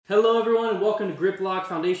Hello, everyone, and welcome to Grip Lock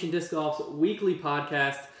Foundation Disc Golf's weekly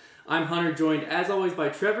podcast. I'm Hunter, joined as always by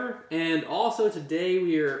Trevor, and also today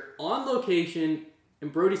we are on location in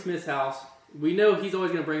Brodie Smith's house. We know he's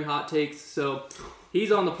always going to bring hot takes, so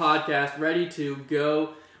he's on the podcast, ready to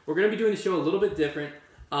go. We're going to be doing the show a little bit different,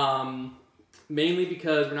 mainly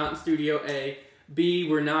because we're not in Studio A. B,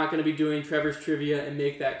 we're not going to be doing Trevor's Trivia and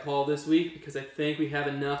Make That Call this week because I think we have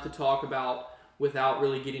enough to talk about without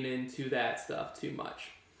really getting into that stuff too much.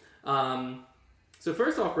 So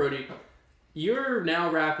first off, Brodie, you're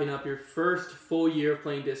now wrapping up your first full year of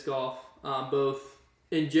playing disc golf, both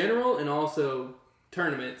in general and also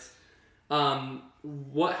tournaments. How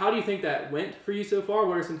do you think that went for you so far?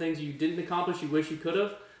 What are some things you didn't accomplish you wish you could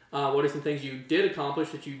have? What are some things you did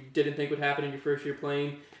accomplish that you didn't think would happen in your first year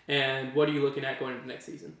playing? And what are you looking at going into next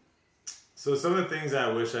season? So some of the things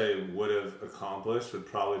I wish I would have accomplished would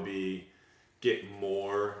probably be get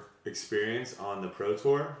more experience on the Pro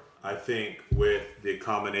Tour. I think with the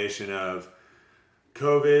combination of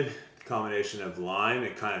COVID, the combination of Lyme,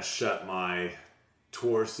 it kind of shut my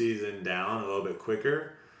tour season down a little bit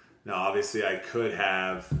quicker. Now, obviously, I could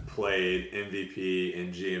have played MVP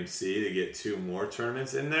and GMC to get 2 more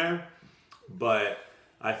tournaments in there, but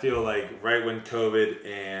I feel like right when COVID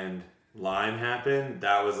and Lyme happened,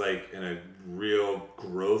 that was like in a real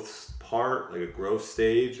growth part, like a growth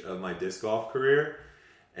stage of my disc golf career.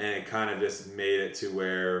 And it kind of just made it to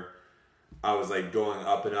where I was like going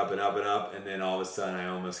up and up and up and up. And then all of a sudden I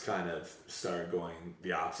almost kind of started going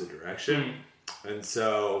the opposite direction. And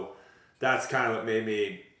so that's kind of what made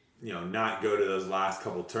me, not go to those last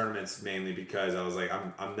couple tournaments, mainly because I was like,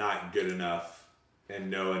 I'm not good enough and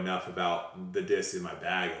know enough about the disc in my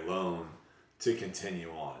bag alone to continue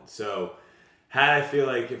on. So I feel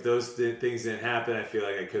like if those things didn't happen, I feel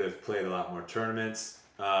like I could have played a lot more tournaments.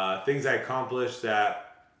 Things I accomplished that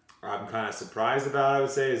I'm kind of surprised about, I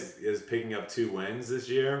would say, is picking up 2 wins this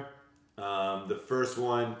year. The first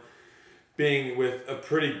one being with a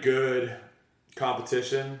pretty good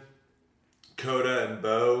competition. Coda and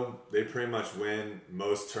Bo, they pretty much win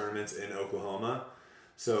most tournaments in Oklahoma.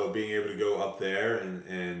 So being able to go up there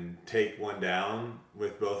and take one down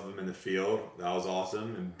with both of them in the field, that was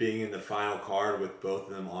awesome. And being in the final card with both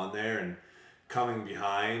of them on there and coming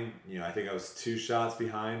behind, I think I was 2 shots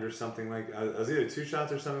behind or something like, I was either 2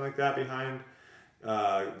 shots or something like that behind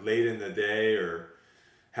late in the day, or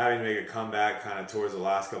having to make a comeback kind of towards the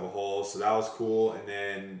last couple holes. So that was cool. And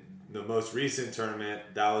then the most recent tournament,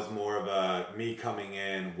 that was more of me coming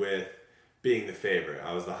in with being the favorite.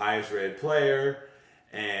 I was the highest rated player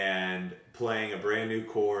and playing a brand new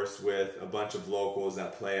course with a bunch of locals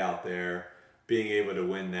that play out there. Being able to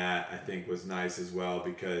win that, I think, was nice as well,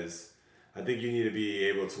 because I think you need to be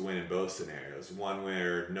able to win in both scenarios. One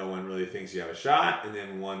where no one really thinks you have a shot, and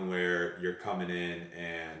then one where you're coming in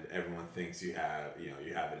and everyone thinks you have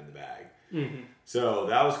it in the bag. Mm-hmm. So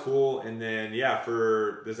that was cool. And then,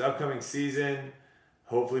 for this upcoming season,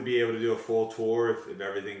 hopefully be able to do a full tour if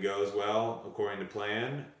everything goes well according to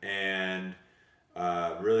plan. And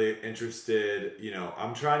really interested,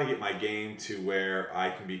 I'm trying to get my game to where I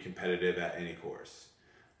can be competitive at any course.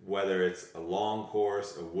 Whether it's a long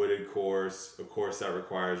course, a wooded course, a course that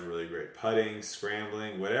requires really great putting,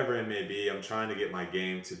 scrambling, whatever it may be, I'm trying to get my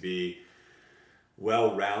game to be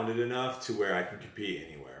well-rounded enough to where I can compete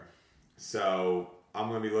anywhere. So I'm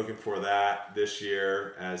going to be looking for that this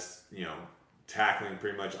year as, tackling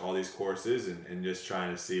pretty much all these courses and just trying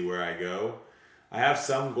to see where I go. I have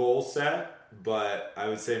some goals set, but I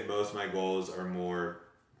would say most of my goals are more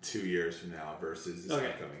 2 years from now versus this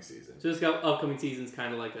upcoming season. So this upcoming season is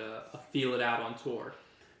kind of like a feel it out on tour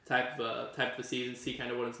type of a season, see kind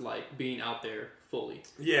of what it's like being out there fully.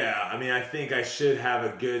 Yeah, I think I should have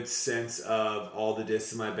a good sense of all the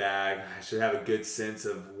discs in my bag. I should have a good sense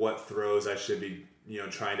of what throws I should be,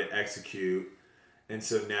 trying to execute. And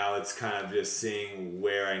so now it's kind of just seeing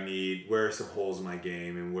where are some holes in my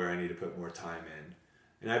game and where I need to put more time in.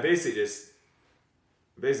 And I basically just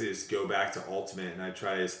go back to Ultimate, and I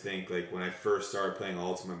try to just think, like, when I first started playing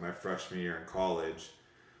Ultimate my freshman year in college,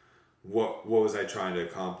 what was I trying to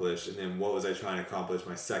accomplish, and then what was I trying to accomplish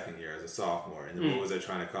my second year as a sophomore, and then what was I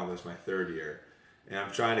trying to accomplish my third year. And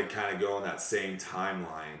I'm trying to kind of go on that same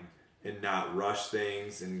timeline and not rush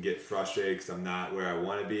things and get frustrated because I'm not where I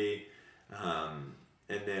want to be.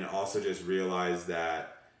 And then also just realize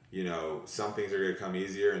that, some things are going to come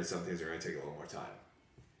easier and some things are going to take a little more time.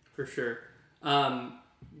 For sure.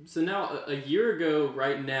 So now, a year ago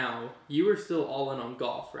right now, you were still all in on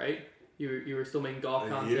golf, right? You were still making golf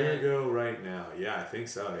content? A year ago right now. Yeah, I think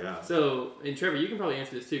so, yeah. So, and Trevor, you can probably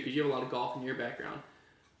answer this too, because you have a lot of golf in your background.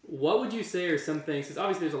 what would you say are some things, because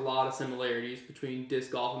obviously there's a lot of similarities between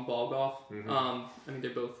disc golf and ball golf. I mean,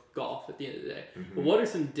 they're both golf at the end of the day. But what are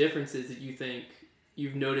some differences that you think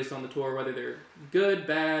you've noticed on the tour, whether they're good,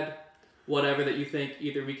 bad, whatever, that you think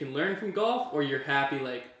either we can learn from golf or you're happy,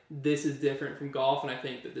 like, this is different from golf and I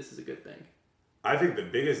think that this is a good thing? I think the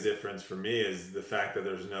biggest difference for me is the fact that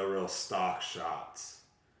there's no real stock shots.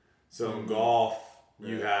 So in golf,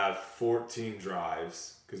 you have 14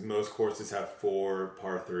 drives, because most courses have 4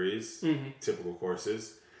 par 3s, typical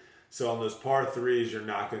courses. So on those par 3s, you're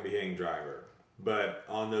not going to be hitting driver. But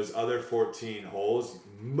on those other 14 holes,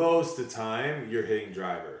 most of the time, you're hitting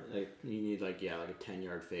driver. Like you need like a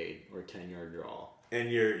 10-yard fade or a 10-yard draw. And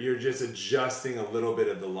you're just adjusting a little bit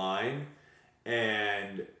of the line.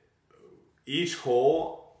 And each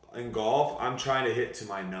hole in golf, I'm trying to hit to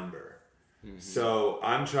my number. So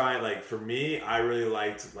I'm trying, like, for me, I really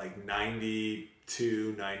liked like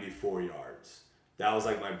 92, 94 yards. That was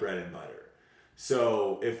like my bread and butter.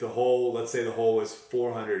 So if the hole, let's say the hole was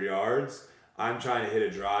 400 yards, I'm trying to hit a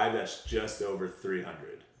drive that's just over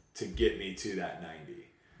 300 to get me to that 90.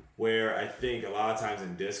 Where I think a lot of times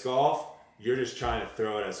in disc golf, you're just trying to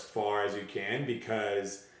throw it as far as you can,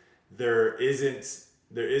 because there isn't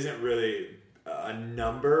really a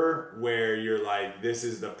number where you're like, this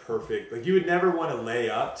is the perfect, like, you would never want to lay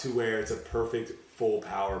up to where it's a perfect full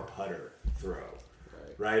power putter throw,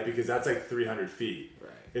 right? Because that's like 300 feet.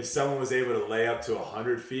 Right. If someone was able to lay up to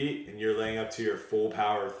 100 feet and you're laying up to your full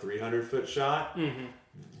power 300 foot shot,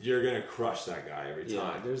 you're going to crush that guy every time.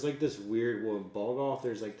 Yeah, there's like this weird, well, in ball golf,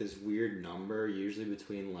 there's like this weird number, usually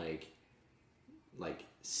between like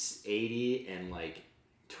 80 and like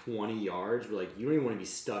 20 yards, where like you don't even want to be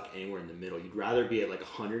stuck anywhere in the middle. You'd rather be at like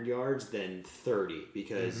 100 yards than 30,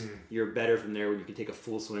 because you're better from there when you can take a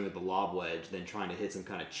full swing with the lob wedge than trying to hit some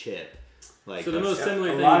kind of chip. Like, so the most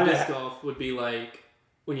similar thing in disc golf would be like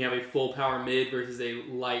when you have a full power mid versus a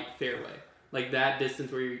light fairway, like that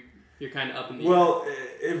distance where you're kind of up in the air.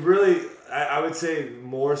 It really, I would say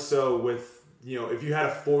more so with, if you had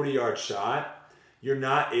a 40-yard shot, you're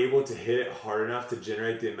not able to hit it hard enough to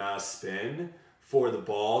generate the amount of spin for the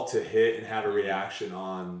ball to hit and have a reaction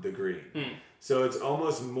on the green. So it's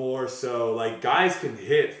almost more so like guys can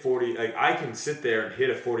hit 40, like I can sit there and hit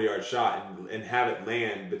a 40-yard shot and have it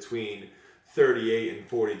land between 38 and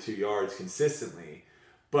 42 yards consistently,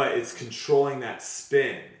 but it's controlling that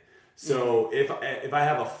spin. So if I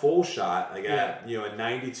have a full shot, like a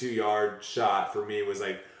 92-yard shot for me was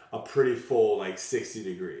like a pretty full, like 60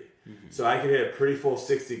 degree. So I can hit a pretty full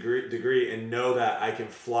 60 degree and know that I can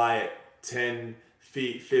fly it 10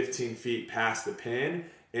 feet, 15 feet past the pin,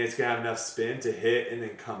 and it's going to have enough spin to hit and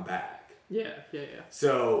then come back. Yeah.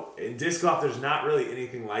 So in disc golf, there's not really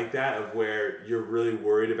anything like that of where you're really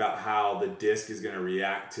worried about how the disc is going to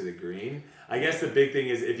react to the green. I guess the big thing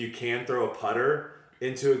is if you can throw a putter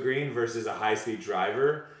into a green versus a high-speed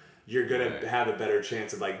driver, you're gonna have a better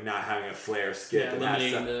chance of like not having a flare skip.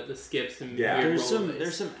 Eliminating the skips and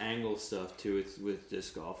there's some angle stuff too with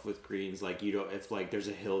disc golf with greens. Like if like there's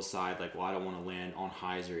a hillside, like I don't want to land on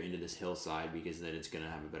highs or into this hillside because then it's gonna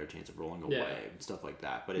have a better chance of rolling away and stuff like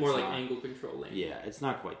that. But it's more like angle controlling. Yeah, it's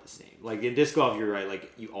not quite the same. Like in disc golf, you're right.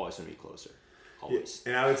 Like you always want to be closer. Always.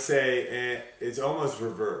 And I would say it's almost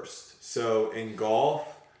reversed. So in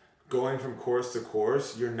golf, going from course to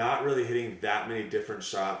course, you're not really hitting that many different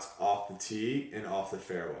shots off the tee and off the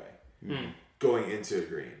fairway going into a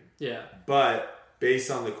green. Yeah. But based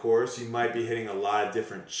on the course, you might be hitting a lot of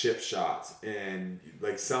different chip shots. And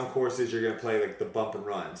like some courses, you're going to play like the bump and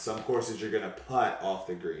run. Some courses, you're going to putt off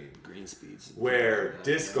the green. Green speeds. Where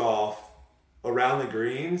disc golf, around the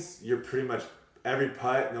greens, you're pretty much, every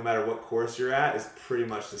putt, no matter what course you're at, is pretty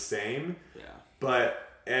much the same. Yeah. But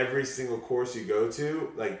every single course you go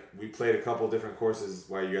to, like we played a couple different courses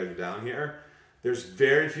while you guys are down here, there's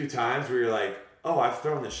very few times where you're like, oh, I've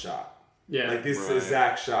thrown this shot. Yeah. Like this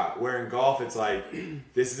exact shot. Where in golf, it's like,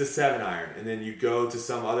 this is a 7-iron. And then you go to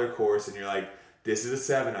some other course and you're like, this is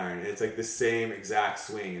a 7-iron. And it's like the same exact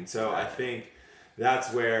swing. And so I think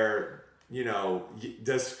that's where,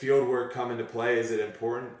 does field work come into play? Is it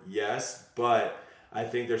important? Yes. But I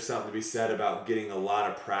think there's something to be said about getting a lot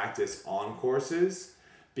of practice on courses,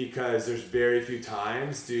 because there's very few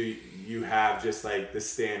times do you have just like the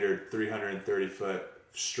standard 330-foot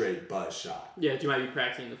straight buzz shot. Yeah, you might be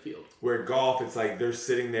practicing in the field. Where golf, it's like they're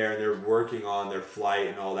sitting there and they're working on their flight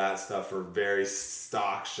and all that stuff for very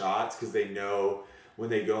stock shots, because they know when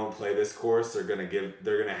they go and play this course, they're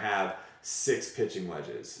gonna have 6 pitching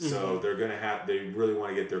wedges. So they really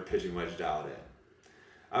want to get their pitching wedge dialed in.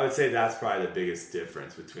 I would say that's probably the biggest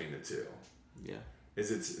difference between the two. Yeah.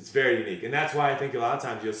 It's very unique. And that's why I think a lot of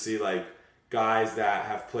times you'll see like guys that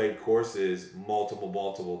have played courses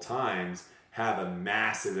multiple times have a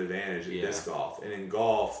massive advantage in disc golf. And in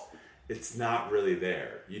golf, it's not really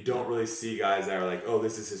there. You don't really see guys that are like, oh,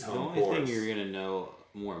 this is his home course. The only thing you're going to know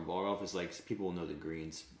more in ball golf is like people will know the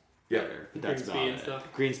greens better. But that's about it.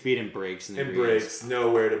 Stuff. Green speed and breaks. And breaks,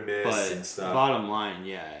 know where to miss and stuff. Bottom line,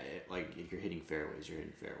 like if you're hitting fairways, you're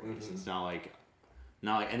hitting fairways. It's not like,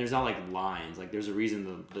 and there's not like lines. Like there's a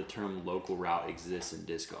reason the term local route exists in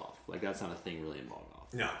disc golf. Like that's not a thing really in ball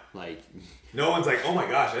golf. No. Like, no one's like, oh my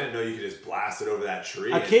gosh, I didn't know you could just blast it over that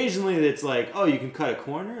tree. Occasionally it's like, oh, you can cut a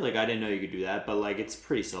corner. Like I didn't know you could do that, but like it's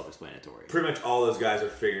pretty self-explanatory. Pretty much all those guys are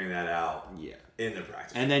figuring that out. Yeah. In their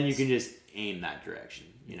practice. And then you can just aim that direction,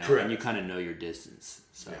 Correct. And you kind of know your distance.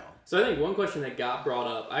 So. Yeah. So I think one question that got brought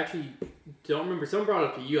up, I actually don't remember. Someone brought it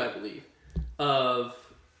up to you, I believe, of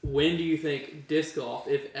when do you think disc golf,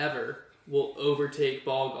 if ever, will overtake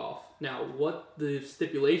ball golf? Now, what the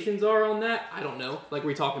stipulations are on that, I don't know. Like, are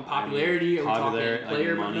we talking popularity? Are we talking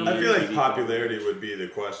player money? I feel like popularity would be the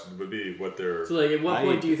question, would be what they're... So, like, at what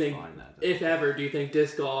point do you think, if ever, do you think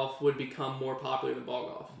disc golf would become more popular than ball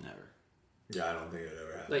golf? Never. Yeah, I don't think it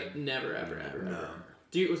ever happened. Like, never, ever, ever. No.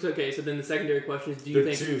 Okay, so then the secondary question is, do you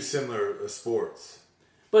think... They're two similar sports.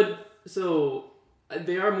 But, so,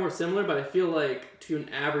 they are more similar, but I feel like to an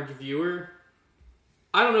average viewer,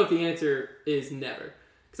 I don't know if the answer is never.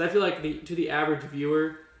 Because I feel like to the average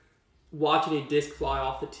viewer, watching a disc fly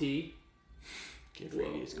off the tee...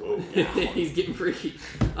 He's getting freaky.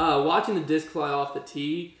 Watching the disc fly off the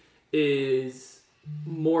tee is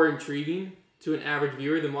more intriguing to an average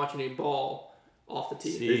viewer than watching a ball off the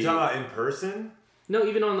tee. Are you talking about in person? No,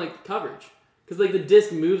 even on like coverage. Because like the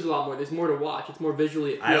disc moves a lot more. There's more to watch. It's more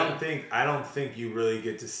visually appealing. I don't think you really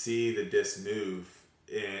get to see the disc move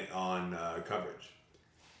on coverage.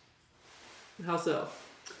 How so?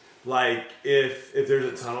 Like if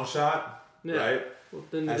there's a tunnel shot, right? Well,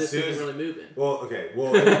 then the disc isn't really moving. Well, okay.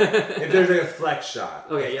 Well, if there's like a flex shot,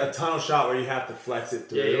 a tunnel shot where you have to flex it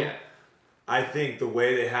through. Yeah. I think the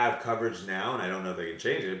way they have coverage now, and I don't know if they can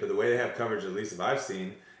change it, but the way they have coverage, at least if I've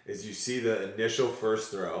seen, is you see the initial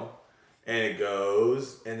first throw, and it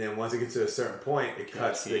goes, and then once it gets to a certain point, it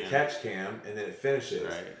cuts the catch cam, and then it finishes.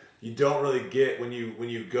 Right. You don't really get when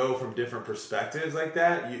you go from different perspectives like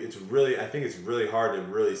that. I think it's really hard to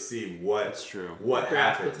really see what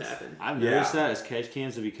happens. I've noticed that as catch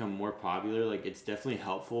cams have become more popular, like it's definitely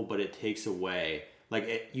helpful, but it takes away.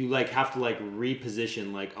 Like you like have to like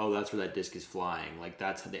reposition. Like that's where that disc is flying. Like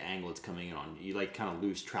that's the angle it's coming in on. You like kind of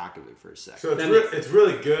lose track of it for a second. So it's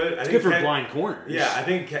really good. It's good for blind corners. Yeah, I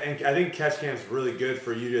think catch cam is really good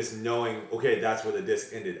for you just knowing. Okay, that's where the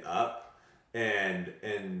disc ended up.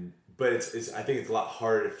 But it's I think it's a lot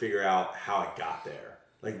harder to figure out how it got there.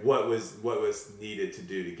 Like what was needed to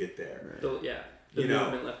do to get there. Right. The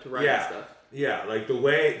movement left to right and stuff. Yeah, like the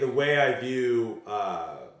way I view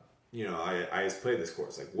I just played this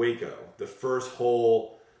course like Waco, the first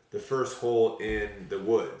hole in the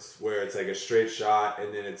woods where it's like a straight shot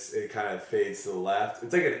and then it kind of fades to the left.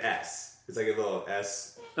 It's like an S. It's like a little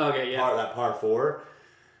S. Okay, yeah. That par 4.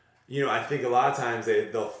 I think a lot of times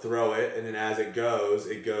they'll throw it, and then as it goes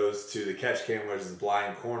to the catch cam, which is a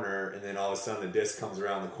blind corner, and then all of a sudden the disc comes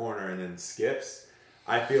around the corner and then skips.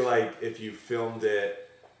 I feel like if you filmed it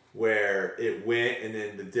where it went and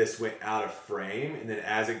then the disc went out of frame, and then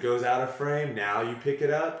as it goes out of frame, now you pick it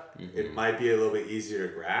up, it might be a little bit easier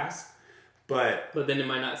to grasp. But then it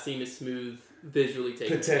might not seem as smooth visually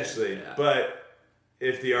taken. Potentially. Yeah. But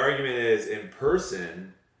if the argument is in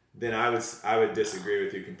person, then I would disagree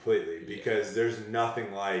with you completely because there's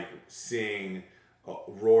nothing like seeing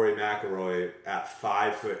Rory McIlroy at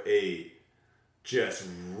 5'8" just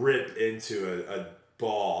rip into a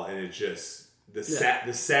ball and it just the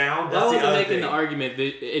sound. That's the other making thing. The argument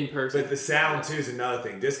in person, but the sound too is another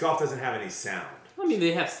thing. Disc golf doesn't have any sound. I mean,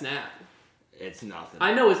 they have snap. It's nothing.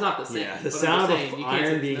 I know it's not the same. Yeah, the sound of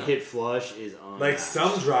iron being hit flush is on. Like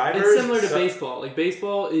some drivers... It's similar to baseball. Like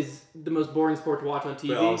baseball is the most boring sport to watch on TV.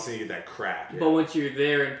 But obviously you get that crack. Yeah. But once you're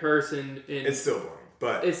there in person... It's still boring.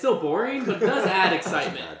 But it's still boring, but it does add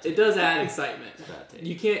excitement. It does add excitement.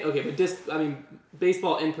 You can't... Okay, but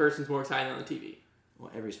baseball in person is more exciting than on the TV.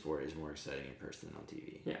 Well, every sport is more exciting in person than on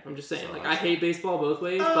TV. Yeah, I'm just saying. I hate baseball both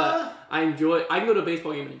ways, but I can go to a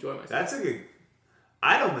baseball game and enjoy myself. That's a good...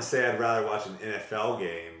 I'd almost say I'd rather watch an NFL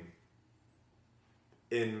game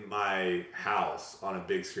in my house on a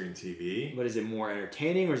big screen TV. But is it more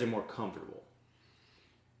entertaining or is it more comfortable?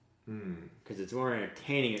 Because it's more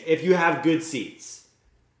entertaining. If you have good seats,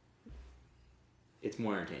 it's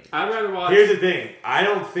more entertaining. I'd rather watch... Here's the thing. I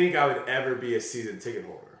don't think I would ever be a season ticket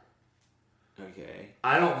holder. Okay.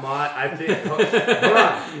 I don't mind. I think.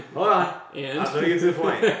 Hold on. And Let me get to the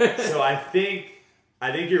point. So I think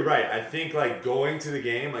you're right. I think like going to the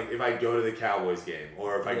game, like if I go to the Cowboys game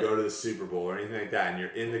or if I go to the Super Bowl or anything like that, and you're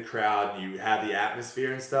in the crowd and you have the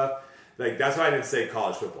atmosphere and stuff, like that's why I didn't say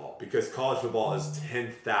college football, because college football is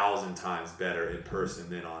 10,000 times better in person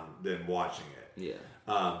than watching it. Yeah.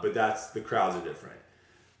 But the crowds are different.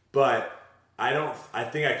 But I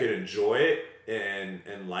think I could enjoy it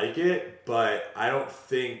and like it, but I don't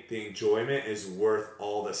think the enjoyment is worth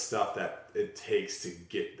all the stuff that it takes to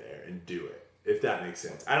get there and do it, if that makes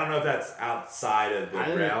sense. I don't know if that's outside of the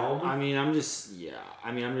realm.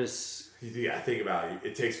 You gotta think about it.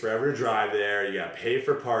 It takes forever to drive there. You gotta pay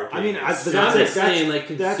for parking. I'm just saying, like,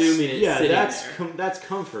 consuming it. Yeah, sitting that's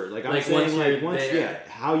comfort. Like I'm like saying, once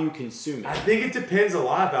how you consume it. I think it depends a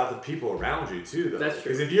lot about the people around you too, though. That's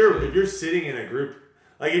true. Because if you're sitting in a group,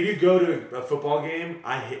 like if you go to a football game,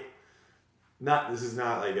 this is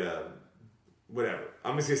not like a whatever.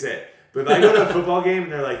 I'm just gonna say it. But if I go to a football game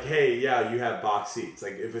and they're like, hey, yeah, you have box seats.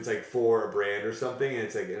 Like if it's like for a brand or something and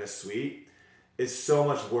it's like in a suite, it's so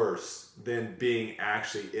much worse than being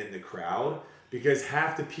actually in the crowd, because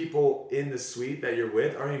half the people in the suite that you're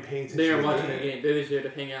with aren't even paying attention. They are to the watching game. the game. They're just there to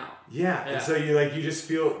hang out. Yeah, and so you just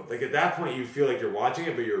feel like at that point you feel like you're watching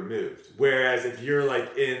it, but you're removed. Whereas if you're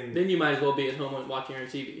like then you might as well be at home watching your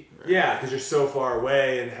TV. Right? Yeah, because you're so far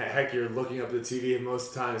away, and heck, you're looking up at the TV most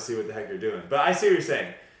of the time to see what the heck you're doing. But I see what you're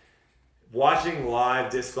saying. Watching live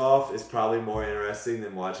disc golf is probably more interesting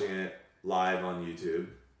than watching it live on YouTube.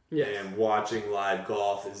 Yes. And watching live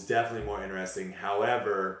golf is definitely more interesting.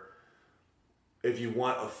 However, if you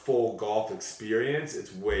want a full golf experience,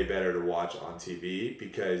 it's way better to watch on TV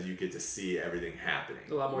because you get to see everything happening.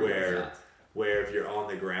 A lot more where if you're on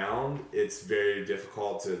the ground, it's very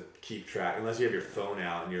difficult to keep track unless you have your phone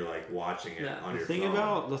out and you're like watching it on your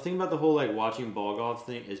phone. The thing about the whole like watching ball golf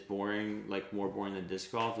thing is boring, like more boring than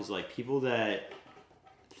disc golf, is like people that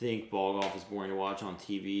think ball golf is boring to watch on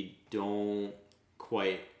TV don't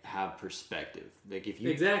quite have perspective. Like if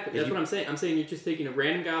you that's what I'm saying. I'm saying you're just taking a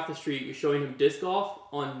random guy off the street, you're showing him disc golf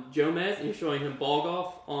on Joe Mez, and you're showing him ball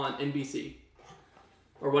golf on NBC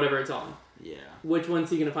or whatever it's on. Yeah. Which one's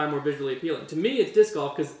he going to find more visually appealing? To me, it's disc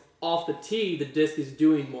golf because off the tee, the disc is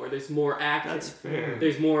doing more. There's more action. That's fair.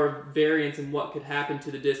 There's more variance in what could happen to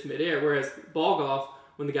the disc midair. Whereas ball golf,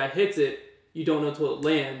 when the guy hits it, you don't know until it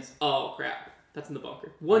lands. Oh crap, that's in the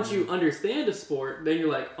bunker. Once you understand a sport, then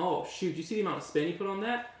you're like, oh shoot, you see the amount of spin he put on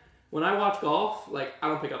that? When I watch golf, like I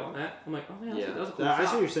don't pick up on that. I'm like, oh man, that was a cool shot. I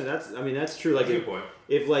see what you're saying. That's true. Like good point.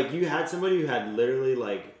 If like you had somebody who had literally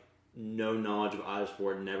like no knowledge of either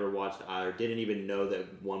sport, never watched either, didn't even know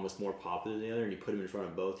that one was more popular than the other, and you put him in front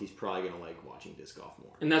of both, he's probably gonna like watching disc golf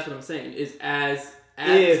more. And that's what I'm saying. Is as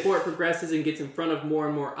the sport progresses and gets in front of more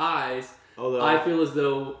and more eyes, I feel as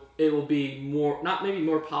though it will be more, not maybe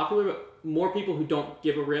more popular, but more people who don't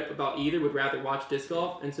give a rip about either would rather watch disc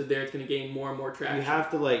golf, and so there it's going to gain more and more traction. You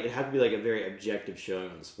have to it have to be like a very objective showing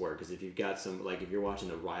on the sport, because if you've got some, like if you're watching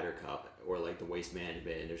the Ryder Cup or like the Waste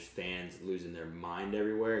Management and there's fans losing their mind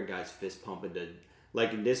everywhere and guys fist pumping to,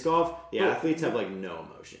 like in disc golf, the athletes have like no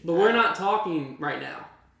emotion. But we're not talking right now.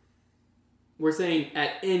 We're saying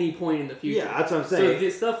at any point in the future. Yeah, that's what I'm saying. So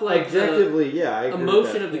the stuff like objectively, I agree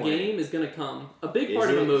emotion with of the point. game is going to come. A big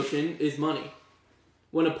part of emotion is money.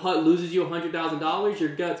 When a putt loses you $100,000,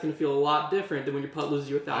 your gut's going to feel a lot different than when your putt loses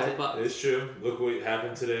you $1,000. It's true. Look what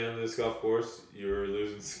happened today on this golf course. You were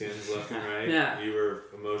losing skins left and right. Yeah. You were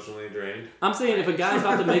emotionally drained. I'm saying if a guy's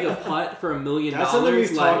about to make a putt for $1 million, that's something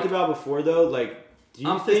we've talked about before, though. Like,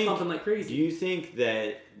 I'm fist pumping like crazy. Do you think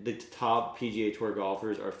that the top PGA Tour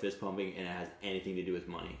golfers are fist pumping and it has anything to do with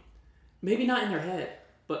money? Maybe not in their head,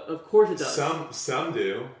 but of course it does. Some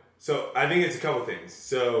do. So I think it's a couple things.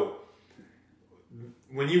 So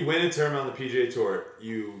when you win a tournament on the PGA Tour,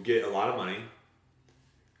 you get a lot of money.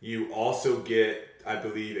 You also get, I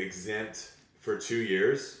believe, exempt for 2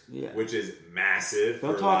 years, which is massive for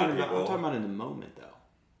a lot of people. I'm talking about in the moment, though.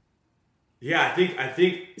 Yeah, I think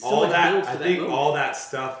all that. I think all that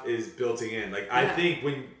stuff is built in. Like I think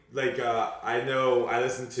when, like, I know I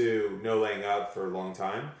listened to No Laying Up for a long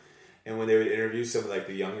time, and when they would interview some of like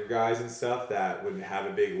the younger guys and stuff that would have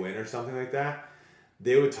a big win or something like that,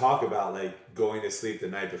 they would talk about like going to sleep the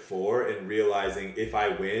night before and realizing if I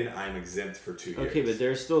win, I'm exempt for 2 years. Okay, but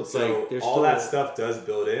there's still that stuff does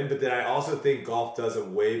build in. But then I also think golf does a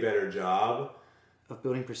way better job of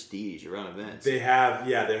building prestige around events. They have,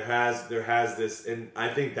 there has this, and I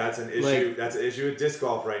think that's an issue. That's an issue with disc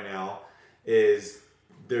golf right now. Is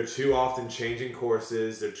they're too often changing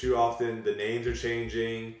courses. They're too often the names are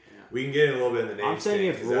changing. We can get in a little bit in the name. I'm saying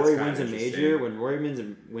if Rory wins a major, when Rory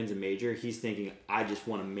wins a major, he's thinking, I just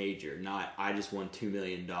won a major, not I just won $2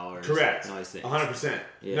 million. Correct. 100%.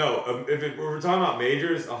 Yeah. No, if we're talking about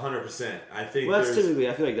majors, 100%. I think. Well, that's typically.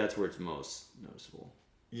 I feel like that's where it's most noticeable.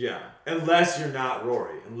 Yeah, unless you're not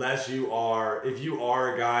Rory. Unless you are, if you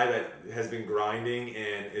are a guy that has been grinding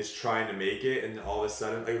and is trying to make it, and all of a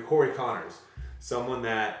sudden, like Corey Connors, someone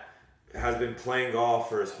that has been playing golf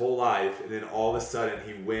for his whole life, and then all of a sudden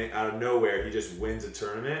he went out of nowhere, he just wins a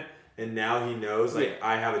tournament, and now he knows,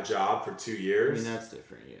 I have a job for 2 years. I mean, that's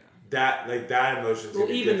different, yeah. That emotion's gonna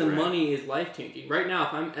be even different. the money is life-changing. Right now,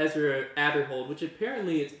 if I'm Ezra Adderhold, which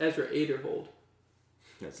apparently it's Ezra Aderhold,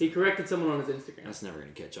 he corrected someone on his Instagram. That's never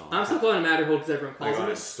going to catch on. I'm still calling him Adderhold because everyone calls him. Like on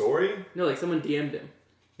his story? No, like someone DM'd him.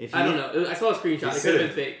 I don't know. I saw a screenshot. It could have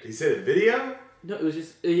been fake. He said a video? No, it was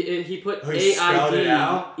just he put he spelled it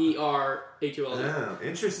out? AIDERHOLD. Oh,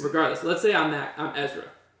 interesting. Regardless, let's say I'm Ezra,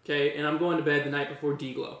 okay, and I'm going to bed the night before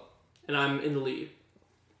D-Glow, and I'm in the lead.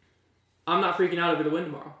 I'm not freaking out over the win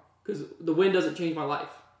tomorrow because the win doesn't change my life.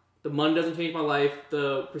 The money doesn't change my life.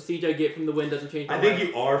 The prestige I get from the win doesn't change my life. I think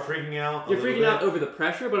you are freaking out. You're freaking out over the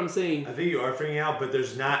pressure, but I'm saying... I think you are freaking out, but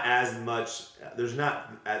there's not as much... There's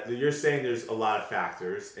not... You're saying there's a lot of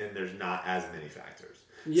factors, and there's not as many factors.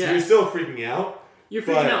 Yeah. So you're still freaking out. You're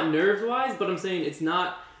freaking out nerves-wise, but I'm saying it's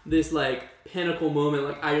not this, like, pinnacle moment,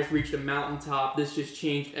 like, I just reached a mountaintop, this just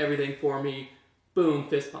changed everything for me, boom,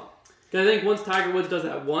 fist pump. Because I think once Tiger Woods does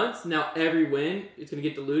that once, now every win, it's going to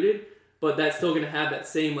get diluted. But that's still going to have that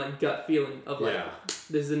same like gut feeling of like,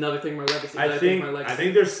 this is another thing my legacy. I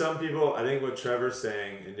think there's some people. I think what Trevor's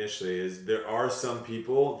saying initially is there are some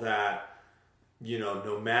people that, you know,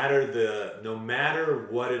 no matter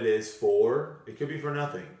what it is for, it could be for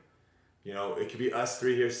nothing. You know, it could be us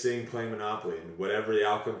three here sitting playing Monopoly, and whatever the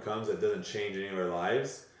outcome comes, that doesn't change any of our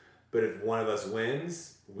lives. But if one of us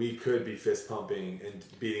wins, we could be fist pumping and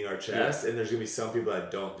beating our chest, and there's gonna be some people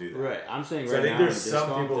that don't do that. Right, I'm saying so right I think now there's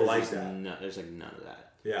some people like that. There's like none of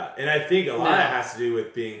that. Yeah, and I think a lot of it has to do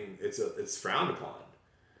with being it's frowned upon.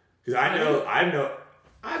 Because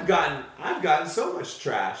I've gotten so much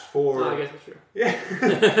trash for. I guess that's true.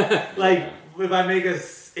 Yeah, like if I make a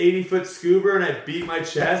 80-foot scuba and I beat my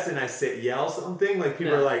chest and I yell something, like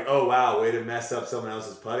people are like, "Oh wow, way to mess up someone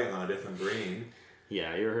else's putting on a different green."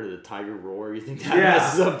 Yeah, you ever heard of the Tiger Roar? You think that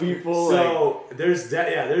messes up people? So there's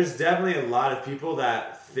definitely a lot of people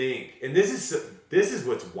that think, and this is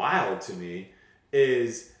what's wild to me,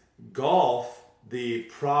 is golf, the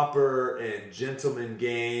proper and gentleman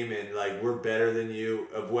game, and like we're better than you,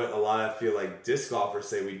 of what a lot of feel like disc golfers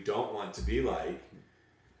say we don't want to be like.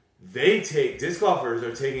 Disc golfers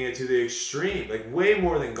are taking it to the extreme, like way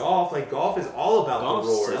more than golf. Like golf is all about the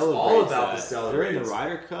roar, it's all about the celebrations. During the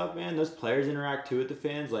Ryder Cup, man, those players interact too with the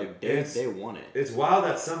fans. Like they want it. It's wild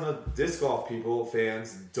that some of disc golf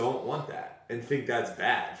fans don't want that and think that's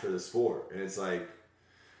bad for the sport. And it's like,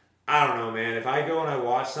 I don't know, man. If I go and I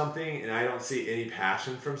watch something and I don't see any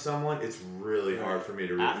passion from someone, it's really hard for me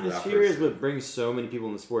to root for that person. Atmosphere is what brings so many people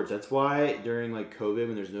in the sports. That's why during like COVID,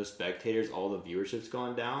 when there's no spectators, all the viewership's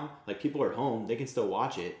gone down. Like people are home, they can still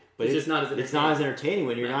watch it, but it's not as entertaining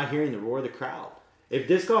when you're not hearing the roar of the crowd. If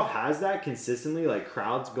disc golf has that consistently, like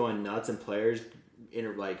crowds going nuts and players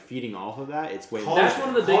like feeding off of that, it's way. That's one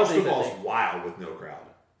of the big things. College football is wild with no crowd.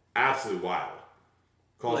 Absolutely wild.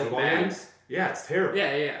 College football games. Yeah, it's terrible.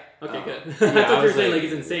 Yeah. Okay, good. I thought you were saying like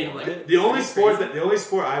it's insane. I'm like, the only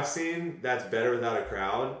sport I've seen that's better without a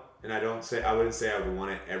crowd, and I wouldn't say I would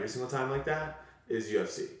want it every single time like that, is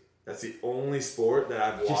UFC. That's the only sport that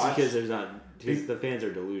I've watched. Just because the fans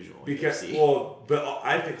are delusional. But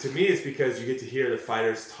I think to me it's because you get to hear the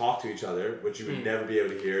fighters talk to each other, which you would never be able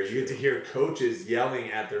to hear. You get to hear coaches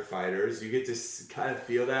yelling at their fighters. You get to kind of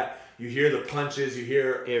feel that. You hear the punches. You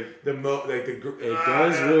hear It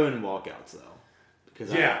does ruin walkouts though.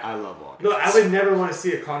 Because I love walkouts. No, I would never want to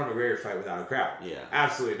see a Conor McGregor fight without a crowd. Yeah,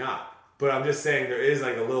 absolutely not. But I'm just saying there is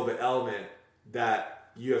like a little bit element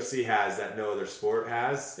that UFC has that no other sport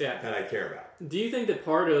has that I care about. Do you think that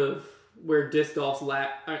part of where disc golf's I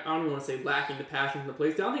don't even want to say lacking the passion from the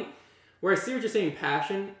place. I don't think where I see what you're saying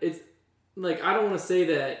passion, it's like I don't want to say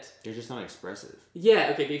that they're just not expressive.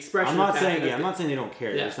 Yeah, okay, the expression. I'm not saying they don't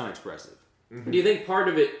care. They're just not expressive. Mm-hmm. Do you think part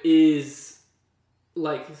of it is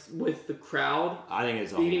like with the crowd? I think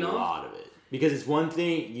it's a lot of it because it's one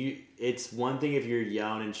thing if you're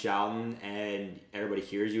yelling and shouting and everybody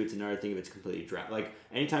hears you. It's another thing if it's completely dry. Like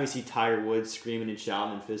anytime you see Tiger Woods screaming and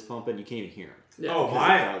shouting and fist pumping, you can't even hear him. Yeah. Oh, the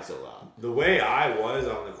crowd's so loud. The way I was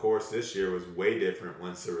on the course this year was way different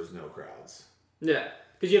once there was no crowds. Yeah.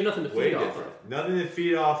 Because you have nothing to way feed off different. of. Nothing to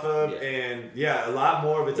feed off of, and a lot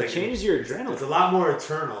more of it's It like changes your adrenaline. It's a lot more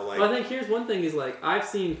eternal. Like, well, I think here's one thing is like I've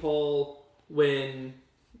seen Paul win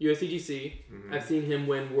USCGC. I've seen him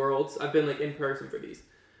win Worlds. I've been like in person for these.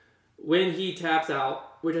 When he taps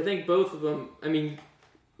out, which I think both of them. I mean,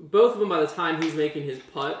 both of them by the time he's making his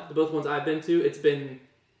putt, both ones I've been to, it's been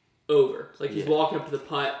over. Like he's walking up to the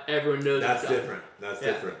putt, everyone knows that's it's done. different. That's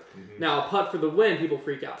different. Mm-hmm. Now a putt for the win, people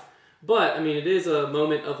freak out. But I mean, it is a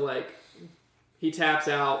moment of like he taps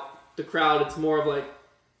out, the crowd. It's more of like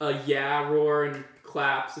a yeah roar and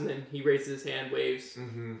claps, and then he raises his hand, waves,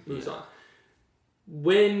 moves on.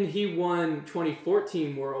 When he won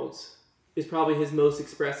 2014 Worlds, is probably his most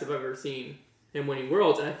expressive I've ever seen him winning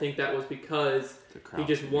Worlds, and I think that was because he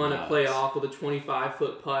just won a playoff with a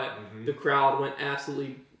 25-foot putt. The crowd went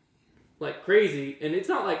absolutely like crazy, and it's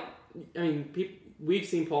not like we've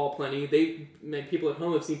seen Paul plenty. People at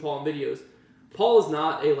home have seen Paul in videos. Paul is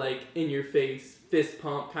not a like in your face fist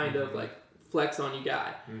pump kind of like flex on you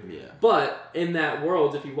guy. Yeah. But in that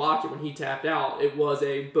Worlds, if you watch it when he tapped out, it was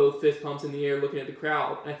a both fist pumps in the air looking at the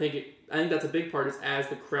crowd. And I think that's a big part is as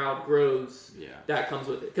the crowd grows, that comes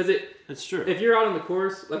with it. Because it's true. If you're out on the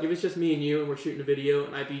course, like if it's just me and you and we're shooting a video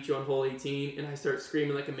and I beat you on hole 18 and I start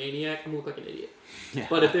screaming like a maniac, I'm gonna look like an idiot. Yeah.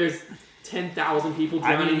 But if there's 10,000 people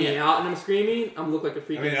drowning me out and I'm screaming, I'm look like a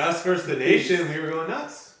freaking. I mean, us versus the nation, we were going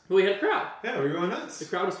nuts. We had a crowd. Yeah, we were going nuts. The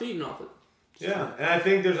crowd was feeding off it. Yeah, and I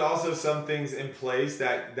think there's also some things in place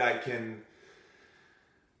that can,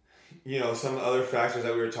 some other factors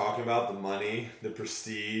that we were talking about, the money, the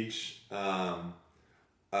prestige,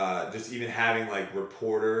 just even having like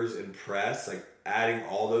reporters and press, like adding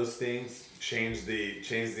all those things change the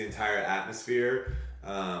entire atmosphere.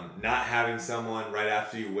 Not having someone right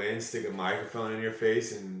after you win stick a microphone in your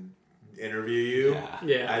face and interview you.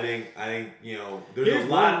 Yeah. I think there's a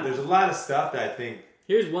lot of stuff that I think.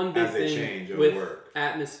 Here's one big thing with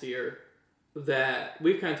atmosphere that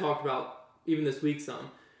we've kind of talked about even this week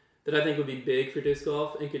some that I think would be big for disc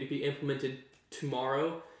golf and could be implemented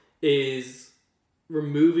tomorrow is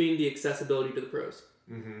removing the accessibility to the pros.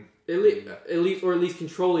 At least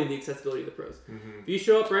controlling the accessibility of the pros. If you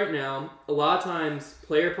show up right now, a lot of times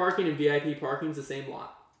player parking and VIP parking is the same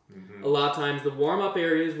lot. A lot of times the warm-up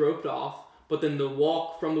area is roped off, but then the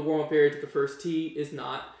walk from the warm-up area to the first tee is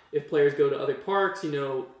not. If players go to other parks,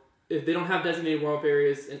 if they don't have designated warm-up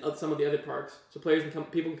areas in some of the other parks, so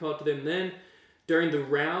people can come up to them then. During the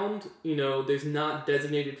round, there's not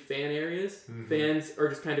designated fan areas. Fans are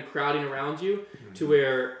just kind of crowding around you to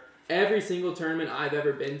where every single tournament I've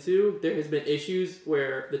ever been to, there has been issues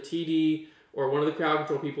where the TD or one of the crowd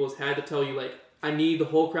control people has had to tell you, like, I need the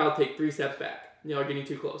whole crowd to take 3 steps back. Y'all are getting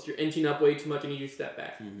too close. You're inching up way too much. I need you to step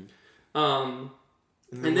back. And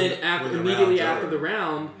then immediately after the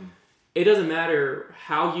round, it doesn't matter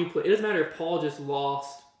how you play. It doesn't matter if Paul just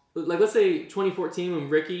lost. Like, let's say 2014 when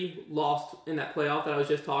Ricky lost in that playoff that I was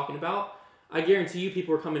just talking about. I guarantee you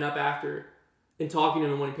people were coming up after and talking to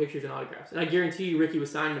him and wanting pictures and autographs. And I guarantee you Ricky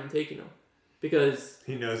was signing them and taking them. Because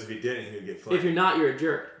he knows if he didn't, he would get flagged. If you're not, you're a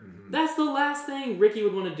jerk. That's the last thing Ricky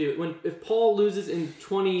would want to do. If Paul loses in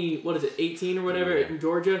 18 or whatever in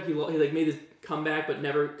Georgia, he like made his comeback but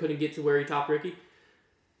never couldn't get to where he topped Ricky.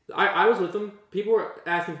 I was with him. People were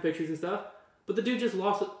asking for pictures and stuff, but the dude just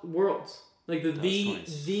lost Worlds. Like the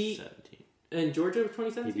 2017. In Georgia was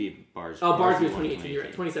 2017. He beat Bars. Oh, Bars was 2018. You're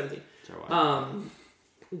right, 2017.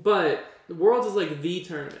 But the Worlds is like the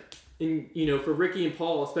tournament. And, for Ricky and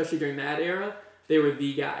Paul, especially during that era, they were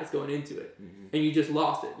the guys going into it. And you just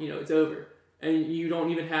lost it. It's over. And you don't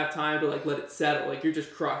even have time to, like, let it settle. Like, you're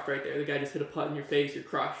just crushed right there. The guy just hit a putt in your face. You're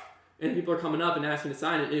crushed. And people are coming up and asking to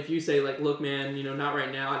sign it. And if you say, like, look, man, not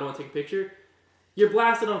right now. I don't want to take a picture. You're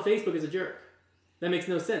blasted on Facebook as a jerk. That makes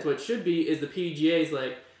no sense. What it should be is the PDGA's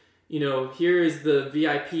like, here is the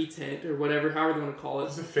VIP tent or whatever, however they want to call it.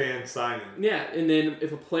 It's a fan signing. Yeah, and then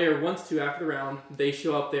if a player wants to after the round, they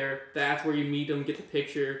show up there. That's where you meet them, get the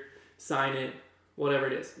picture, sign it, whatever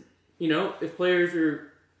it is. If players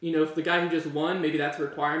are, if the guy who just won, maybe that's a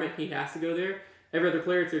requirement, he has to go there. Every other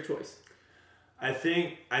player, it's their choice. I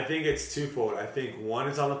think it's twofold. I think one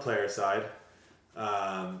is on the player side.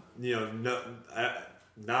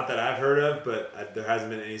 Not that I've heard of, but there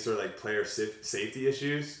hasn't been any sort of like player safety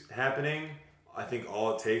issues happening. I think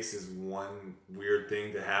all it takes is one weird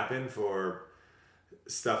thing to happen for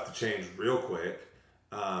stuff to change real quick.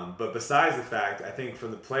 But besides the fact, I think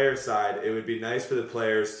from the player side, it would be nice for the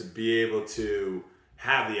players to be able to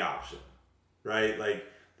have the option, right? Like,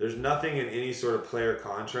 there's nothing in any sort of player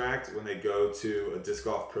contract when they go to a Disc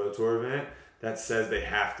Golf Pro Tour event that says they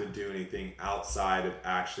have to do anything outside of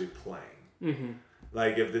actually playing.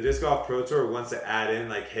 Like, if the Disc Golf Pro Tour wants to add in,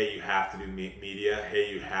 like, hey, you have to do media,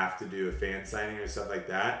 hey, you have to do a fan signing or stuff like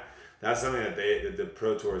that, that's something that the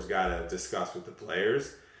Pro Tour's got to discuss with the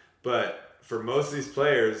players. But for most of these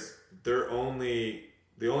players, the only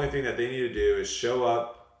thing that they need to do is show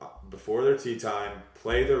up before their tee time,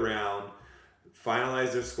 play the round,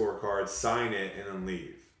 finalize their scorecard, sign it, and then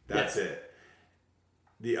leave. That's it.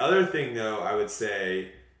 The other thing, though, I would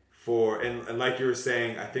say, and like you were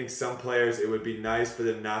saying, I think some players, it would be nice for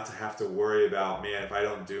them not to have to worry about, man, if I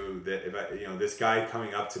don't do that, this guy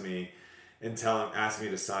coming up to me and asking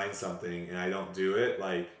me to sign something and I don't do it,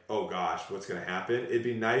 like, oh gosh, what's going to happen? It'd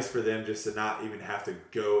be nice for them just to not even have to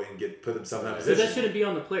go and put themselves in that position. So that shouldn't be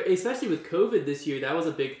on the player, especially with COVID this year. That was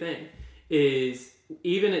a big thing. Is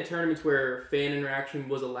even at tournaments where fan interaction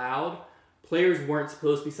was allowed, players weren't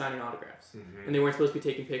supposed to be signing autographs, and they weren't supposed to be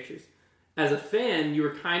taking pictures. As a fan, you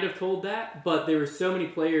were kind of told that, but there were so many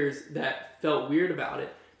players that felt weird about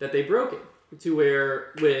it that they broke it to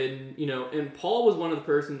where when, and Paul was one of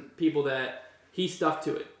the people that he stuck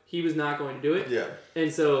to it. He was not going to do it. Yeah.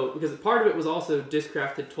 And so, because part of it was also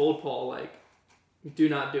Discraft had told Paul, like, do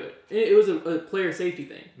not do it. It was a player safety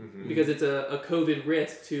thing because it's a COVID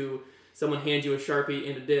risk to someone hands you a Sharpie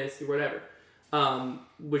and a disc or whatever,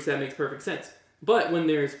 which that makes perfect sense. But when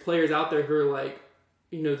there's players out there who are like,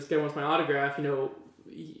 this guy wants my autograph,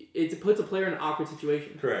 it puts a player in an awkward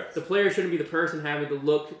situation. Correct. The player shouldn't be the person having to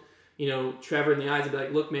look, Trevor in the eyes and be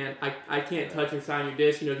like, look, man, I can't touch or sign your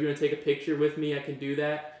disc. If you want to take a picture with me, I can do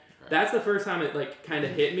that. Right. That's the first time it, like, kind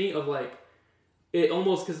of hit me of, like, it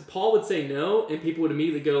almost, because Paul would say no, and people would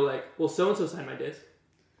immediately go, like, well, so-and-so signed my disc.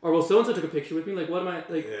 Or, well, so-and-so took a picture with me. Like, what am I,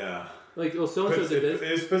 like... Yeah. Like, well, so-and-so did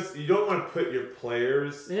this. You don't want to put your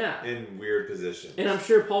players in weird positions. And I'm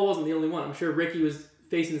sure Paul wasn't the only one. I'm sure Ricky was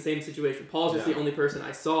facing the same situation. Paul's just the only person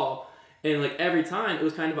I saw. And, like, every time, it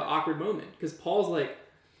was kind of an awkward moment. Because Paul's like,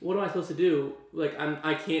 what am I supposed to do? Like,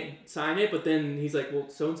 I can't sign it. But then he's like, well,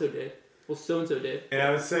 so-and-so did. Well, so-and-so did. And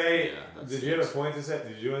I would say, did you have a point to say?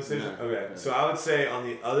 Did you want to say something? Okay. No. So I would say on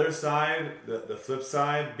the other side, the flip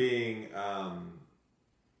side being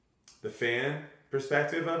the fan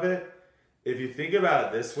perspective of it, if you think about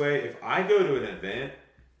it this way, if I go to an event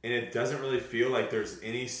and it doesn't really feel like there's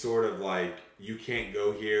any sort of like, you can't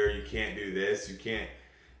go here, you can't do this, you can't,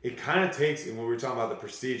 it kind of takes, and when we were talking about the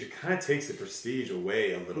prestige, it kind of takes the prestige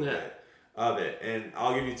away a little bit of it. And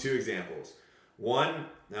I'll give you two examples. One,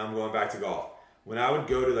 now I'm going back to golf. When I would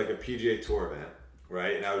go to like a PGA Tour event,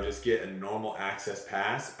 right, and I would just get a normal access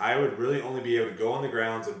pass, I would really only be able to go on the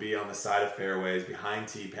grounds and be on the side of fairways, behind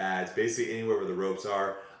tee pads, basically anywhere where the ropes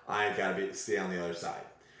are. I gotta stay on the other side.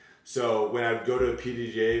 So when I would go to a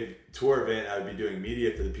PGA Tour event, I would be doing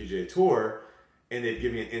media for the PGA Tour, and they'd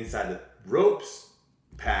give me an inside the ropes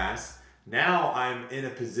pass. Now I'm in a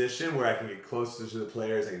position where I can get closer to the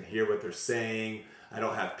players. I can hear what they're saying. I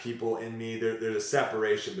don't have people in me. There's a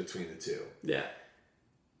separation between the two. Yeah.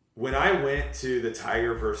 When I went to the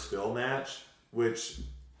Tiger versus Phil match, which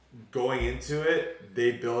going into it,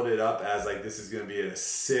 they built it up as like, this is going to be a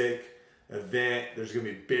sick event. There's going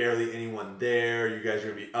to be barely anyone there. You guys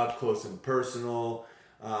are going to be up close and personal.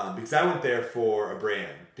 Because I went there for a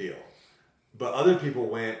brand deal. But other people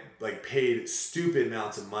went, like, paid stupid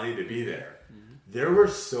amounts of money to be there. Mm-hmm. There were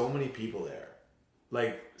so many people there.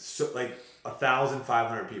 Like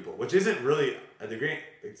 1,500 people, which isn't really a degree.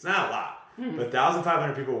 It's not a lot. Mm-hmm. But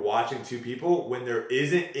 1,500 people watching two people when there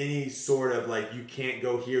isn't any sort of, like, you can't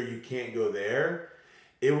go here, you can't go there.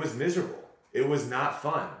 It was miserable. It was not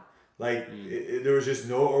fun. Like, there was just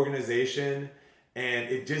no organization, and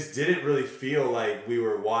it just didn't really feel like we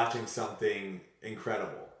were watching something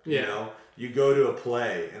incredible. You know? You go to a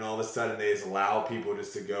play, and all of a sudden they just allow people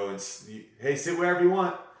just to go and, hey, sit wherever you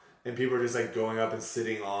want. And people are just, like, going up and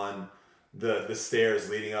sitting on the stairs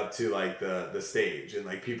leading up to, like, the stage. And,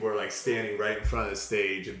 like, people are, like, standing right in front of the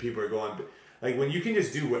stage, and people are going... Like, when you can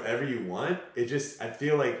just do whatever you want, it just, I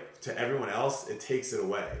feel like, to everyone else, it takes it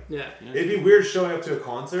away. Yeah. It'd be weird showing up to a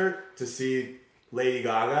concert to see Lady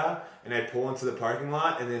Gaga, and I pull into the parking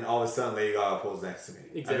lot, and then all of a sudden Lady Gaga pulls next to me.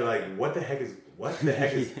 Exactly. I'd be like, what the heck is...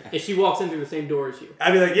 And she walks in through the same door as you.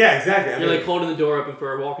 I'd be like, yeah, exactly. You're like holding the door open for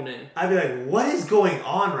her walking in. I'd be like, what is going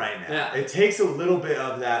on right now? Yeah. It takes a little bit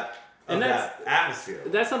of that atmosphere.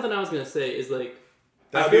 That's something I was going to say is like,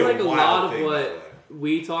 I feel like a lot of what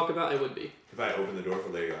we talk about, it would be. If I open the door for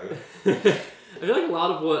Lady Gaga. I feel like a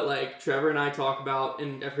lot of what like Trevor and I talk about,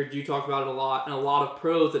 and I've heard you talk about it a lot, and a lot of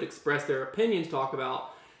pros that express their opinions talk about,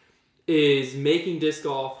 is making disc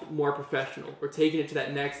golf more professional or taking it to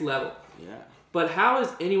that next level. Yeah. But how is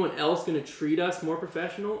anyone else going to treat us more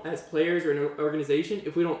professional as players or an organization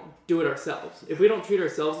if we don't do it ourselves? If we don't treat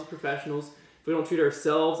ourselves as professionals, if we don't treat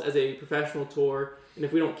ourselves as a professional tour, and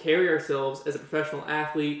if we don't carry ourselves as a professional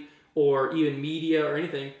athlete or even media or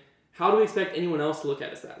anything, how do we expect anyone else to look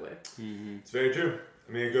at us that way? Mm-hmm. It's very true.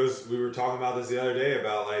 I mean, it goes. We were talking about this the other day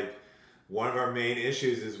about like one of our main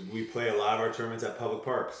issues is we play a lot of our tournaments at public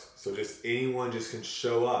parks, so just anyone just can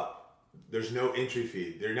show up. There's no entry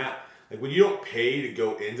fee. They're not like when you don't pay to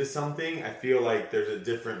go into something. I feel like there's a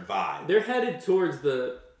different vibe. They're headed towards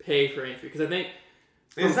the pay for entry because I think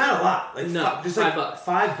it's not a lot. Like no, just $5.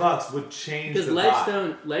 like $5 would change the vibe.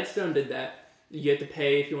 Because Ledgestone did that. You had to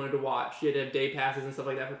pay if you wanted to watch. You had to have day passes and stuff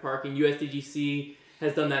like that for parking. USDGC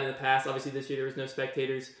has done that in the past. Obviously, this year there was no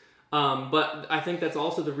spectators. But I think that's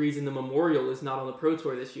also the reason the Memorial is not on the Pro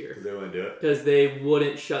Tour this year. Because they wouldn't do it? Because they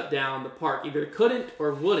wouldn't shut down the park. Either couldn't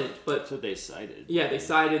or wouldn't. But that's what they cited. Yeah, they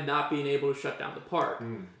cited not being able to shut down the park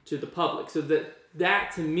to the public. So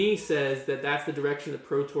that to me says that that's the direction the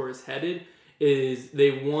Pro Tour is headed, is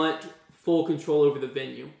they want full control over the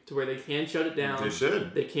venue to where they can shut it down. They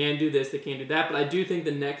should. They can do this, they can do that. But I do think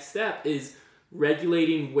the next step is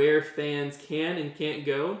regulating where fans can and can't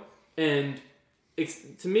go. And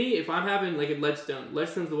to me, if I'm having like at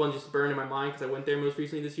Ledgestone's the one just burned in my mind because I went there most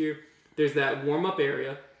recently this year. There's that warm-up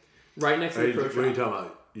area right next to the Pro Shop. What are you talking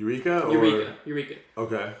about? Eureka? Eureka.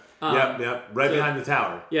 Okay. Yep. Right behind the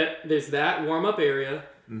tower. Yep. There's that warm-up area.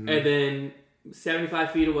 And then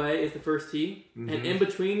 75 feet away is the first tee. And in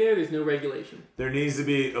between there's no regulation. There needs to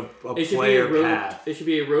be a player path. It should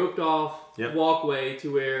be a roped off walkway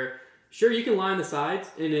to where, sure, you can line the sides.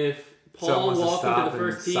 And if Paul walking to the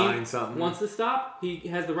first tee wants to stop, he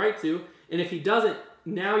has the right to. And if he doesn't,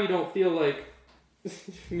 now you don't feel like...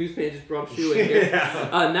 Moose Pan just brought a shoe in here.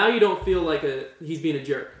 Now you don't feel like he's being a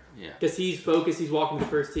jerk. Yeah. Because he's focused, he's walking to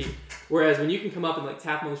the first tee. Whereas when you can come up and like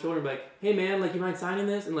tap him on the shoulder and be like, hey man, like you mind signing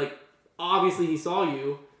this? And like obviously he saw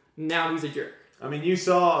you, now he's a jerk. I mean, you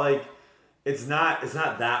saw like it's not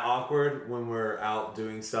that awkward when we're out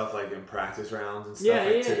doing stuff like in practice rounds and stuff.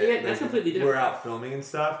 Yeah, that's completely different. We're out filming and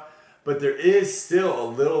stuff. But there is still a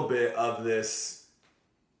little bit of this,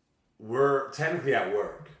 we're technically at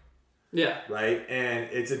work. Yeah. Right? And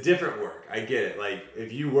it's a different work. I get it. Like,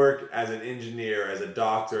 if you work as an engineer, as a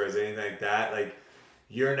doctor, as anything like that, like,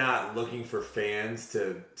 you're not looking for fans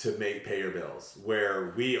to pay your bills.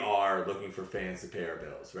 Where we are looking for fans to pay our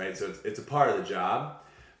bills, right? So it's a part of the job.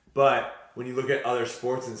 But when you look at other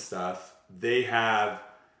sports and stuff, they have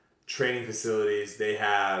training facilities. They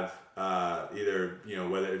have either,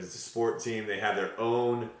 whether it's a sport team, they have their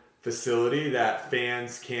own facility that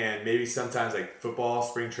fans can, maybe sometimes like football,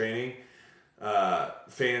 spring training,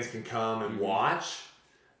 fans can come and watch.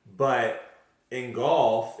 But in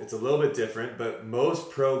golf, it's a little bit different, but most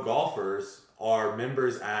pro golfers are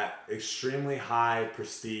members at extremely high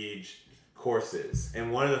prestige courses.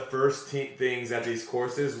 And one of the first things at these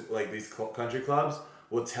courses, like these country clubs,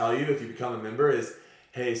 will tell you if you become a member is,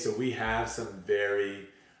 hey, so we have some very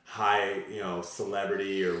high,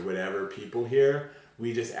 celebrity or whatever people here.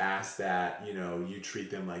 We just ask that, you treat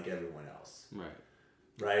them like everyone else.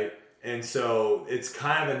 Right? And so it's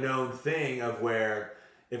kind of a known thing of where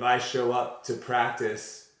if I show up to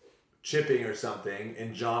practice chipping or something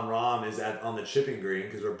and John Rahm is on the chipping green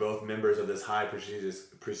because we're both members of this high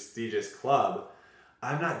prestigious club,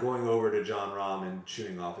 I'm not going over to John Rahm and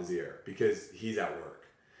chewing off his ear because he's at work.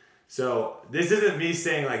 So this isn't me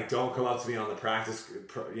saying like don't come up to me on the practice,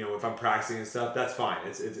 if I'm practicing and stuff, that's fine.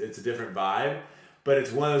 It's a different vibe. But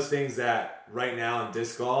it's one of those things that right now in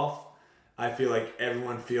disc golf, I feel like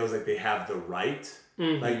everyone feels like they have the right,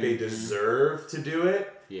 like they deserve to do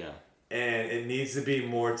it. Yeah. And it needs to be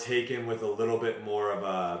more taken with a little bit more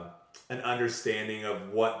of an understanding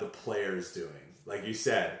of what the player's doing. Like you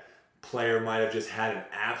said, player might have just had an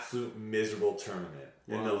absolute miserable tournament.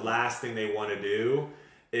 Wow. And the last thing they want to do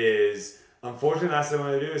is, unfortunately, the last thing they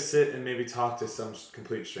want to do is sit and maybe talk to some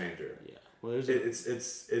complete stranger. Yeah. Well,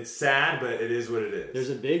 it's sad, but it is what it is. There's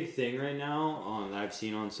a big thing right now that I've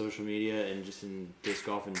seen on social media and just in disc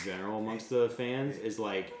golf in general amongst the fans is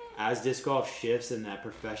like as disc golf shifts and that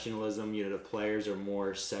professionalism, the players are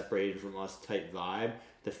more separated from us type vibe.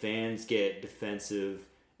 The fans get defensive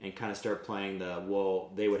and kind of start playing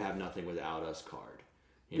they would have nothing without us card.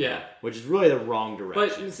 Which is really the wrong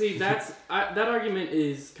direction. But see, that argument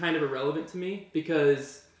is kind of irrelevant to me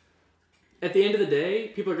because at the end of the day,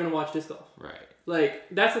 people are going to watch disc golf. Right. Like,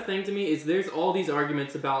 that's the thing to me is there's all these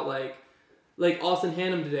arguments about, like Austin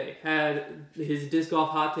Hannum today had his disc golf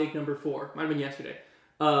hot take number 4, might have been yesterday,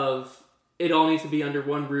 of it all needs to be under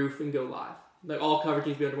one roof and go live. Like, all coverage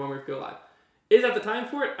needs to be under one roof and go live. Is that the time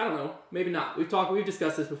for it? I don't know. Maybe not. We've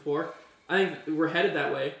discussed this before. I think we're headed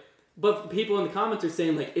that way. But people in the comments are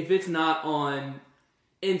saying, like, if it's not on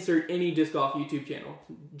insert any disc golf YouTube channel.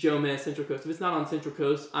 Joe Mess, Central Coast. If it's not on Central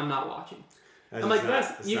Coast, I'm not watching. That's I'm like,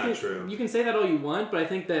 that's not true. You can say that all you want, but I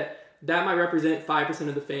think that might represent 5%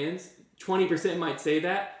 of the fans. 20% might say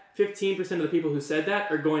that. 15% of the people who said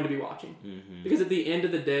that are going to be watching. Mm-hmm. Because at the end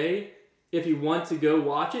of the day, if you want to go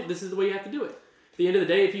watch it, this is the way you have to do it. At the end of the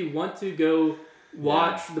day, if you want to go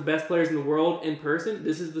watch the best players in the world in person,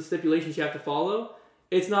 this is the stipulations you have to follow.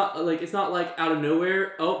 It's not like out of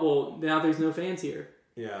nowhere, oh, well, now there's no fans here.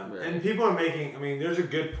 Yeah, right. And people are making, there's a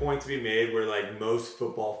good point to be made where, like, most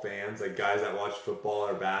football fans, like, guys that watch football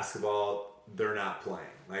or basketball, they're not playing.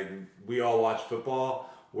 Like, we all watch football.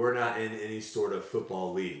 We're not in any sort of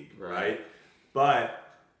football league, right? But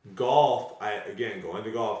golf, going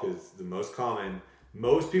to golf is the most common.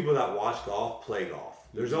 Most people that watch golf play golf.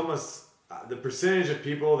 There's almost, the percentage of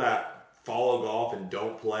people that follow golf and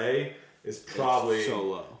don't play is probably so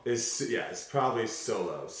low. It's probably so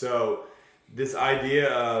low. So this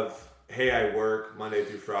idea of, hey, I work Monday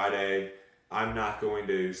through Friday, I'm not going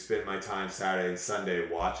to spend my time Saturday and Sunday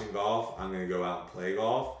watching golf, I'm going to go out and play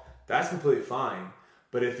golf, that's completely fine.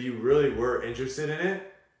 But if you really were interested in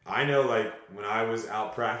it, I know, like, when I was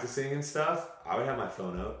out practicing and stuff, I would have my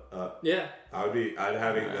phone up. Yeah. I'd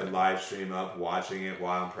having the live stream up, watching it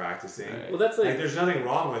while I'm practicing. Well, that's like there's nothing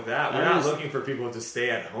wrong with that. We're not looking for people to stay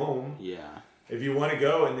at home. Yeah. If you want to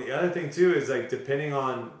go, and the other thing too is, like, depending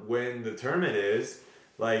on when the tournament is,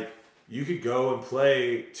 like, you could go and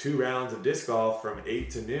play 2 rounds of disc golf from 8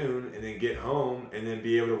 to noon and then get home and then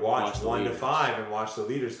be able to watch 1 to 5 and watch the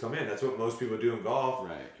leaders come in. That's what most people do in golf.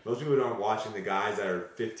 Right. Most people aren't watching the guys that are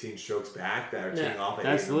 15 strokes back that are teeing off at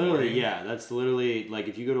 8 in the morning. That's literally, like,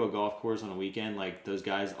 if you go to a golf course on a weekend, like, those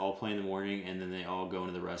guys all play in the morning and then they all go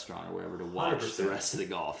into the restaurant or wherever to watch 100%. The rest of the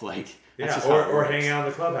golf. Like, or hang out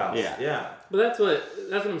in the clubhouse. Yeah. But that's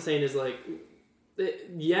what I'm saying is, like,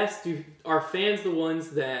 yes, are fans the ones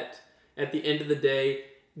that at the end of the day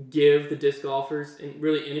give the disc golfers and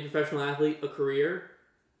really any professional athlete a career?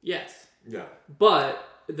 Yes. Yeah. But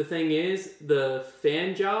the thing is, the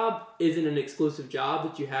fan job isn't an exclusive job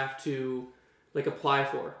that you have to, like, apply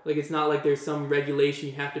for. Like, it's not like there's some regulation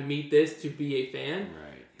you have to meet this to be a fan.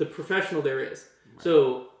 Right. The professional there is. Right.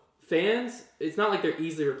 So fans, it's not like they're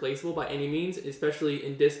easily replaceable by any means, especially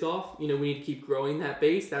in disc golf. We need to keep growing that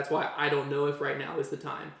base. That's why I don't know if right now is the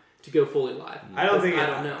time to go fully live. I don't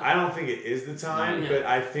think it is the time, but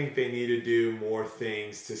I think they need to do more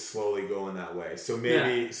things to slowly go in that way. So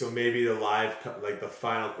maybe the live, like the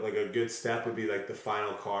final, like a good step would be like the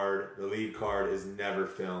final card, the lead card is never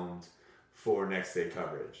filmed for next day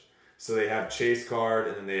coverage. So they have chase card,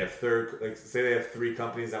 and then they have third, like, say they have 3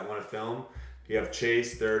 companies that want to film. You have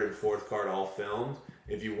chase, third, and fourth card all filmed.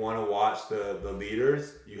 If you want to watch the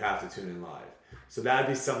leaders, you have to tune in live. So that'd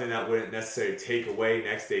be something that wouldn't necessarily take away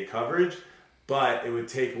next day coverage, but it would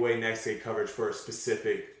take away next day coverage for a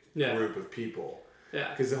specific group of people. Yeah.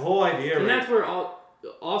 Because the whole idea... And that's where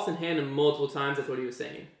Austin Hannum multiple times, that's what he was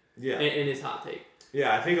saying. Yeah. In his hot take.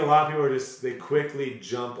 Yeah, I think a lot of people are they quickly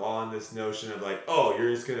jump on this notion of, like, oh,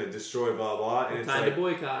 you're just going to destroy blah, blah, and it's time like... to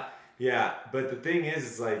boycott. Yeah, but the thing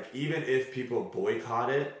is like, even if people boycott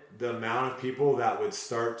it, the amount of people that would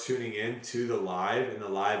start tuning in to the live and the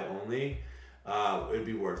live only... it would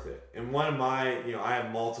be worth it. And one of my, I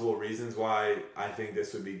have multiple reasons why I think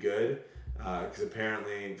this would be good. Because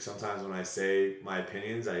apparently sometimes when I say my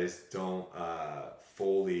opinions, I just don't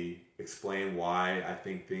fully explain why I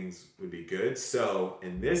think things would be good. So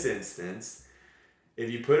in this instance, if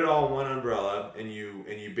you put it all in one umbrella and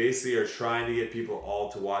you basically are trying to get people all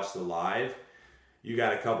to watch the live, you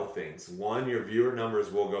got a couple things. One, your viewer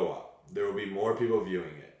numbers will go up. There will be more people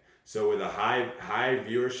viewing it. So with a high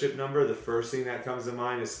viewership number, the first thing that comes to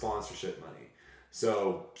mind is sponsorship money.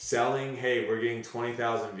 So selling, hey, we're getting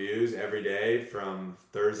 20,000 views every day from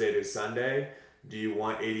Thursday to Sunday. Do you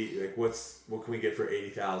want 80? Like, what can we get for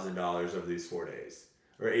 $80,000 over these 4 days,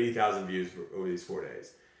 or 80,000 views over these 4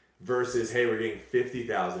 days? Versus, hey, we're getting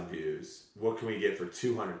 50,000 views. What can we get for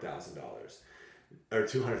 $200,000 or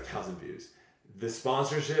 200,000 views? The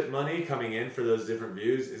sponsorship money coming in for those different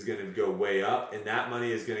views is going to go way up, and that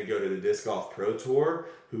money is going to go to the Disc Golf Pro Tour,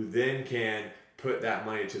 who then can put that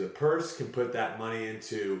money to the purse, can put that money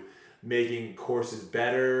into making courses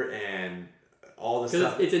better and all the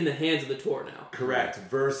stuff. Because it's in the hands of the tour now. Correct.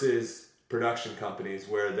 Versus production companies,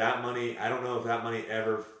 where that money, I don't know if that money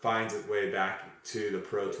ever finds its way back to the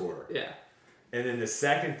Pro Tour. Yeah. And then the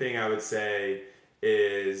second thing I would say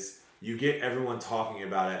is you get everyone talking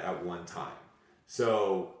about it at one time.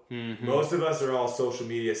 So most of us are all social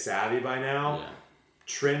media savvy by now. Yeah.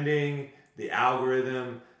 Trending, the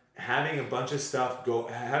algorithm, having a bunch of stuff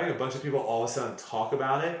having a bunch of people all of a sudden talk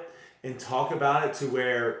about it and talk about it to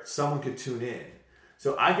where someone could tune in.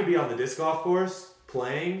 So I could be on the disc golf course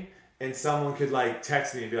playing, and someone could like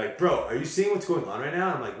text me and be like, "Bro, are you seeing what's going on right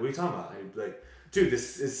now?" I'm like, "What are you talking about?" I'd be like, "Dude,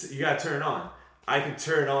 this is, you gotta turn it on." I can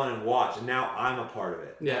turn it on and watch, and now I'm a part of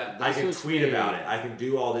it. Yeah, I can tweet about it. I can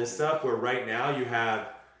do all this stuff. Where right now you have,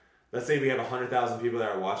 let's say we have 100,000 people that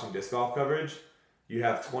are watching disc golf coverage. You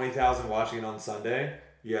have 20,000 watching it on Sunday.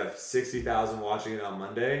 You have 60,000 watching it on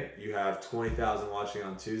Monday. You have 20,000 watching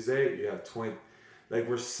on Tuesday. You have 20. Like,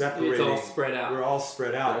 we're separating. It's all spread out. We're all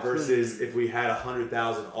spread out versus if we had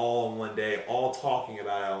 100,000 all in one day, all talking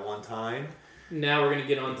about it at one time. Now we're going to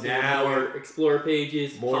get on to more Explorer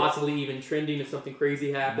pages, possibly even trending if something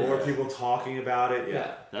crazy happens. More people talking about it,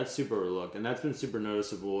 yeah. That's super overlooked, and that's been super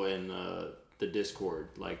noticeable in the Discord,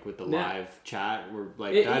 like with the live chat. Where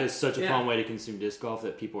that is such a fun way to consume disc golf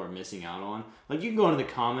that people are missing out on. Like, you can go into the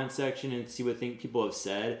comment section and see what people have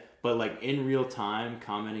said, but like in real time,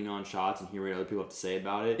 commenting on shots and hearing what other people have to say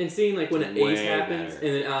about it, and seeing like when an ace happens, and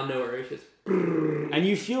then out of nowhere it's just. And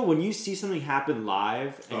you feel when you see something happen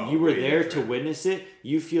live and you were there to witness it,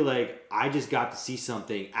 you feel like I just got to see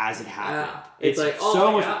something as it happened. It's like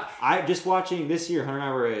so much. I just watching this year. Hunter and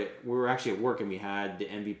I were actually at work and we had the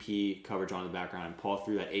MVP coverage on in the background, and Paul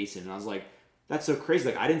threw that ace in, and I was like, "That's so crazy!"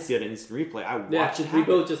 Like, I didn't see that instant replay. I watched it happen. We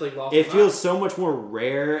both just like lost. It feels so much more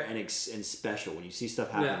rare and special when you see stuff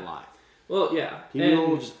happen live. Well, yeah,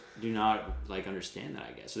 people just do not like understand that,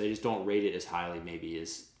 I guess. So they just don't rate it as highly, maybe,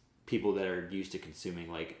 as people that are used to consuming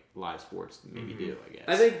like live sports maybe do, I guess.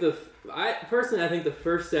 I think I personally think the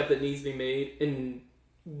first step that needs to be made, and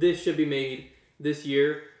this should be made this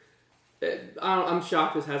year, I'm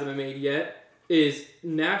shocked this hasn't been made yet, is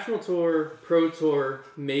National Tour, Pro Tour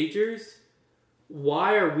majors.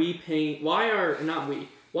 Why is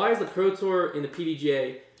the Pro Tour and the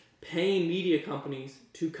PDGA paying media companies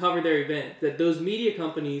to cover their event? That those media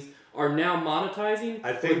companies are now monetizing.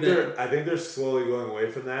 I think they're slowly going away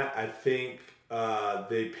from that. I think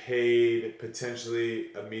they paid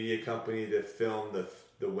potentially a media company to film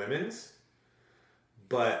the women's,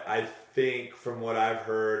 but I think from what I've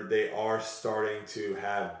heard, they are starting to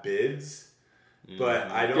have bids. But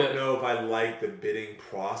I don't know if I like the bidding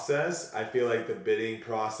process. I feel like the bidding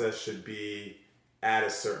process should be at a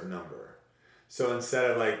certain number. So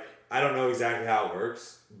instead of like, I don't know exactly how it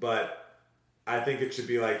works, but I think it should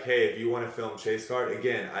be like, hey, if you want to film chase card,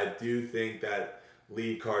 again, I do think that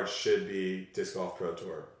lead cards should be Disc Golf Pro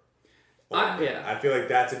Tour. I feel like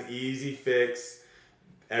that's an easy fix.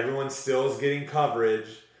 Everyone still is getting coverage,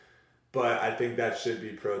 but I think that should be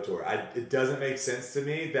Pro Tour. It doesn't make sense to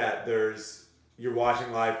me that you're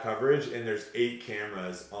watching live coverage and there's 8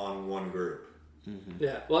 cameras on one group. Mm-hmm.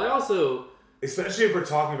 Yeah. Well, I also... Especially if we're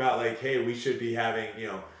talking about like, hey, we should be having,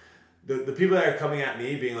 the people that are coming at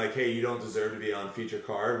me being like, hey, you don't deserve to be on feature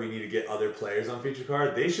card. We need to get other players on feature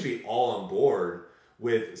card. They should be all on board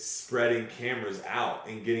with spreading cameras out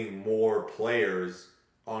and getting more players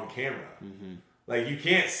on camera. Mm-hmm. Like, you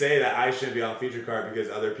can't say that I shouldn't be on feature card because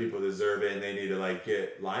other people deserve it and they need to like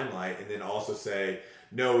get limelight, and then also say,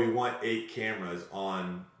 no, we want 8 cameras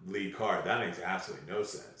on lead card. That makes absolutely no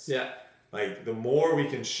sense. Yeah. Like, the more we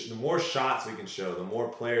can, the more shots we can show, the more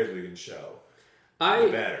players we can show, the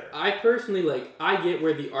better. I personally, I get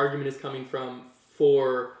where the argument is coming from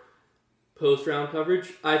for post-round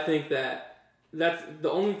coverage. I think that's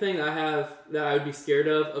the only thing I have that I would be scared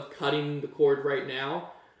of cutting the cord right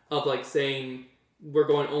now, of saying we're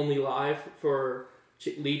going only live for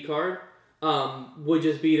lead card, would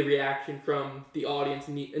just be the reaction from the audience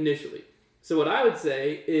initially. So what I would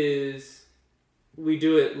say is, we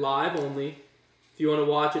do it live only. If you want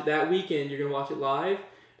to watch it that weekend, you're going to watch it live.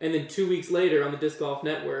 And then 2 weeks later on the Disc Golf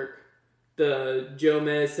Network, the Joe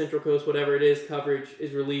Mez, Central Coast, whatever it is, coverage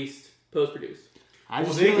is released, post-produced.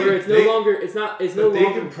 They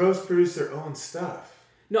can post-produce their own stuff.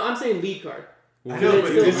 No, I'm saying lead card. I know,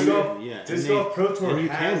 but Disc Golf Pro Tour and you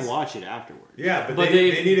can watch it afterwards. Yeah, but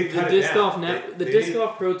they need to cut it down. The Disc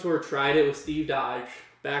Golf Pro Tour tried it with Steve Dodge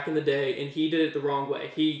back in the day, and he did it the wrong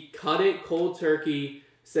way. He cut it cold turkey,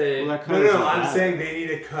 said... No, I'm saying they need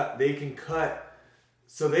to cut... They can cut...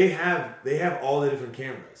 So they have all the different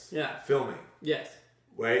cameras. Yeah. Filming. Yes.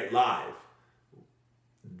 Right? Live.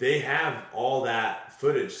 They have all that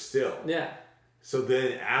footage still. Yeah. So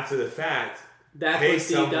then after the fact... That's what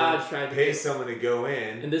Steve Dodge tried to do. Someone to go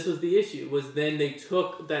in. And this was the issue, was then they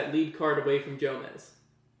took that lead card away from Joe Mez.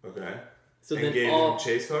 Okay. So and then gave him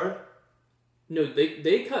chase card? No,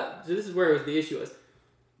 they cut... So this is where the issue was.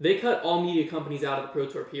 They cut all media companies out of the Pro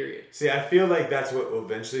Tour, period. See, I feel like that's what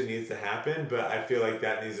eventually needs to happen, but I feel like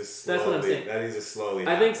that needs to slowly... That's what I'm saying. That needs to slowly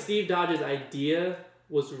happen. I think Steve Dodge's idea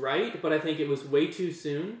was right, but I think it was way too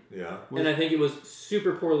soon. Yeah. And I think it was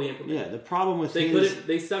super poorly implemented. Yeah, the problem with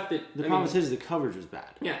they sucked it. The problem with his is the coverage was bad.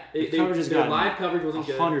 Yeah, their live coverage wasn't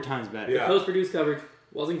good. 100 times better. Yeah. The post-produced coverage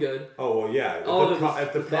wasn't good. Oh well, yeah.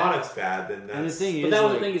 If the product's bad, then that's. And the thing is, but that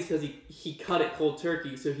was the thing is because he cut it cold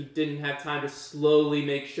turkey, so he didn't have time to slowly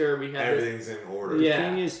make sure we had everything's in order. The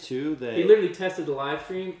thing is too that he literally tested the live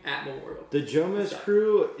stream at Memorial. The Jomez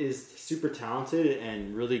crew is super talented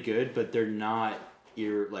and really good, but they're not.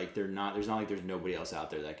 There's not like there's nobody else out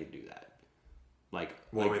there that could do that.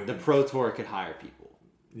 The Pro Tour could hire people.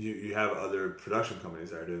 You have other production companies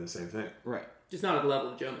that are doing the same thing, right? Just not at the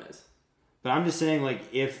level of Jomez. But I'm just saying, like,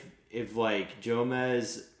 if like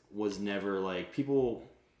Jomez was never like people.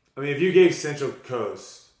 I mean, if you gave Central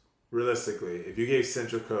Coast, realistically, if you gave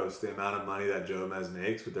Central Coast the amount of money that Jomez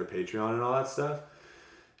makes with their Patreon and all that stuff,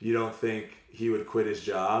 you don't think he would quit his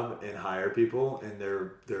job and hire people and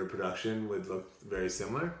their production would look very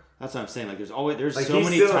similar? That's what I'm saying. Like, there's so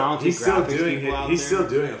many talented graphics people out there. He's still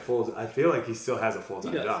doing a full. I feel like he still has a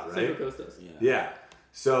full-time job, right? Central Coast does. Yeah.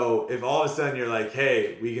 So if all of a sudden you're like,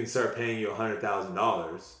 hey, we can start paying you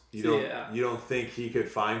 $100,000, you don't think he could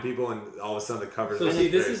find people and all of a sudden the covers. So see,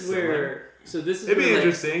 this is where it'd be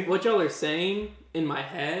interesting. What y'all are saying in my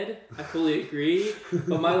head, I fully agree,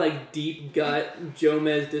 but my deep gut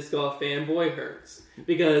Jomez disc golf fanboy hurts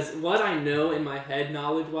because what I know in my head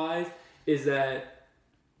knowledge wise is that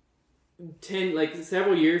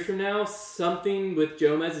several years from now, something with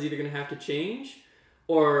Jomez is either going to have to change.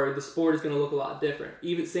 Or the sport is going to look a lot different.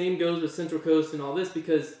 Even same goes with Central Coast and all this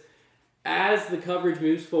because as the coverage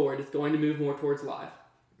moves forward, it's going to move more towards live.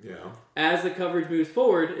 Yeah. As the coverage moves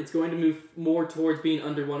forward, it's going to move more towards being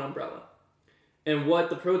under one umbrella. And what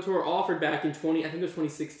the Pro Tour offered back in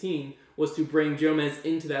 2016 was to bring Jomez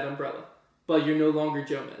into that umbrella. But you're no longer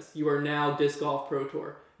Jomez. You are now Disc Golf Pro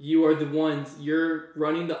Tour. You are the ones you're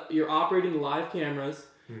operating the live cameras.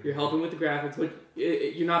 You're helping with the graphics, but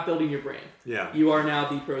you're not building your brand. Yeah. You are now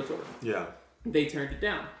the Pro Tour. Yeah. They turned it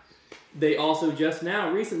down. They also just now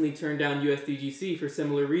recently turned down USDGC for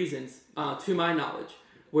similar reasons, to my knowledge,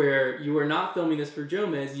 where you are not filming this for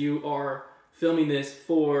Jomez, you are filming this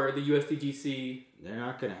for the USDGC. They're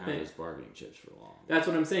not going to have those bargaining chips for long. That's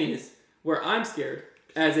what I'm saying is where I'm scared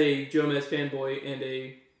as a Jomez fanboy and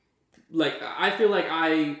I feel like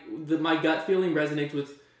my gut feeling resonates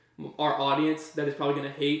with our audience that is probably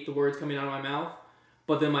going to hate the words coming out of my mouth,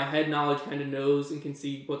 but then my head knowledge kind of knows and can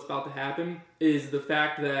see what's about to happen, is the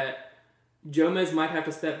fact that Jomez might have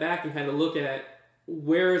to step back and kind of look at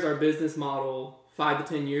where is our business model 5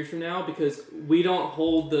 to 10 years from now, because we don't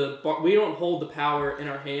hold the power in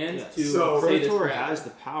our hands to Pro Tour has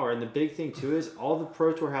the power, and the big thing too is all the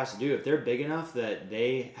Pro Tour has to do, if they're big enough that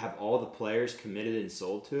they have all the players committed and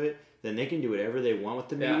sold to it, then they can do whatever they want with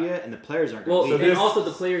the media, and the players aren't going to leave. And also the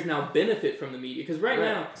players now benefit from the media, because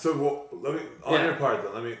now... So let me, on your part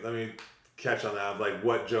though, let me catch on that, of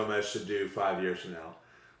what Jomez should do 5 years from now.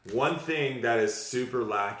 One thing that is super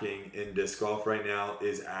lacking in disc golf right now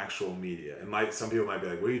is actual media. Some people might be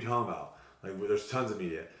like, what are you talking about? There's tons of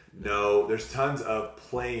media. No, there's tons of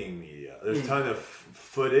playing media. There's tons of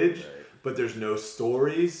footage, but there's no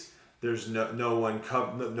stories. There's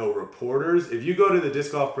no reporters. If you go to the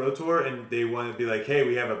Disc Golf Pro Tour and they want to be like, hey,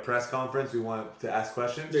 we have a press conference, we want to ask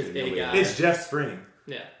questions. There's a guy. It's Jeff Spring.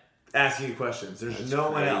 Yeah. Asking you questions. There's no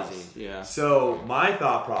one else. Yeah. So my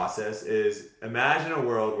thought process is imagine a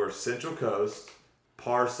world where Central Coast,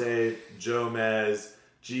 Parsay, Jomez,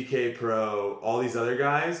 GK Pro, all these other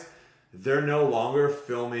guys, they're no longer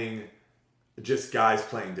filming just guys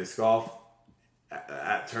playing disc golf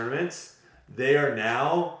at tournaments. They are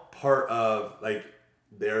now part of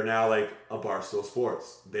they're now a Barstool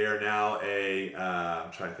Sports. They are now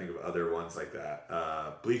I'm trying to think of other ones like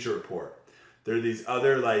that. Bleacher Report. There are these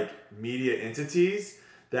other media entities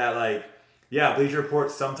that Bleacher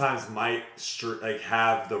Report sometimes might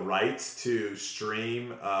have the rights to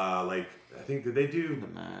stream. I think did they do the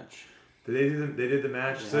match? They did the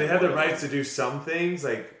match. Yeah, so they have the rights to do some things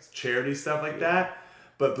charity stuff that.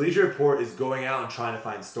 But Bleacher Report is going out and trying to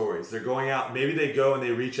find stories. They're going out. Maybe they go and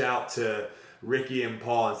they reach out to Ricky and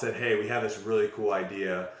Paul and said, hey, we have this really cool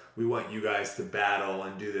idea. We want you guys to battle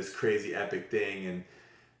and do this crazy epic thing. And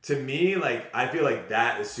to me, I feel like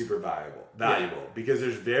that is super valuable because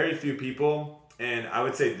there's very few people. And I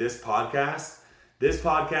would say this podcast,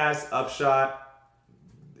 Upshot,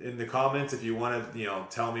 in the comments, if you want to,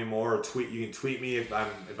 tell me more or tweet, you can tweet me if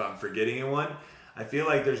I'm forgetting one. I feel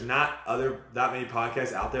like there's not that many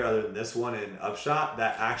podcasts out there other than this one and Upshot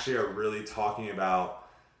that actually are really talking about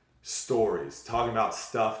stories, talking about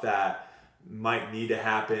stuff that might need to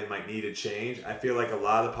happen, might need to change. I feel like a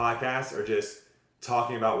lot of the podcasts are just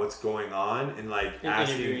talking about what's going on and like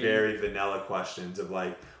asking very vanilla questions of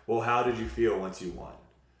like, well, how did you feel once you won?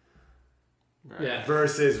 Right. Yeah.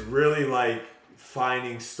 Versus really like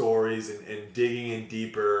finding stories and digging in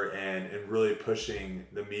deeper and really pushing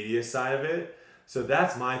the media side of it. So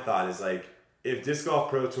that's my thought is like, if Disc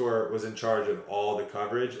Golf Pro Tour was in charge of all the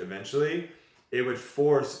coverage eventually, it would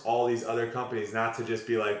force all these other companies not to just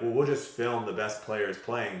be like, well, we'll just film the best players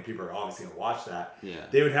playing and people are obviously going to watch that. Yeah.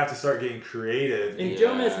 They would have to start getting creative. And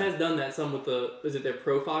Gomez has done that some with is it their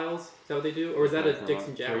profiles? Is that what they do? Or is that a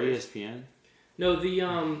Dixon Jaguars? For ESPN? No,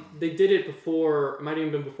 they did it before, it might have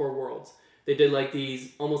even been before Worlds. They did like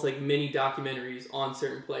these almost like mini documentaries on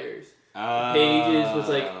certain players. Pages was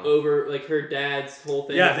like over like her dad's whole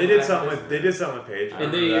thing. Yeah, they did something with Paige.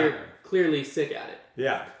 And they are clearly sick at it.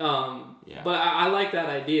 Yeah. But I like that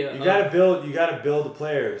idea. You gotta build the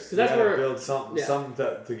players. You that's gotta build something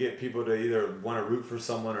to get people to either want to root for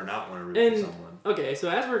someone or not want to root for someone. Okay, so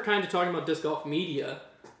as we're kind of talking about disc golf media,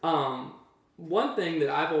 one thing that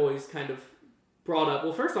I've always kind of brought up.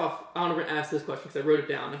 Well, first off, I want to ask this question because I wrote it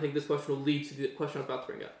down. I think this question will lead to the question I was about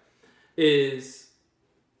to bring up.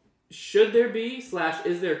 Should there be /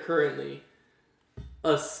 is there currently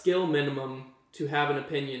a skill minimum to have an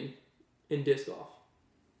opinion in disc golf?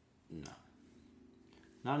 No.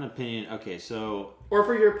 Not an opinion. Okay, so... Or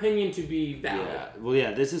for your opinion to be valid. Yeah. Well,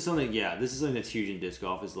 yeah, this is something that's huge in disc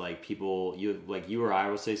golf is like people, you or I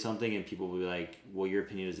will say something and people will be like, well, your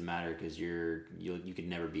opinion doesn't matter because you could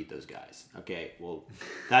never beat those guys. Okay, well,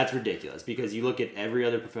 that's ridiculous because you look at every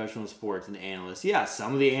other professional sports and analysts. Yeah,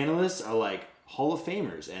 some of the analysts are like Hall of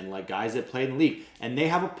Famers and like guys that played in the league and they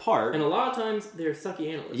have a part. And a lot of times they're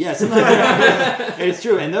sucky analysts. Yeah, sometimes it's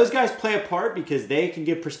true. And those guys play a part because they can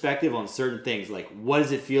give perspective on certain things. Like, what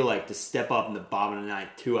does it feel like to step up in the bottom of the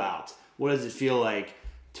ninth, 2 outs? What does it feel like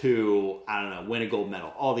to, I don't know, win a gold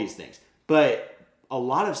medal? All these things. But a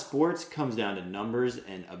lot of sports comes down to numbers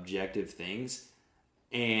and objective things.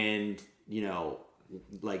 And,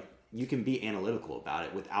 like, you can be analytical about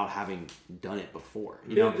it without having done it before.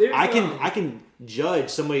 I can judge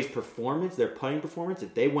somebody's performance, their putting performance.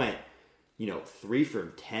 If they went, 3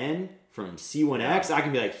 from 10 from C1X, I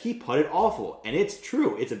can be like, he putted awful, and it's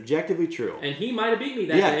true. It's objectively true. And he might have beat me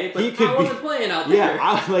that day, but I wasn't playing out there.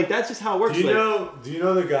 Yeah, that's just how it works. Do you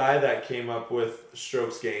know the guy that came up with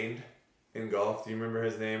strokes gained in golf? Do you remember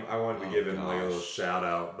his name? I wanted to give him like a little shout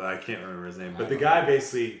out, but I can't remember his name. But the guy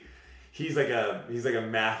basically. He's like a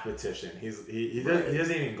mathematician. He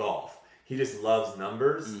doesn't even golf. He just loves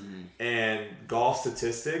numbers and golf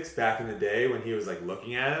statistics. Back in the day when he was like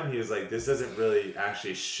looking at them, he was like, this doesn't really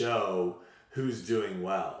actually show who's doing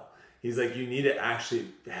well. He's like, you need to actually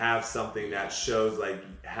have something that shows like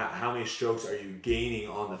how many strokes are you gaining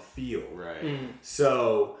on the field. Right. Mm.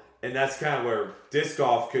 So, and that's kind of where disc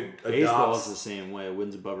golf could adopt. Baseball is the same way.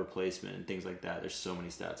 Wins above replacement and things like that. There's so many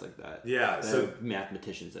stats like that. Yeah. So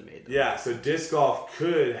mathematicians that made them. Yeah. So disc golf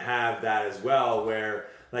could have that as well, where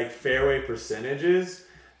like fairway percentages,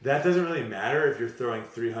 that doesn't really matter if you're throwing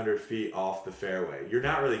 300 feet off the fairway. You're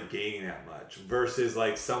not really gaining that much versus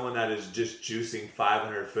like someone that is just juicing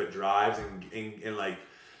 500 foot drives and like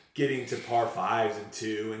getting to par 5s and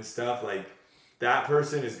 2 and stuff like. That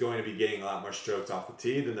person is going to be getting a lot more strokes off the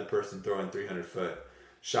tee than the person throwing 300-foot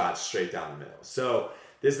shots straight down the middle. So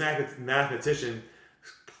this mathematician,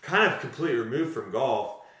 kind of completely removed from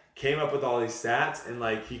golf, came up with all these stats, and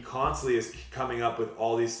like he constantly is coming up with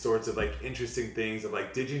all these sorts of like interesting things of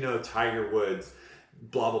like, did you know Tiger Woods,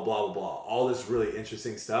 blah blah blah blah blah, all this really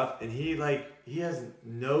interesting stuff, and he has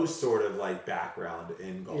no sort of like background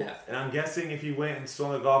in golf. Yeah. And I'm guessing if he went and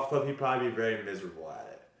swung a golf club, he'd probably be very miserable at it.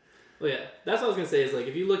 Well, yeah, that's what I was going to say is, like,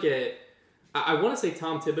 if you look at, I want to say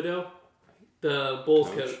Tom Thibodeau, the Bulls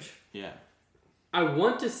coach. Yeah. I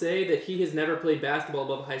want to say that he has never played basketball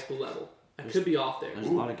above a high school level. I could be off there. There's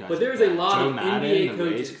a lot of guys. But there's a lot of NBA the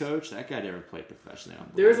coaches. Rays coach, that guy never played professionally.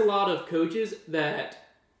 There's a lot of coaches that,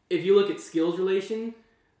 if you look at skills relation,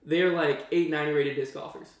 they're like 890 rated disc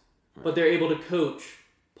golfers. Right. But they're able to coach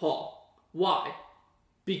Paul. Why?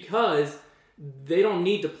 Because they don't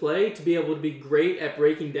need to play to be able to be great at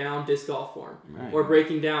breaking down disc golf form or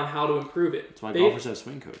breaking down how to improve it. That's why golfers have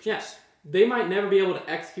swing coaches. Yes. They might never be able to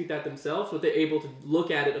execute that themselves, but they're able to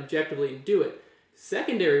look at it objectively and do it.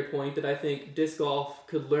 Secondary point that I think disc golf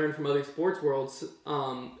could learn from other sports worlds,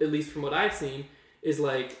 at least from what I've seen, is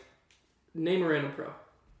like, name a random pro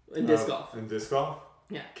in disc golf. In disc golf?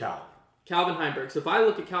 Yeah. Calvin Heimberg. So if I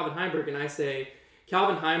look at Calvin Heimberg and I say,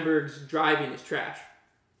 Calvin Heimberg's driving is trash.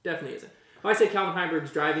 Definitely isn't. If I say Calvin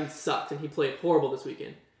Heimberg's driving sucks and he played horrible this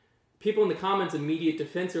weekend, people in the comments immediate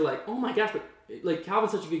defense are like, oh my gosh, but like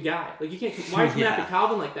Calvin's such a good guy. Like you can't, why are you coming after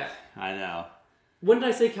Calvin like that? I know. when did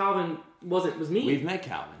I say Calvin was mean? We've met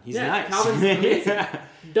Calvin. He's nice. Calvin's amazing.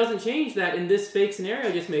 Doesn't change that in this fake scenario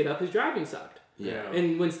I just made up, his driving sucked. Yeah.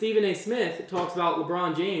 And when Stephen A. Smith talks about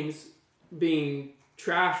LeBron James being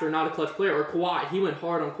trash or not a clutch player, or Kawhi, he went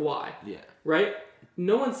hard on Kawhi. Yeah. Right?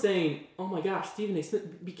 No one's saying, oh my gosh, Stephen A.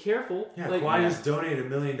 Smith, be careful. Yeah, Kawhi just donated $1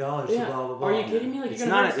 million to blah, blah, blah. Are you kidding me? Like, it's you're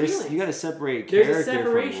going to not, hurt his feelings. you got to separate There's character a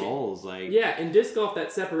separation. from roles. Like, yeah, in disc golf,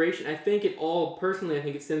 that separation, I think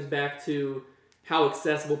it stems back to how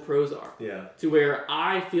accessible pros are. Yeah. To where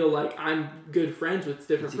I feel like I'm good friends with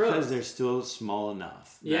different pros. Because they're still small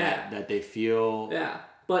enough. That they feel. Yeah.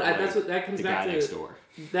 But like that's what that comes the back guy to. next door.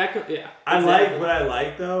 What I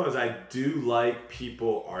like though is I do like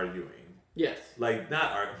people arguing. Yes. Like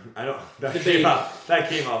not arguing. I don't. That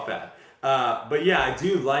came off bad. But yeah, I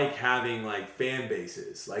do like having like fan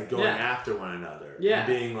bases, like going after one another. Yeah. And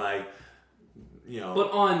being like,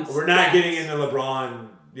 But on we're not getting into LeBron.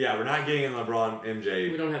 Yeah, we're not getting in LeBron MJ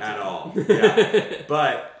we don't have at to. all. Yeah.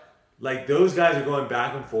 But like those guys are going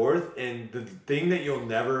back and forth, and the thing that you'll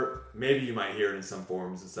never, maybe you might hear it in some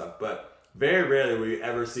forums and stuff, but very rarely will you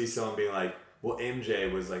ever see someone being like, well, MJ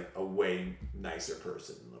was like a way nicer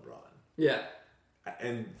person than LeBron. Yeah.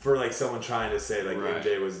 And for like someone trying to say like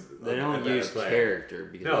MJ was they don't use player. Character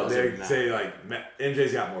because they say like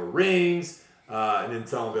MJ's got more rings. And then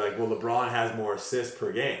someone will be like, well, LeBron has more assists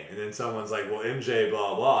per game. And then someone's like, well, MJ,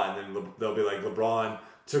 blah, blah. And then they'll be like, LeBron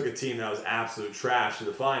took a team that was absolute trash to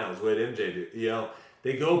the finals. What did MJ do?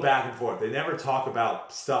 They go back and forth. They never talk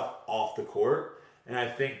about stuff off the court. And I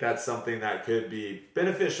think that's something that could be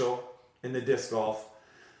beneficial in the disc golf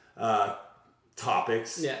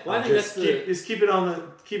topics. Yeah, well, I think keep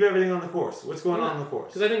everything on the course. What's going on the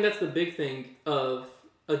course? Because I think that's the big thing of,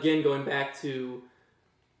 again, going back to,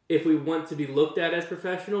 if we want to be looked at as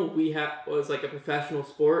professional, as like a professional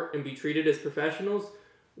sport and be treated as professionals,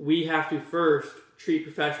 we have to first treat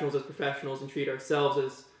professionals as professionals and treat ourselves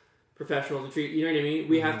as professionals and treat, you know what I mean?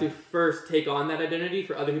 We have to first take on that identity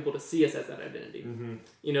for other people to see us as that identity.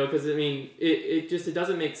 Because I mean, it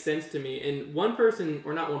doesn't make sense to me. And one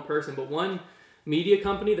media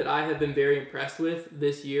company that I have been very impressed with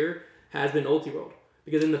this year has been Ultiworld.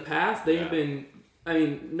 Because in the past, they have been, I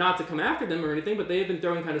mean, not to come after them or anything, but they have been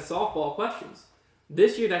throwing kind of softball questions.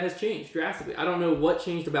 This year, that has changed drastically. I don't know what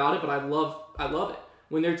changed about it, but I love it.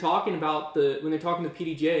 When they're talking to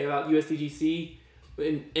PDGA about USDGC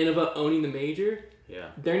and Innova owning the major,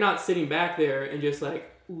 they're not sitting back there and just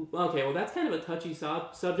like, okay, well that's kind of a touchy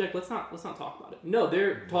subject. Let's not talk about it. No,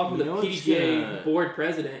 they're talking to the PDGA board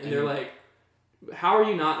president, and they're like, how are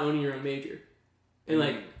you not owning your own major? And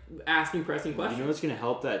like asking pressing questions. You know what's going to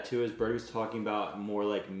help that too is Brodie was talking about more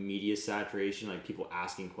like media saturation, like people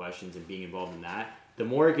asking questions and being involved in that. The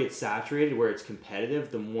more it gets saturated, where it's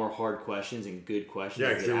competitive, the more hard questions and good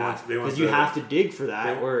questions get asked. Because you have to dig for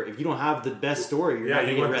that. Or if you don't have the best story, you're not going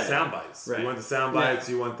to get read. You want the sound bites. Right. You want the sound bites.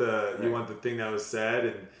 You want the thing that was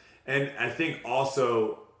said, and I think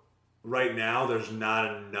also right now there's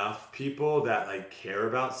not enough people that like care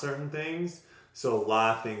about certain things, so a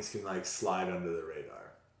lot of things can like slide under the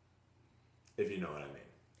radar. If you know what I mean.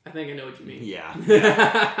 I think I know what you mean.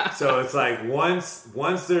 Yeah. So it's like once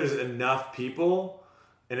there's enough people,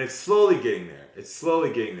 and it's slowly getting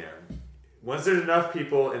there. Once there's enough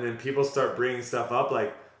people, and then people start bringing stuff up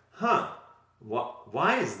like,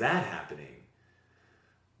 why is that happening?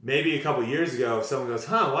 Maybe a couple years ago, if someone goes,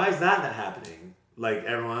 why is that happening? Like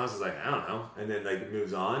everyone else is like, I don't know. And then like it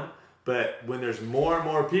moves on. But when there's more and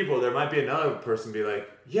more people, there might be another person be like,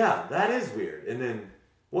 yeah, that is weird. And then,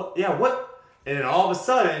 what? And then all of a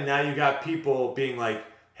sudden, now you got people being like,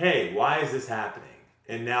 hey, why is this happening?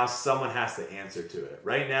 And now someone has to answer to it.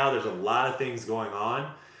 Right now, there's a lot of things going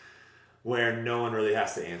on where no one really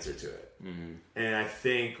has to answer to it. And I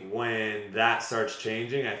think when that starts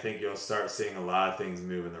changing, I think you'll start seeing a lot of things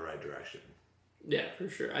move in the right direction. Yeah, for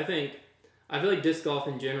sure. I feel like disc golf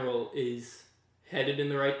in general is headed in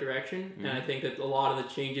the right direction. And I think that a lot of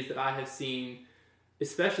the changes that I have seen,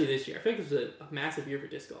 especially this year, I think it was a massive year for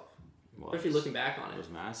disc golf. Especially looking back on it. It was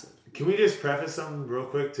massive. Can we just preface something real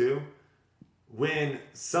quick, too? When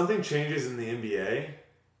something changes in the NBA,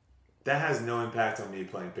 that has no impact on me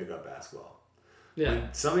playing pickup basketball. Yeah.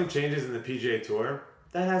 When something changes in the PGA Tour,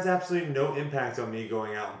 that has absolutely no impact on me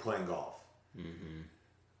going out and playing golf.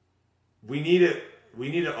 We need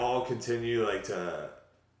to all continue like to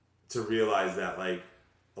realize that like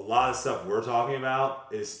a lot of stuff we're talking about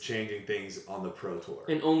is changing things on the Pro Tour.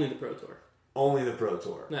 And only the Pro Tour. Only the Pro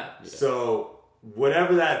Tour. Yeah. So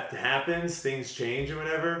whatever that happens, things change or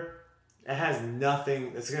whatever, it has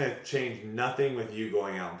nothing, it's going to change nothing with you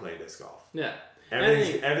going out and playing disc golf. Yeah.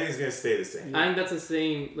 Everything's gonna stay the same. I think that's the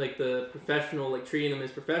same. Like the professional, like treating them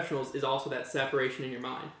as professionals is also that separation in your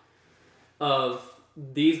mind of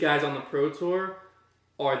these guys on the pro tour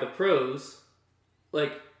are the pros.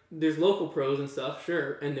 Like there's local pros and stuff,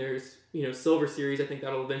 sure, and there's Silver Series. I think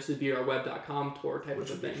that'll eventually be our web.com tour type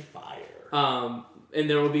of a thing. Fire. And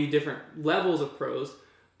there will be different levels of pros.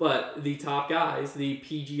 But the top guys, the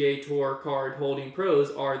PGA Tour card holding pros,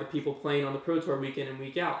 are the people playing on the Pro Tour week in and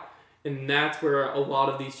week out. And that's where a lot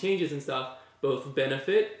of these changes and stuff both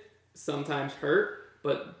benefit, sometimes hurt,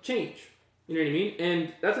 but change. You know what I mean?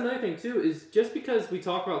 And that's another thing too, is just because we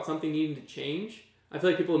talk about something needing to change, I feel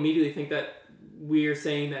like people immediately think that we're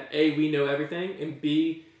saying that A, we know everything, and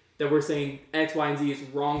B, that we're saying X, Y, and Z is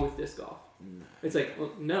wrong with disc golf. No. It's like,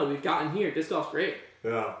 well, no, we've gotten here. Disc golf's great.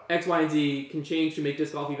 Yeah. X, Y, and Z can change to make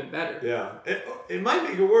disc golf even better. Yeah. It might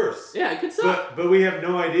make it worse. Yeah, it could suck. But we have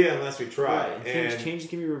no idea unless we try. Right. And changes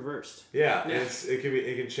can be reversed. Yeah. It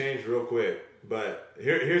can change real quick. But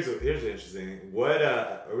here's the interesting thing. What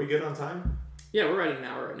are we good on time? Yeah, we're right at an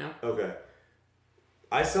hour right now. Okay.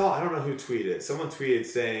 I don't know who tweeted. Someone tweeted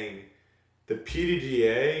saying the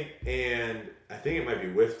PDGA and I think it might be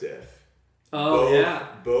WIFDIF. Oh,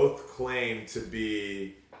 both claim to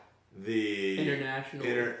be the international.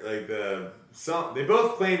 They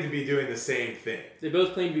both claim to be doing the same thing. They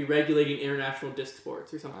both claim to be regulating international disc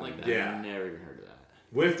sports or something like that. Yeah. I've never even heard of that.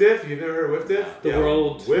 WIFDIF? You've never heard of WIFDIF? The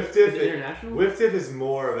world. WIFDIF. International? WIFDIF is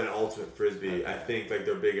more of an ultimate frisbee. Okay. I think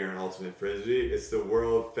they're bigger in ultimate frisbee. It's the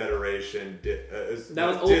World Federation. That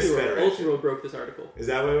was Ultra. Ultra broke this article. Is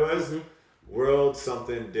that what it was? Mm-hmm. World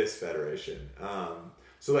something disc federation.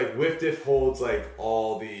 So like WIFDIF holds like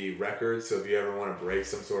all the records. So if you ever want to break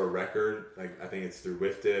some sort of record, like I think it's through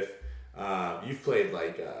WIFDIF. You've played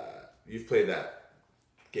that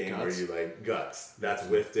game Guts. where you like Guts. That's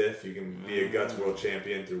WIFDIF. You can be a Guts world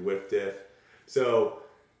champion through WIFDIF. So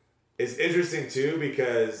it's interesting too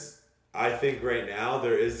because I think right now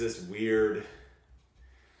there is this weird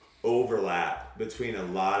overlap between a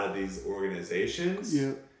lot of these organizations.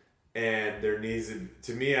 Yeah. And I think there needs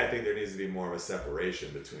to be more of a separation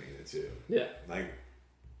between the two. Yeah. Like,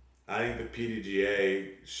 I think the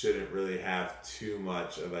PDGA shouldn't really have too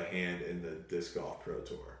much of a hand in the Disc Golf Pro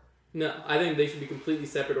Tour. No, I think they should be completely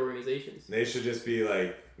separate organizations. They should just be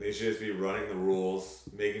running the rules,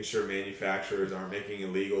 making sure manufacturers aren't making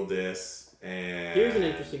illegal discs. And here's an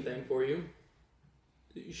interesting thing for you.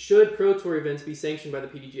 Should Pro Tour events be sanctioned by the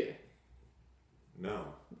PDGA? No.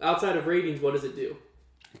 Outside of ratings, what does it do?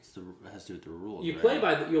 It has to do with the rules. You'll play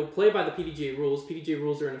by the PDGA rules. PDGA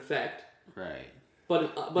rules are in effect. Right.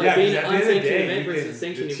 But being an unsanctioned event versus a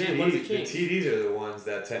sanctioned event, what does it change? The TDs are the ones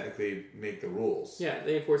that technically make the rules. Yeah,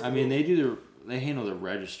 they enforce. They handle the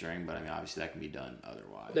registering, but obviously that can be done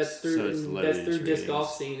otherwise. That's through disc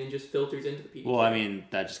golf scene and just filters into the PDGA. Well,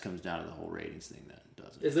 that just comes down to the whole ratings thing, then,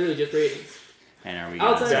 doesn't it? It's literally just ratings. And are we?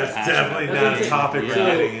 That's definitely not a topic we're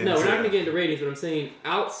getting into. No, we're not going to get into ratings. But I'm saying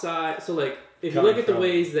outside. So if you look at the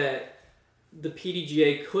ways that the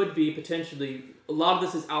PDGA could be potentially, a lot of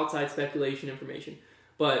this is outside speculation information.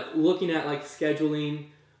 But looking at like scheduling,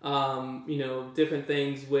 different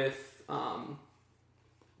things with, what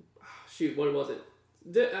was it?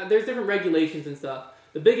 There's different regulations and stuff.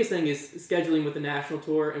 The biggest thing is scheduling with the national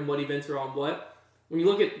tour and what events are on what. When you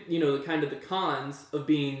look at, the kind of the cons of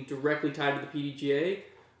being directly tied to the PDGA,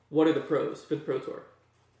 what are the pros for the Pro Tour?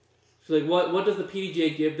 So what does the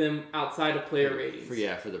PDGA give them outside of player ratings?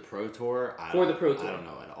 For the Pro Tour? I don't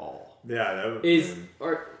know at all. Yeah.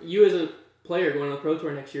 Are you as a player going on the Pro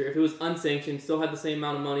Tour next year, if it was unsanctioned, still had the same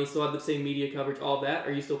amount of money, still had the same media coverage, all of that,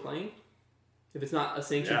 are you still playing? If it's not a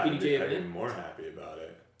sanctioned PDGA event? I'd be more happy about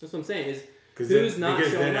it. That's what I'm saying, is who's not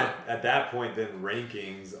showing up? At that point, then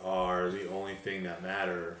rankings are the only thing that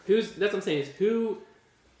matter. That's what I'm saying, is who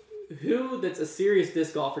that's a serious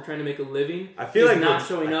disc golfer trying to make a living I feel like not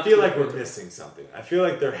showing up. I feel like we're missing something. I feel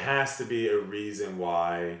like there has to be a reason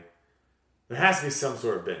why. There has to be some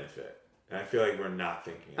sort of benefit. And I feel like we're not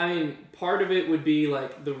thinking of it. Part of it would be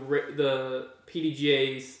like the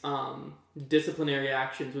PDGA's disciplinary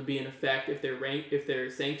actions would be in effect if they're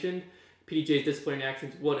sanctioned. PDGA's disciplinary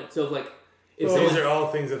actions wouldn't. So those are all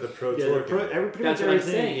things that the Pro Tour can do. That's what I'm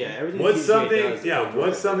saying. Yeah, everything. What's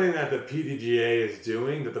something that the PDGA is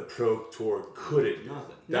doing that the Pro Tour couldn't do?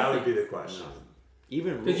 Nothing. That would be the question.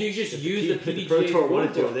 Even because you just use the PDGA's Pro Tour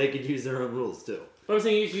wanted rule book. to, they could use their own rules too. But I'm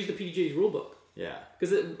saying you just use the PDGA's rule book. Yeah.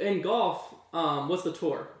 Because in golf, what's the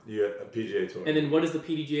tour? A PGA Tour. And then what is the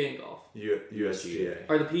PDGA in golf? USGA.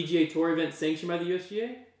 Are the PGA Tour events sanctioned by the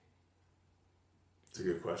USGA? It's a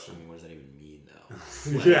good question. I mean, what does that even mean,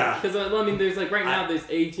 though? Yeah. Because, I mean, there's like right now, there's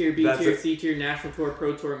A tier, B tier, C tier, National Tour,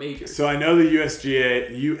 Pro Tour, Major. So I know the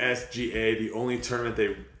USGA, the only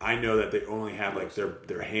tournament I know that they only have like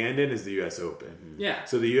their hand in is the US Open. Yeah.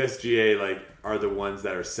 So the USGA like are the ones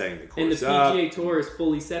that are setting the course and the PGA Tour is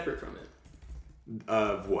fully separate from it.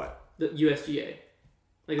 Of what? The USGA.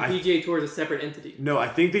 Like the PGA Tour is a separate entity. No, I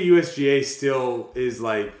think the USGA still is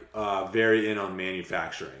like very in on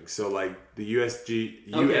manufacturing. So like the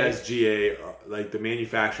USGA, like the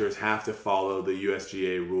manufacturers have to follow the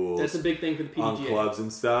USGA rules. That's a big thing for the PGA. On clubs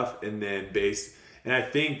and stuff, and then and I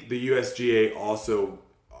think the USGA also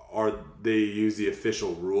they use the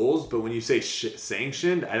official rules. But when you say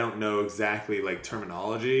sanctioned, I don't know exactly like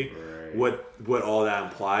terminology. Right. What all that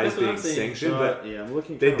implies being sanctioned, but yeah, I'm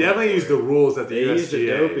looking. They definitely use the rules that the USGA use the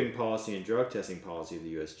doping policy and drug testing policy of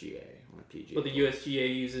the USGA on the PGA. But the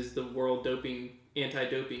USGA uses the World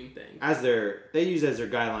Anti-Doping thing they use as their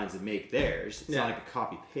guidelines to make theirs. It's not like a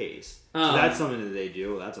copy paste. So that's something that they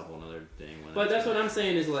do. That's a whole other thing. But that's what I'm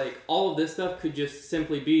saying is like all of this stuff could just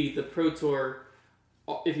simply be the Pro Tour.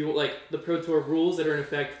 If you like the Pro Tour rules that are in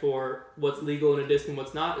effect for what's legal in a disc and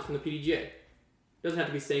what's not is from the PDGA. It doesn't have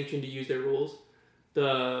to be sanctioned to use their rules.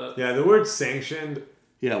 The word sanctioned.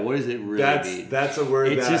 Yeah, what does it really mean? That's a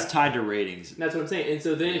word. It's just tied to ratings. That's what I'm saying. And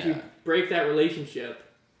so then if you break that relationship,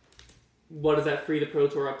 what does that free the Pro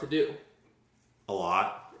Tour up to do? A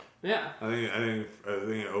lot. Yeah. I think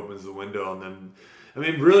it opens the window on them. I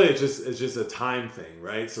mean, really, it's just a time thing,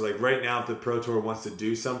 right? So, like right now, if the Pro Tour wants to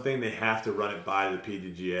do something, they have to run it by the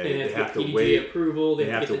PDGA. They have to wait approval. They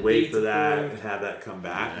have to wait for that and have that come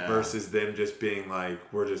back. Versus them just being like,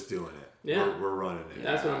 "We're just doing it. Yeah, we're running it."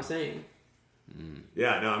 That's what I'm saying.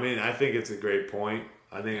 Yeah, no, I mean, I think it's a great point.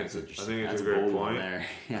 I think it's a great point. There.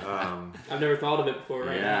 I've never thought of it before.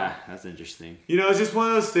 That's interesting. It's just one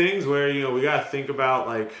of those things where we got to think about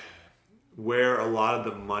like where a lot of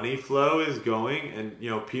the money flow is going,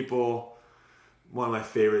 and people. One of my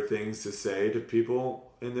favorite things to say to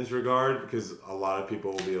people in this regard, because a lot of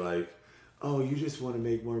people will be like, "Oh, you just want to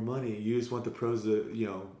make more money. You just want the pros to,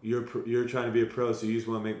 you're trying to be a pro, so you just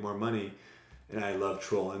want to make more money." And I love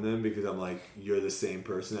trolling them because I'm like, you're the same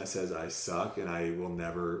person that says I suck and I will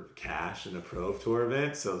never cash in a pro tour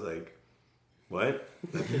event. So it's like, what?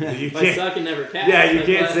 You I suck and never cash. Yeah, you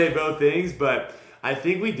can't say both things. But I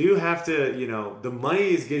think we do have to, the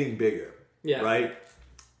money is getting bigger. Yeah. Right?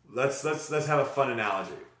 Let's have a fun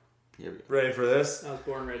analogy. Ready for this? I was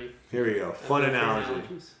born ready. Here we go. Fun analogy.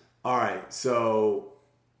 All right. So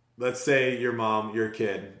let's say you're a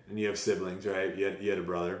kid and you have siblings, right? You had a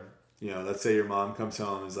brother. Let's say your mom comes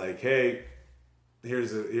home and is like, "Hey,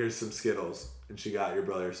 here's some Skittles," and she got your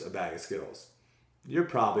brother a bag of Skittles. You're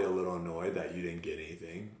probably a little annoyed that you didn't get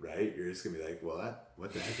anything, right? You're just gonna be like, "Well,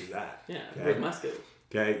 what the heck is that?" Yeah, where's my Skittles?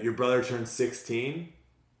 Okay, your brother turns 16.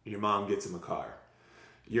 Your mom gets him a car.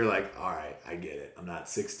 You're like, "All right, I get it. I'm not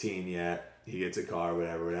 16 yet. He gets a car,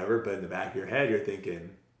 whatever." But in the back of your head, you're thinking,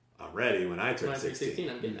 "I'm ready when I turn 16.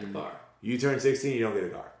 I'm getting that car." You turn 16, you don't get a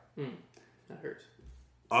car. That hurts.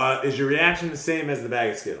 Is your reaction the same as the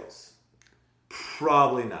bag of Skittles?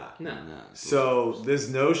 Probably not. No. So this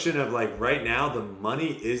notion of like right now the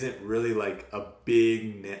money isn't really like a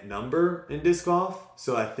big net number in disc golf.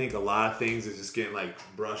 So I think a lot of things is just getting like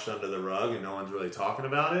brushed under the rug and no one's really talking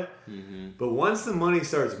about it. Mm-hmm. But once the money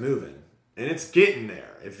starts moving, and it's getting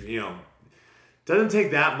there, if it doesn't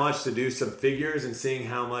take that much to do some figures and seeing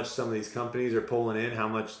how much some of these companies are pulling in, how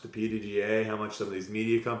much the PDGA, how much some of these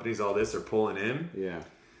media companies, all this are pulling in. Yeah.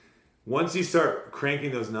 Once you start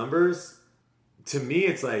cranking those numbers, to me,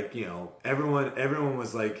 it's like, everyone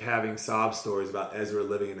was like having sob stories about Ezra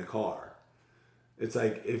living in a car. It's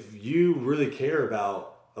like, if you really care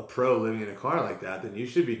about a pro living in a car like that, then you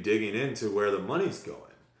should be digging into where the money's going.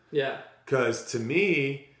 Yeah. Because to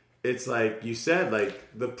me, it's like you said,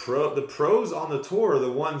 like the pros on the tour are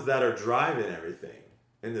the ones that are driving everything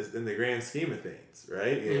in the grand scheme of things,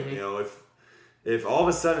 right? Mm-hmm. If all of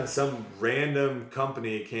a sudden some random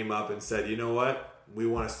company came up and said, "You know what? We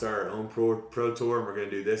want to start our own pro tour and we're going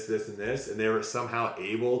to do this, this, and this," and they were somehow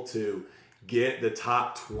able to get the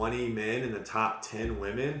top 20 men and the top 10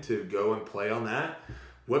 women to go and play on that,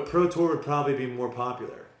 what pro tour would probably be more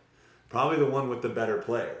popular? Probably the one with the better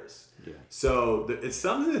players. Yeah. So it's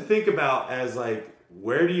something to think about as like,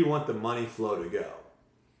 where do you want the money flow to go?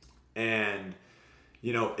 And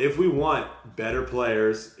if we want better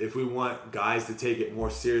players, if we want guys to take it more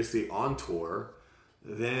seriously on tour,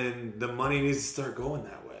 then the money needs to start going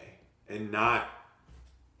that way and not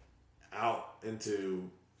out into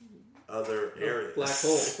other areas. Black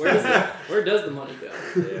hole. Where does the money go?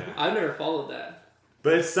 Yeah. I've never followed that.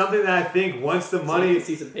 But it's something that I think once the So money, you can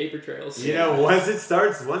see some paper trails. once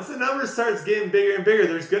the number starts getting bigger and bigger,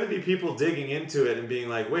 there's going to be people digging into it and being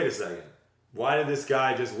like, wait a second, why did this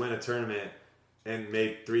guy just win a tournament and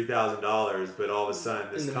make $3,000, but all of a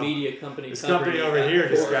sudden this company over here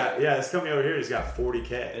just got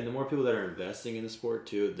 $40K. And the more people that are investing in the sport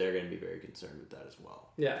too, they're going to be very concerned with that as well.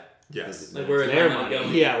 Yeah. Yes. Like where's their money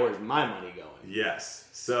going? Yeah, where's my money going? Yes.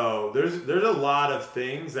 So there's a lot of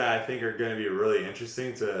things that I think are going to be really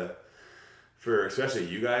interesting for especially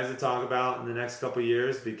you guys to talk about in the next couple of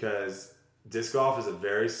years, because disc golf is a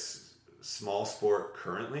very small sport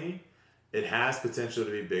currently. It has potential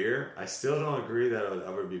to be bigger. I still don't agree that it would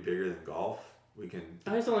ever be bigger than golf. I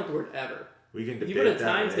just don't like the word ever. We can debate if you put a that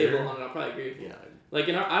timetable later. on it, I'll probably agree with you. Yeah. Like,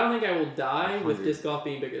 I don't think I will die with disc golf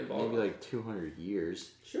being bigger than volleyball. Maybe like 200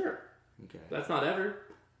 years. Sure. Okay. That's not ever.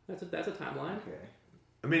 That's a timeline. Okay.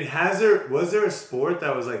 I mean, was there a sport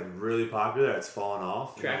that was like really popular that's fallen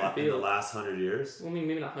off in the last 100 years? Well, I mean,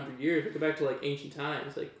 maybe not 100 years, but go back to like ancient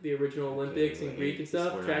times, like the original Olympics and Greek and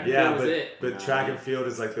stuff. Track and field was it. But track and field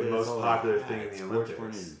is like the most popular thing in the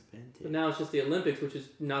Olympics. But now it's just the Olympics, which is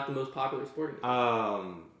not the most popular sport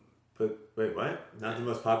anymore. But wait, what? Not the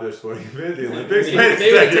most popular sporting event? The Olympics?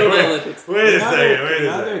 Maybe Olympics. Wait a second. In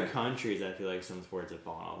other countries, I feel like some sports have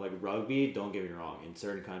fallen off. Like rugby, don't get me wrong. In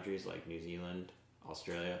certain countries like New Zealand,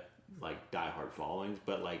 Australia, like diehard followings.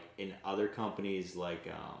 But like in other companies like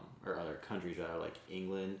or other countries rather, like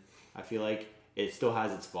England, I feel like it still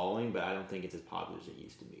has its following, but I don't think it's as popular as it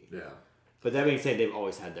used to be. Yeah. But that being said, they've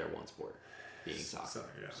always had their one sport, being soccer.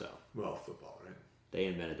 So well, football, right? They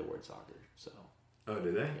invented the word soccer. So. Oh,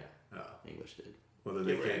 did they? Yeah. Oh. English did. Well, then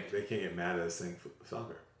they can't get mad at us saying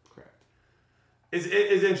soccer. Correct. It's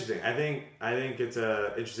interesting. I think it's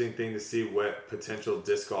a interesting thing to see what potential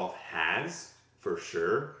disc golf has for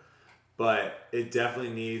sure, but it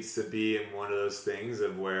definitely needs to be in one of those things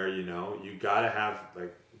of where you gotta have,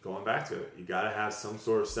 like, going back to it, you gotta have some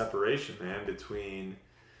sort of separation, man, between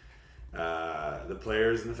the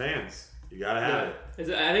players and the fans. You gotta have it.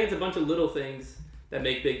 I think it's a bunch of little things that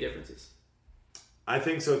make big differences. I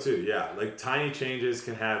think so too. Yeah, like tiny changes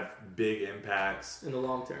can have big impacts in the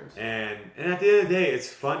long terms. And at the end of the day, it's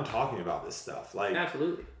fun talking about this stuff. Like,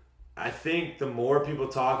 absolutely. I think the more people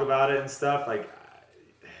talk about it and stuff, like,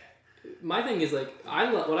 my thing is, like,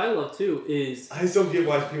 what I love too is I just don't get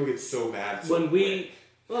why people get so mad.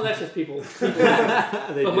 Well, that's just people. But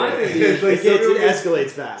my thing is, it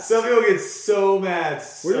escalates fast. Some people get so mad.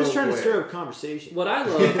 We're just trying to stir up conversation. What I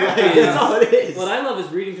love that's all it is. What I love is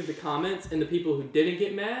reading through the comments and the people who didn't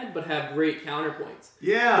get mad but have great counterpoints.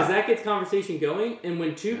 Yeah, because that gets conversation going. And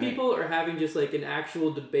when two people are having just like an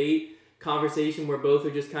actual debate conversation where both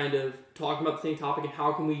are just kind of talking about the same topic and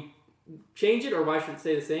how can we change it or why should it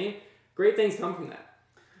stay the same, great things come from that.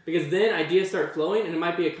 Because then ideas start flowing and it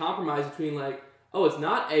might be a compromise between like, oh, it's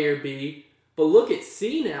not A or B, but look at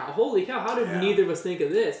C now. Holy cow, how did neither of us think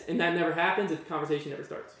of this? And that never happens if the conversation never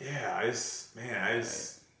starts. Yeah, I just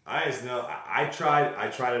know. I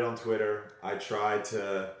tried it on Twitter. I tried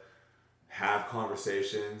to have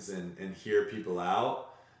conversations and hear people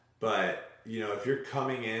out. But, if you're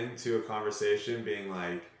coming into a conversation being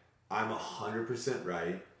like, I'm 100%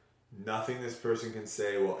 right, nothing this person can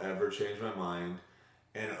say will ever change my mind,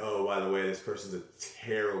 and oh, by the way, this person's a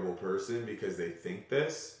terrible person because they think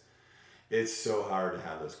this, it's so hard to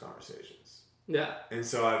have those conversations. Yeah. And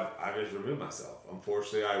so I've just removed myself.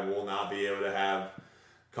 Unfortunately, I will not be able to have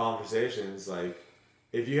conversations. Like,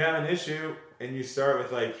 if you have an issue and you start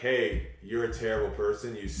with like, hey, you're a terrible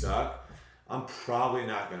person, you suck, I'm probably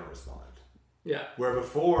not going to respond. Yeah. Where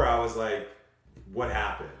before I was like, what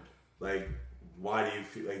happened? Like, why do you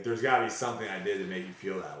feel like there's got to be something I did to make you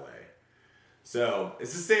feel that way? So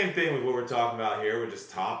it's the same thing with what we're talking about here with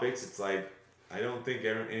just topics. It's like, I don't think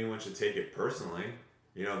anyone should take it personally.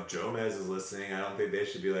 If Jomez is listening, I don't think they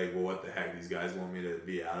should be like, well, what the heck? These guys want me to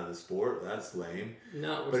be out of the sport? That's lame.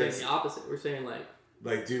 No, we're saying the opposite. We're saying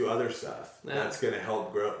like do other stuff that's going to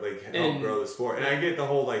help grow the sport. And I get the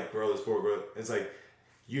whole like grow the sport. It's like,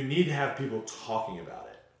 you need to have people talking about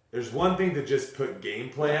it. There's one thing to just put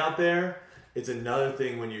gameplay out there. It's another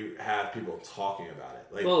thing when you have people talking about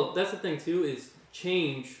it. Like, well, that's the thing too, is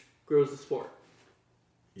change grows the sport.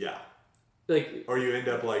 Yeah. Like, or you end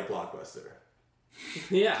up like Blockbuster.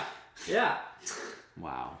 Yeah.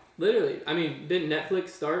 Wow. Literally. I mean, didn't Netflix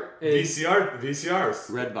start as...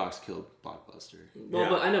 VCRs. Redbox killed Blockbuster. Well,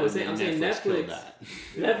 but I know, I'm saying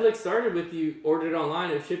Netflix started with you ordered it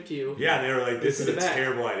online, it was shipped to you. Yeah, and they were like, this is a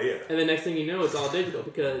terrible idea. And the next thing you know, it's all digital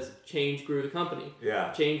because change grew the company.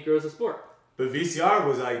 Yeah. Change grows the sport. But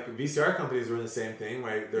VCR companies were in the same thing,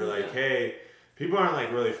 right? They're like, hey, people aren't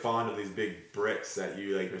like really fond of these big bricks that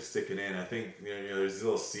you like are sticking in. I think you know there's these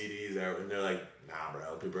little CDs there, and they're like, nah,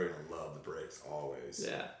 bro, people are gonna love the bricks always.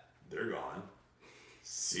 Yeah. They're gone.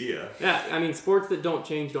 See ya. Yeah, I mean, sports that don't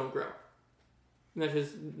change don't grow. And that's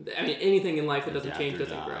just, I mean, anything in life that doesn't change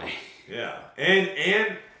doesn't grow. Yeah,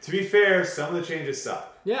 and to be fair, some of the changes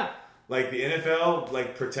suck. Yeah. Like the NFL,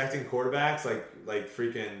 like protecting quarterbacks, like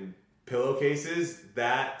freaking pillowcases.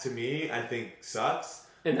 That to me, I think sucks.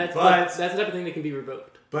 And that's the type of thing that can be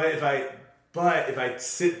revoked. But if I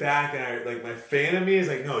sit back and I like my fan of me is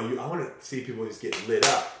like, no, I want to see people just get lit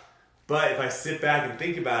up. But if I sit back and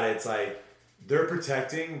think about it, it's like they're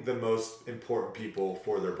protecting the most important people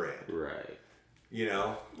for their brand. Right. You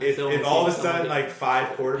know, if all of a sudden like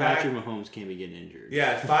 5 quarterbacks, Patrick Mahomes can't be getting injured.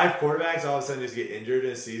 Yeah, 5 quarterbacks all of a sudden just get injured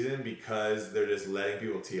in a season because they're just letting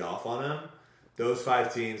people tee off on them. Those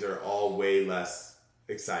 5 teams are all way less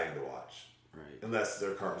exciting to watch. Right. Unless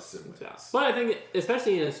they're Carson wins. Yeah. But I think,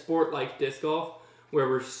 especially in a sport like disc golf, where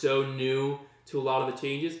we're so new to a lot of the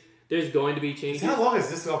changes, there's going to be changes. How long has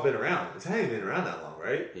disc golf been around? It's not even been around that long,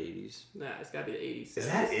 right? 80s. Nah, it's got to be the 80s. Is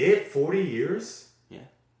that it? 40 years? Yeah.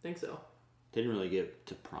 I think so. Didn't really get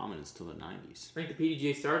to prominence till the 90s. I think the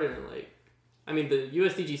PDGA started in the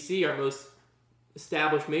USDGC, our most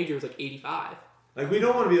established major, was like 85. Like, we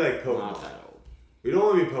don't want to be like Pokemon. Not that old. We don't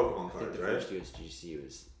want to be Pokemon I think cards, the right? first USGC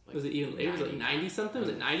was like... Was it even later? Was it like 90 something? Was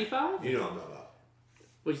it 95? You know what I'm talking about.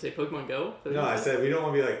 What'd you say, Pokemon Go? No, I said we don't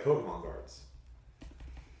want to be like Pokemon cards.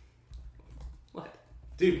 What?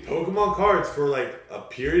 Dude, Pokemon cards for like a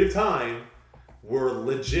period of time were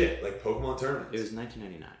legit, like Pokemon tournaments. It was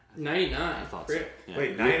 1999. 99. I thought so. Correct. Yeah.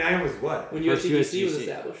 Wait, 99 was what? When First USDGC was USDGC.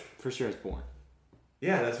 established. First year I was born.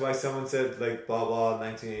 Yeah, that's why someone said like blah blah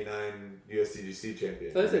 1989 USDGC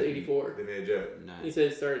champion. So I said 84. They made a joke. Nice. He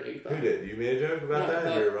said it started at 85. Who did? You made a joke about No,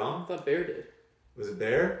 that? You were wrong. I thought Bear did. Was it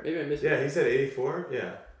Bear? Maybe I missed Yeah, it. he said 84.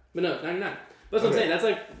 Yeah. But no, 99. That's what I'm Okay. saying. That's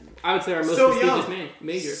like, I would say our most So prestigious young.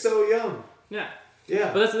 major. So young. Yeah.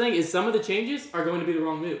 Yeah. But that's the thing, is some of the changes are going to be the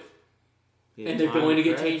wrong move. Yeah, And they're time going to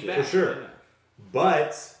get correct. changed back. For sure. Yeah.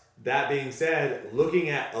 But that being said, looking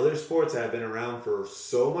at other sports that have been around for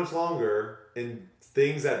so much longer and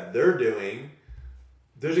things that they're doing,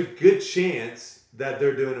 there's a good chance that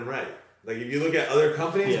they're doing them right. Like if you look at other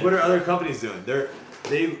companies, Yeah. what are other companies doing? They're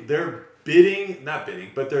not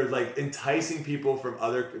bidding, but they're like enticing people from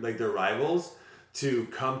other like their rivals to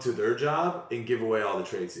come to their job and give away all the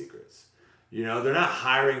trade secrets. You know, they're not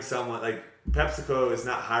hiring someone like PepsiCo is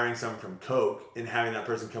not hiring someone from Coke and having that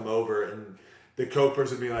person come over and the Coke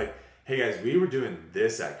person being like, hey guys, we were doing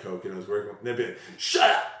this at Coke and it was working. And they'd be like, shut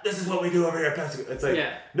up! This is what we do over here at PepsiCo. It's like,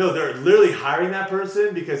 no, they're literally hiring that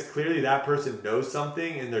person because clearly that person knows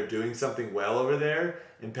something and they're doing something well over there.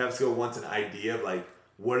 And PepsiCo wants an idea of like,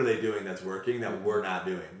 what are they doing that's working that we're not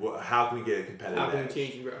doing? How can we get a competitive How can we edge?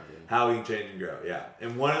 change and grow? How we can change and grow, yeah.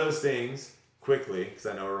 And one of those things, quickly, because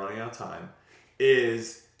I know we're running out of time,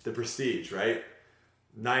 is the prestige, right?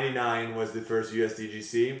 99 was the first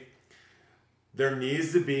USDGC. There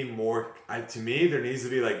needs to be more, to me, there needs to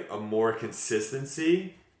be like a more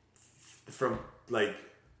consistency from like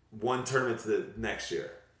one tournament to the next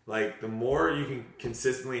year. Like the more you can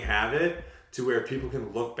consistently have it to where people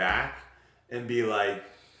can look back and be like,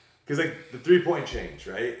 because like the 3-point change,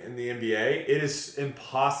 right? In the NBA, it is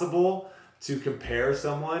impossible to compare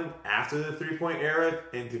someone after the 3-point era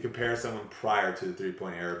and to compare someone prior to the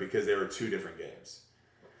 3-point era because they were 2 different games.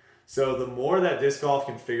 So the more that disc golf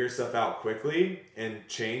can figure stuff out quickly and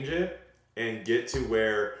change it and get to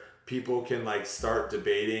where people can like start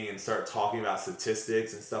debating and start talking about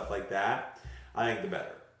statistics and stuff like that, I think the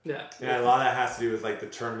better. Yeah. And a lot of that has to do with like the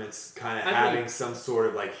tournaments kind of having some sort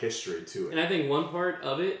of like history to it. And I think one part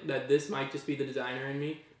of it, that this might just be the designer in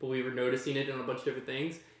me, but we were noticing it in a bunch of different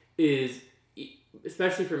things, is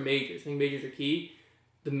especially for majors, I think majors are key,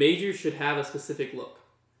 the majors should have a specific look.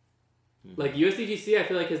 Like USDGC, I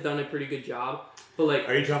feel like has done a pretty good job, but like,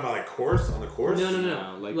 are you talking about like on the course?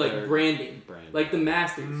 No. Like Like branding, like the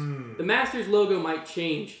Masters. The Masters logo might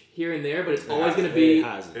change here and there, but it's always going to be. It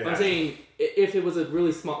hasn't. I'm saying if it was a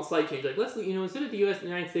really slight change, like let's instead of the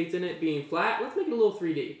United States in it being flat, let's make it a little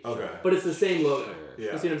 3D. Okay. But it's the same logo.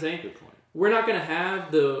 Yeah. You see what I'm saying? Good point. We're not going to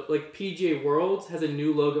have the PGA Worlds has a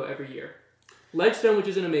new logo every year. Ledgestone, which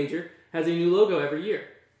isn't a major, has a new logo every year.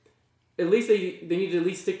 At least they need to at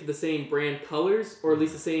least stick to the same brand colors or at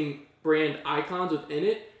least the same brand icons within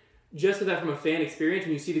it. Just so that from a fan experience,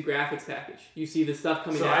 when you see the graphics package, you see the stuff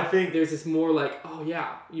coming out. I think there's this more like, oh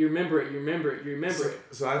yeah, you remember it.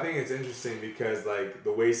 So I think it's interesting because like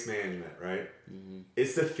the waste management, right? Mm-hmm.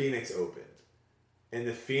 It's the Phoenix Open, and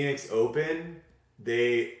the Phoenix Open,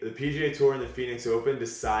 the PGA Tour and the Phoenix Open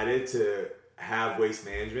decided to have Waste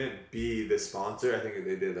Management be the sponsor. I think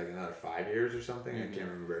they did like another 5 years or something. I can't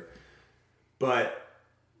remember. But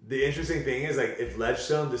the interesting thing is, like, if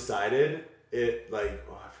Ledgestone decided it, like,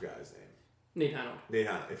 I forgot his name. Nate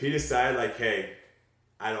Heinold. If he decided, like, hey,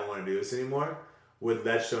 I don't want to do this anymore, would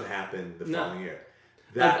Ledgestone happen the following year?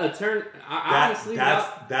 Honestly,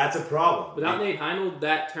 that's a problem. Without Nate Heinold,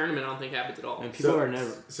 that tournament I don't think happens at all. And people are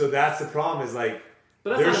never. So that's the problem. Is like,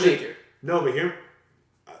 but that's not a major. No, but here,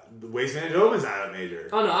 the Waste Management Open's not a major.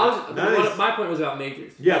 Oh no, my point was about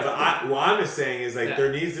majors. Yeah, but what I'm just saying is like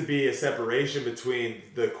there needs to be a separation between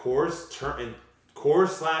the course/tournament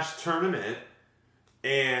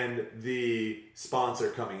and the sponsor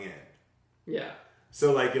coming in. Yeah.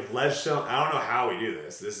 So, like, if Ledgestone... I don't know how we do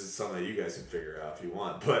this. This is something that you guys can figure out if you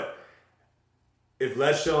want. But if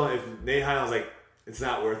Nate Heinold's like, it's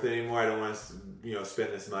not worth it anymore, I don't want to,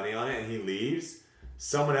 spend this money on it, and he leaves,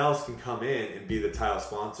 someone else can come in and be the title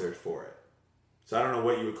sponsor for it. So, I don't know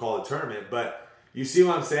what you would call the tournament, but you see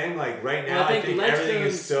what I'm saying? Like, right now, I think everything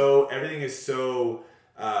is so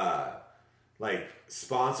like,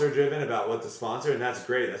 sponsor-driven about what to sponsor, and that's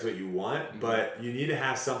great. That's what you want. Mm-hmm. But you need to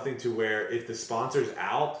have something to where if the sponsor's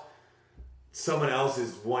out, someone else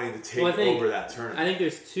is wanting to take over that tournament. I think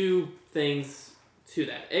there's two things to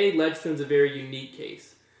that. Ledgestone's a very unique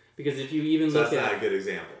case. Because if you even look at... that's not a good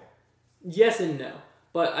example. Yes and no.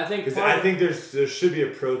 But I think... Because I think there should be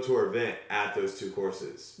a Pro Tour event at those two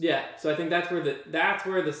courses. Yeah, so I think that's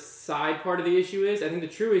where the side part of the issue is. I think the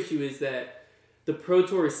true issue is that the Pro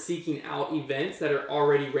Tour is seeking out events that are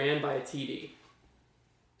already ran by a TD.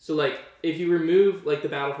 So, like, if you remove, like, the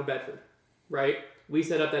Battle for Bedford, right? We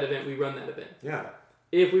set up that event, we run that event. Yeah.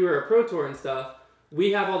 If we were a Pro Tour and stuff, we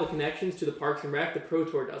have all the connections to the Parks and Rec, the Pro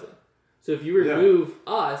Tour doesn't. So if you remove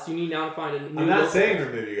us, you need now to find a new... I'm not saying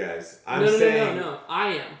remove you guys. No.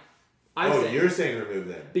 I am. You're saying remove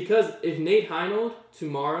them. Because if Nate Heinold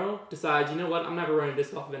tomorrow decides, you know what, I'm never running a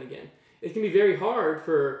disc golf event again, it's going to be very hard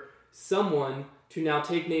for someone to now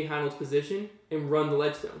take Nate Heinold's position and run the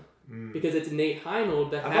Ledgestone. Because it's Nate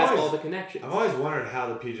Heinold that has all the connections. I've always wondered how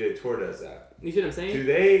the PGA Tour does that. You see what I'm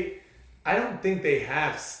saying? I don't think they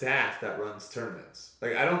have staff that runs tournaments.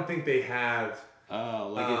 Like, I don't think they have...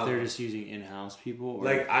 if they're just using in-house people? Or...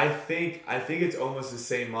 Like, I think it's almost the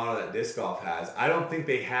same model that disc golf has. I don't think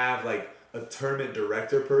they have, like, a tournament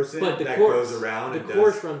director person goes around and does... The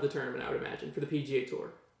course runs the tournament, I would imagine, for the PGA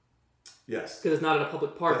Tour. Yes. Because it's not at a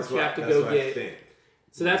public park, but you have to go get... I think.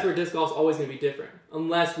 So that's where disc golf's always going to be different,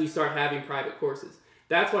 unless we start having private courses.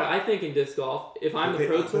 That's why I think in disc golf, if I'm the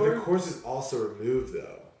Pro Tour... But the course is also removed,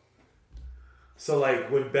 though. So,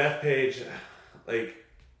 like, when Bethpage... Like,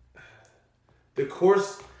 the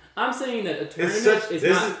course... I'm saying that a tournament is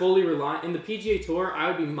not fully reliant... In the PGA Tour, I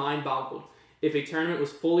would be mind-boggled if a tournament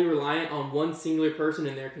was fully reliant on one singular person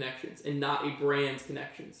and their connections, and not a brand's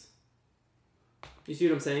connections. You see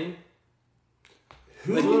what I'm saying?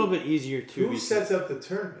 It's a little bit easier too. Who sets up the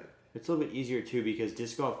tournament? It's a little bit easier too because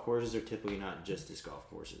disc golf courses are typically not just disc golf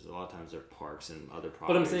courses. A lot of times they're parks and other properties.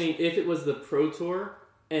 But I'm saying if it was the Pro Tour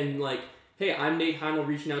and like, hey, I'm Nate Heinold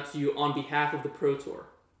reaching out to you on behalf of the Pro Tour.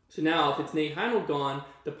 So now if it's Nate Heinold gone,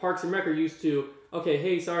 the Parks and Rec are used to, okay,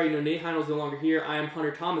 hey, sorry, Nate Heinold's no longer here. I am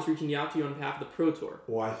Hunter Thomas reaching out to you on behalf of the Pro Tour.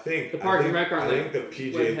 Well, I think the Parks and Rec aren't. I think the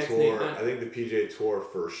PGA Tour. I think the PGA Tour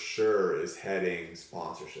for sure is heading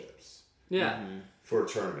sponsorships. Yeah. Mm-hmm. For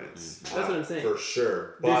tournaments. That's what I'm saying. For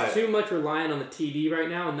sure. There's too much reliant on the TD right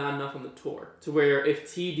now and not enough on the tour. To where if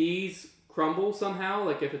TDs crumble somehow,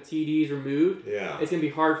 like if a TD is removed, it's going to be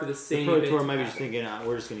hard for the same event. The Pro Tour might be just thinking,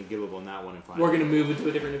 we're just going to give up on that one and we're going to move into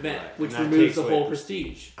a different event, which removes the whole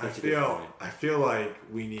prestige. I feel like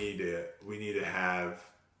we need to have...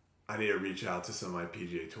 I need to reach out to some of my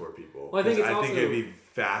PGA Tour people. Well, I think it'd be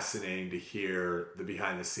fascinating to hear the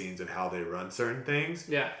behind the scenes of how they run certain things.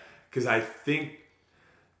 Yeah. Because I think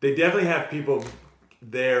they definitely have people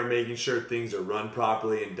there making sure things are run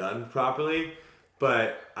properly and done properly,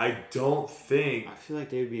 but I don't think... I feel like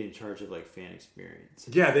they would be in charge of, like, fan experience.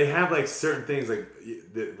 Yeah, they have, like, certain things, like,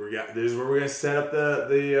 this is where we're going to set up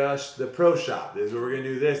the pro shop. This is where we're going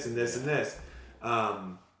to do this and this and this.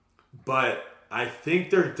 But I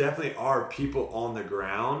think there definitely are people on the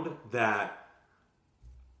ground that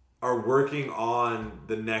are working on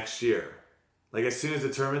the next year. Like, as soon as the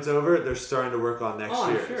tournament's over, they're starting to work on next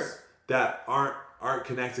year's. Sure. That aren't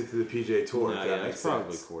connected to the PGA Tour. No, that makes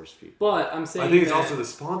probably sense. Course people. But I'm saying I think it's also the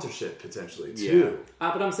sponsorship potentially too.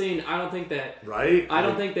 Yeah. But I'm saying I don't think that. Right. I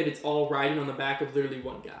don't think that it's all riding on the back of literally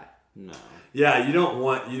one guy. No. Yeah, you don't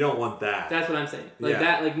want that. That's what I'm saying. Like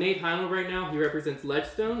that. Like Nate Heinold right now, he represents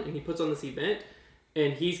Ledgestone and he puts on this event,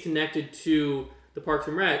 and he's connected to the Parks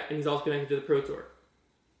and Rec, and he's also connected to the Pro Tour.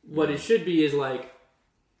 What it should be is like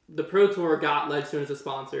the Pro Tour got Ledgestone as a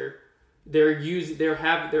sponsor. They're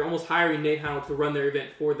almost hiring Nate Howell to run their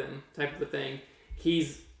event for them, type of a thing.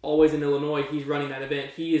 He's always in Illinois. He's running that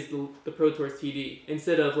event. He is the Pro Tour's TD.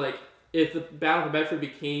 Instead of like if the Battle for Bedford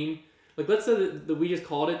became like, let's say that we just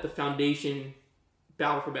called it the Foundation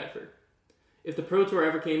Battle for Bedford. If the Pro Tour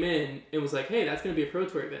ever came in and was like, hey, that's going to be a Pro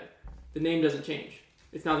Tour event, the name doesn't change.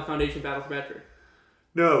 It's now the Foundation Battle for Bedford.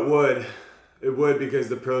 No, it would. It would, because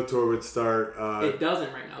the Pro Tour would start... it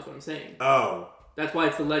doesn't right now, is what I'm saying. Oh. That's why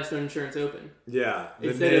it's the Ledgestone Insurance Open. Yeah.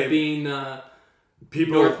 Instead of being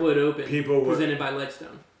Northwood Open, presented by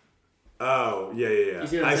Ledgestone. Oh, yeah. You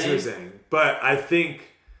see what I'm saying? See what you're saying. But I think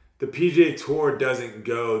the PGA Tour doesn't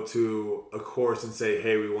go to a course and say,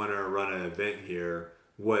 hey, we want to run an event here.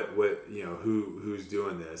 Who's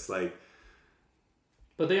doing this? Like...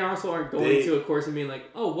 But they also aren't going to a course and being like,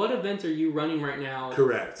 oh, what events are you running right now?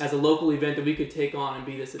 Correct. As a local event that we could take on and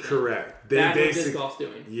be this event. Correct. That's what disc golf's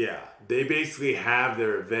doing. Yeah. They basically have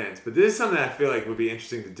their events. But this is something I feel like would be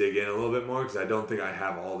interesting to dig in a little bit more, because I don't think I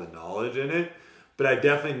have all the knowledge in it. But I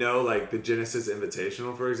definitely know, like, the Genesis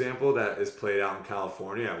Invitational, for example, that is played out in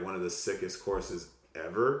California at one of the sickest courses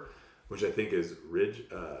ever, which I think is was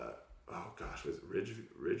it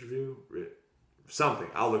Ridgeview? Something.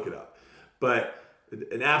 I'll look it up. But...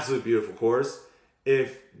 an absolute beautiful course.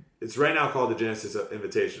 If it's right now called the Genesis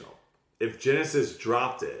Invitational. If Genesis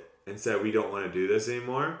dropped it and said, we don't want to do this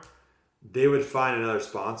anymore, they would find another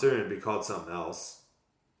sponsor and it'd be called something else.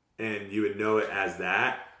 And you would know it as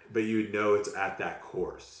that, but you would know it's at that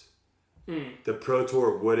course. The Pro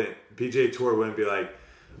Tour PGA Tour wouldn't be like,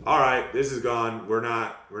 all right, this is gone. We're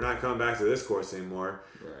not coming back to this course anymore.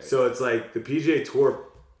 Right. So it's like the PGA Tour,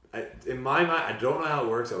 in my mind, I don't know how it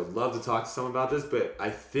works. I would love to talk to someone about this, but I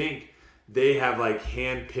think they have like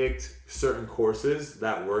hand-picked certain courses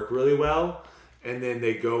that work really well, and then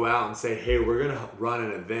they go out and say, hey, we're going to run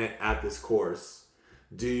an event at this course.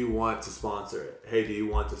 Do you want to sponsor it? Hey, do you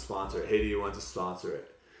want to sponsor it? Hey, do you want to sponsor it?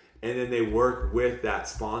 And then they work with that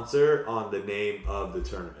sponsor on the name of the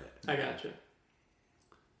tournament. I gotcha.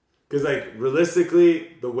 Because, like,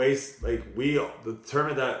 realistically, the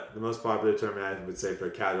tournament the most popular tournament I would say for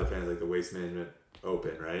casual fans, like the Waste Management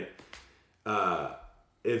Open, right?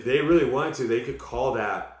 If they really wanted to, they could call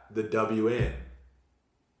that the WN.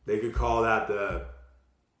 They could call that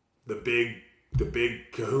the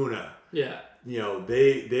big kahuna. Yeah. You know,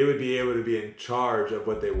 they would be able to be in charge of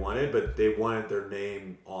what they wanted, but they wanted their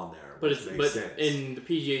name on there. But in the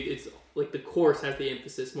PGA, it's like the course has the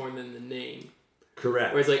emphasis more than the name.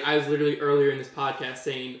 Correct. Whereas, like, I was literally earlier in this podcast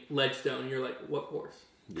saying Ledgestone, and you're like, what course?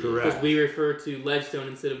 Correct. Because we refer to Ledgestone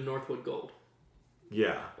instead of Northwood Gold.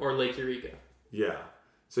 Yeah. Or Lake Eureka. Yeah.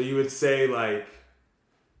 So you would say, like,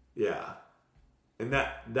 yeah. And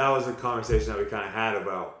that was a conversation that we kind of had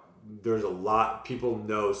about, there's a lot, people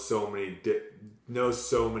know so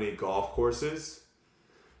many golf courses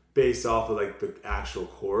based off of, like, the actual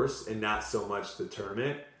course and not so much the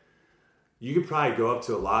tournament. You could probably go up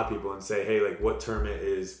to a lot of people and say, hey, like, what tournament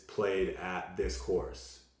is played at this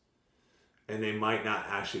course? And they might not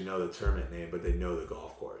actually know the tournament name, but they know the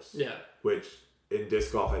golf course. Yeah. Which, in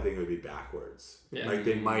disc golf, I think it would be backwards. Yeah. Like,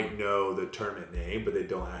 they might know the tournament name, but they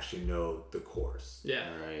don't actually know the course. Yeah.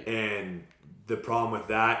 Right. And the problem with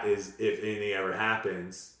that is if anything ever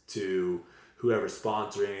happens to whoever's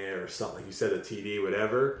sponsoring it or something, like you said, a TD,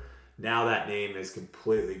 whatever, now that name is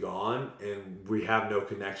completely gone, and we have no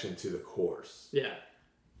connection to the course. Yeah.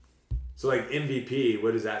 So, like, MVP,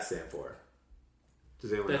 what does that stand for?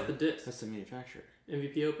 Does anyone know? The disc. That's the manufacturer.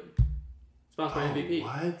 MVP Open. Sponsored by MVP.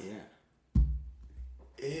 What?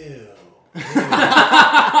 Yeah. Ew.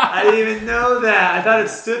 I didn't even know that. I thought it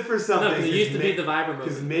stood for something. No, because it used to be the Vibram Open.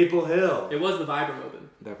 Because Maple Hill. It was the Vibram Open.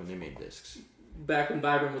 Back when they made discs. Back when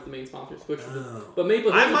Vibram was the main sponsor. But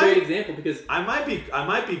Maple Hill is a great example because I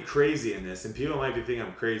might be crazy in this, and people might be thinking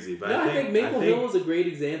I'm crazy. But no, I think Maple Hill is a great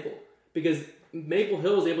example because Maple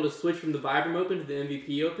Hill was able to switch from the Vibram Open to the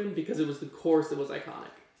MVP Open because it was the course that was iconic,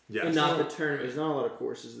 and not the tournament. There's not a lot of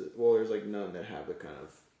courses there's like none that have the kind of,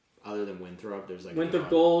 other than Winthrop. There's like Winthrop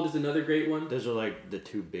Gold is another great one. Those are like the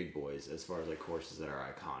two big boys as far as like courses that are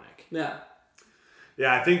iconic. Yeah.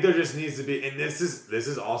 Yeah, I think there just needs to be, and this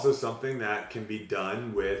is also something that can be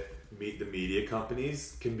done with the media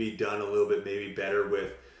companies, can be done a little bit maybe better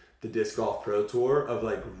with the Disc Golf Pro Tour of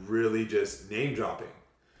like really just name dropping,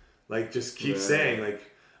 like just keep saying, like,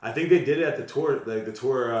 I think they did it at the tour, like the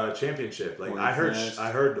tour championship. Like I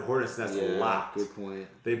heard the Hornets Nest a lot. Good point.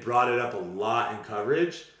 They brought it up a lot in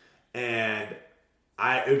coverage, and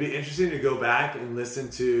it would be interesting to go back and listen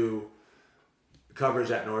to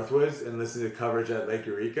coverage at Northwoods and listen to coverage at Lake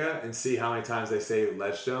Eureka and see how many times they say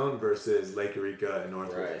Ledgestone versus Lake Eureka and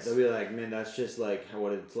Northwoods. Right. They'll be like, man, that's just like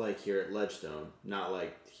what it's like here at Ledgestone, not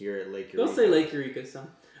like here at Lake Eureka. They'll say Lake Eureka some.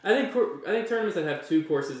 I think tournaments that have 2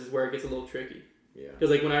 courses is where it gets a little tricky. Yeah. Because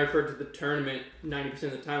like when I refer to the tournament, 90%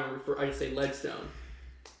 of the time I just say Ledgestone.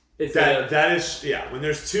 That is when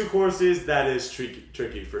there's 2 courses, that is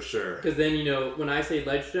tricky for sure. Because then when I say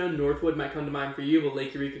Ledgestone, Northwood might come to mind for you, but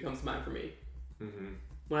Lake Eureka comes to mind for me. Mm-hmm.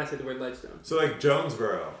 When I say the word Ledgestone. So like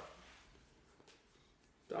Jonesboro.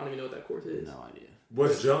 I don't even know what that course is. No idea.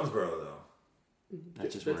 What's Jonesboro though?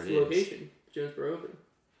 That's just where it the is. Location. Jonesboro Open.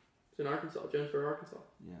 It's in Arkansas. Jonesboro, Arkansas.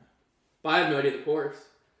 Yeah. But I have no idea the course.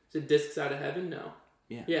 Is it Disc Side of Heaven? No.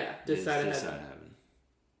 Yeah. Yeah, Disc Side of Heaven.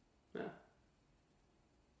 Yeah.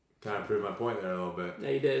 Kind of proved my point there a little bit. Yeah,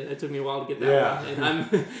 you did. It took me a while to get that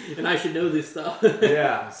one. And I should know this stuff.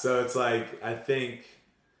 Yeah, so it's like, I think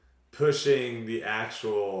pushing the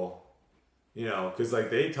actual, because like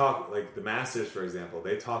they talk, like the Masters, for example,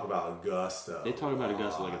 they talk about Augusta. They talk about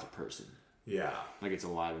Augusta like it's a person. Yeah. Like it's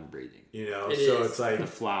alive and breathing. It's like the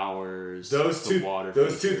flowers, those the two, water.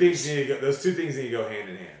 Those features. 2 things need to go. Those 2 things need to go hand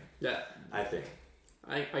in hand. Yeah. I think.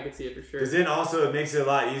 I could see it for sure. Because then also it makes it a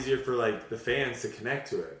lot easier for like the fans to connect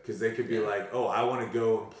to it. Because they could be like, oh, I want to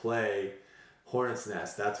go and play Hornets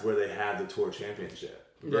Nest. That's where they have the Tour Championship.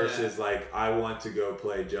 Versus like, I want to go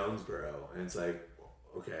play Jonesboro. And it's like,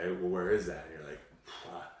 okay, well, where is that? And you're like,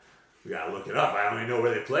 we got to look it up. I don't even know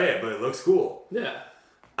where they play it, but it looks cool. Yeah.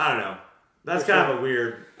 I don't know. That's kind of a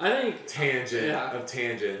weird tangent of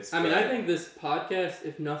tangents. I mean, I think this podcast,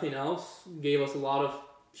 if nothing else, gave us a lot of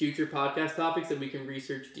future podcast topics that we can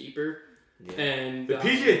research deeper. Yeah. And the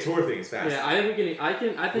PGA Tour thing is fascinating. Yeah, I think we can. I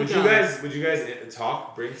think. Would you guys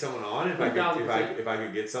bring someone on if I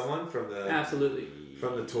could get someone from the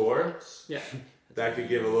from the tour? Yeah. That could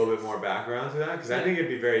give a little bit more background to that, because I think it'd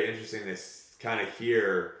be very interesting to kind of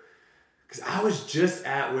hear. Because I was just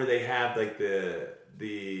at where they have like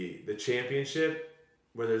the championship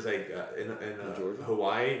where there's like in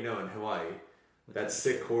Hawaii. No, in Hawaii. That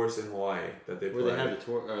sick course in Hawaii that they play. Where they have the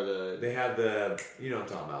tour, they have the, what I'm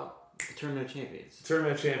talking about. The Tournament of Champions.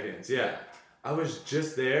 Tournament of Champions, yeah. I was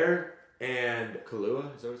just there, and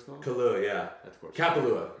Kailua, is that what it's called? Kailua, yeah. That's course.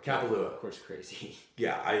 Kapalua. Of course, crazy.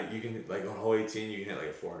 Yeah, you can like on hole 18, you can hit like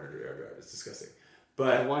a 400-yard drive. It's disgusting.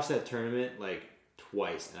 But I watched that tournament like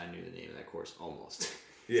twice, and I knew the name of that course almost.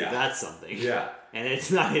 Yeah, so that's something. Yeah, and it's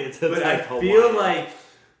not. But I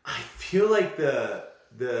feel like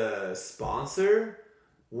the sponsor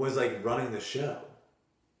was like running the show.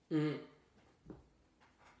 Mm-hmm.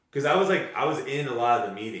 Because I was in a lot of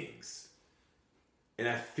the meetings, and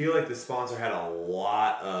I feel like the sponsor had a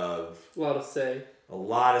lot of say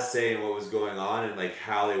in what was going on and like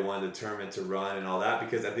how they wanted the tournament to run and all that.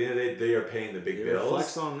 Because at the end of the day, they are paying the big bills. It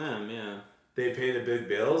reflects on them, yeah. They pay the big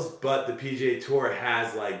bills, but the PGA Tour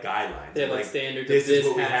has like guidelines. They have like standards. This is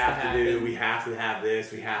what we have to do. We have to have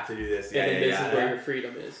this. We have to do this. Yeah, and this is where your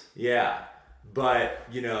freedom is. Yeah, but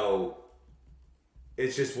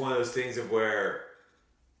it's just one of those things of where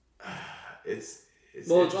it's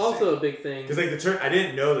also a big thing because like the I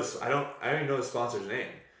didn't know this. I don't even know the sponsor's name,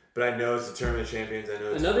 but I know it's the Tournament of Champions. I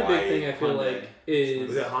know it's another Hawaii. big thing. I feel Hyundai. Like is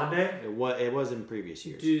was it Hyundai? It was in previous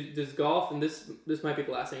years. Does golf, and this might be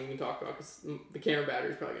the last thing we can talk about because the camera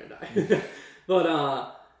battery is probably gonna die. But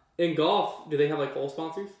in golf, do they have like hole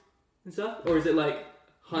sponsors and stuff, or is it like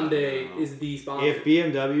Hyundai is the sponsor? If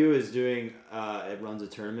BMW is doing it runs a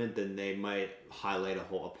tournament, then they might highlight a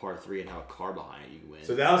par 3 and have a car behind it. You can win.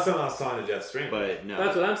 So that was something I was talking to Jeff String. But no,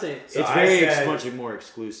 that's what I'm saying. So it's much more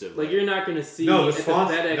exclusive. Like you're not going to see the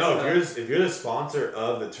sponsor. If you're the sponsor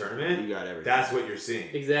of the tournament, you got everything. That's what you're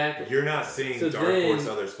seeing. Exactly. You're not seeing Dark Horse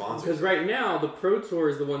other sponsors. Because right now the Pro Tour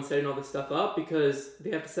is the one setting all this stuff up because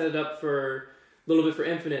they have to set it up for. A little bit for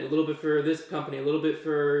Infinite, a little bit for this company, a little bit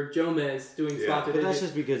for Jomez doing sponsored. But that's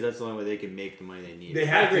just because that's the only way they can make the money they need. They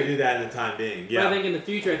have to do that in the time being. Yeah. But I think in the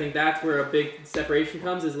future, I think that's where a big separation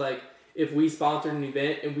comes. Is like if we sponsor an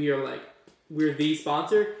event and we are like we're the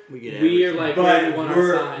sponsor, we are like everyone on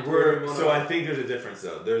our side. So I think there's a difference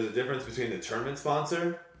though. There's a difference between the tournament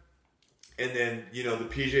sponsor, and then the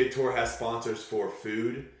PGA Tour has sponsors for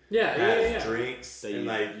food. Yeah. Drinks so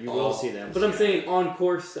and you will see them. But I'm saying on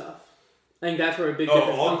course stuff. I think that's where a big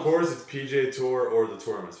difference on course it's PGA Tour or the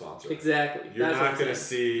tournament sponsor. Exactly. You're not gonna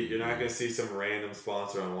see some random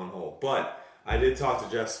sponsor on one hole. But I did talk to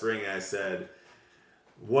Jeff Spring and I said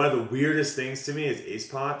one of the weirdest things to me is ace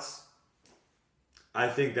pots. I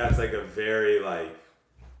think that's like a very like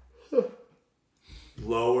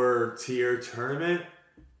lower tier tournament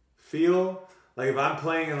feel. Like if I'm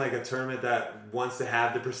playing in like a tournament that wants to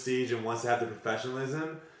have the prestige and wants to have the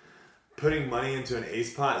professionalism, putting money into an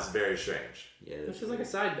ace pot is very strange. Yeah, It's just like a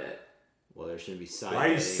side bet. Well, there shouldn't be side. Why are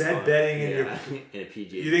you betting side betting in your? in a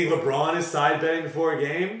PGA? You think LeBron is side betting before a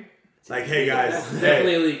game? Like, hey guys, That's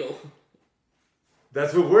definitely illegal.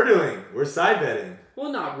 That's what we're doing. We're side betting.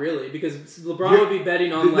 Well, not really, because LeBron would be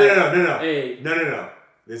betting on No. Hey. No.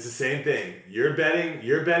 It's the same thing. You're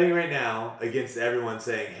betting right now against everyone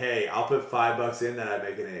saying, hey, I'll put $5 in that I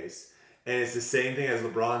make an ace. And it's the same thing as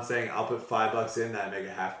LeBron saying, I'll put $5 in that I make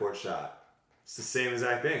a half-court shot. It's the same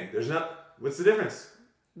exact thing. What's the difference?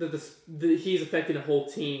 He's affecting a whole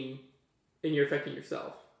team, and you're affecting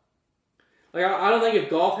yourself. Like, I don't think if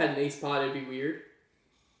golf had an ace pot, it'd be weird.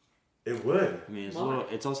 It would. I mean,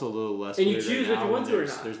 it's also a little less. And you weird choose right if you now want to when or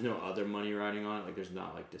not. There's no other money riding on it. Like, there's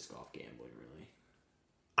not like disc golf gambling really.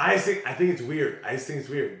 I think it's weird.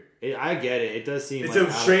 I get it. It does seem. It's like a out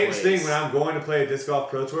of strange place. thing when I'm going to play a disc golf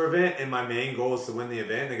pro tour event and my main goal is to win the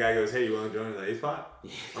event. And the guy goes, "Hey, you want to join the ace pot?"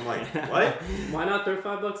 I'm like, "What?" Why not throw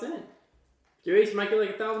 $5 in? Your ace might get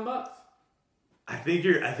like $1,000. I think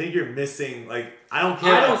you're missing. Like, I don't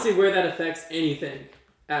care. I don't see where that affects anything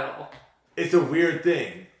at all. It's a weird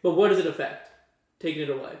thing. But what does it affect? Taking it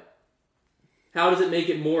away. How does it make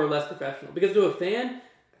it more or less professional? Because to a fan,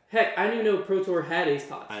 heck, I didn't even know Pro Tour had ace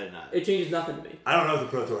pots. I did not. It changes nothing to me. I don't know if the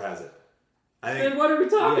pro tour has it. I think Then what are we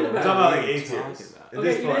talking we're about? talking about like What are you A tiers. talking about? At Okay,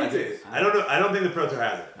 this point, A I think- tiers. I don't know. I don't think the pro tour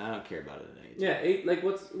has it. I don't care about it in age. Yeah, like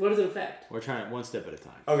what does it affect? We're trying one step at a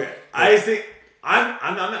time. Okay, I just think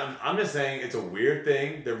I'm just saying it's a weird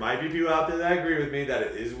thing. There might be people out there that agree with me that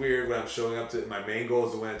it is weird when I'm showing up to my main goal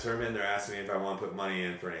is to win a tournament. And they're asking me if I want to put money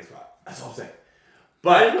in for an ace pot. That's all I'm saying. I just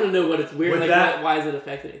But want to know what it's weird. with Like, that- why does it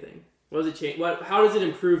affect anything? What does it change? How does it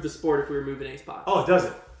improve the sport if we remove an ace pot? it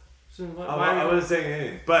doesn't. So I wasn't saying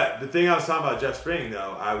anything. But the thing I was talking about Jeff Spring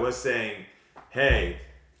though, I was saying, hey,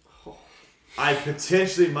 I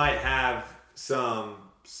potentially might have some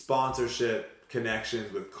sponsorship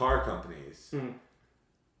connections with car companies. Hmm.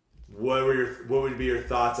 What would be your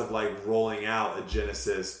thoughts of like rolling out a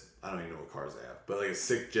Genesis? I don't even know what cars they have, but like a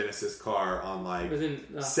sick Genesis car on like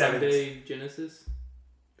Isn't seven- Hyundai Genesis?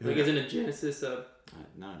 Like, isn't a Genesis a...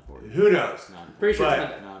 Not important. Who knows? Not important. Pretty sure it's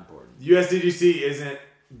But- Hyundai. Not important. USDGC isn't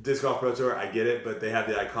Disc Golf Pro Tour. I get it, but they have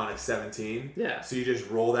the iconic 17. Yeah. So you just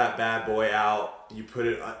roll that bad boy out. You put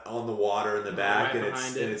it on the water in the back, right and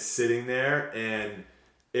behind it. it's sitting there. And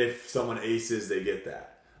if someone aces, they get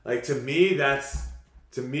that. Like to me, that's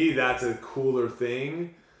a cooler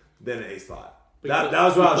thing than an ace pot. That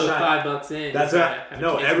was what I was put trying. $5 in. That's you right. gotta have a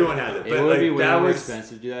No, chance everyone to has it. It But would like be way that more was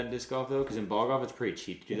expensive to do that in disc golf though, because in ball golf it's pretty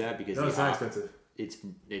cheap to do that because no, it's not expensive.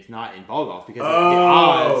 It's not in ball golf because Oh. the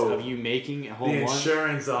odds of you making a hole The in one.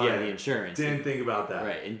 insurance on Yeah, it. the insurance. Didn't think about that.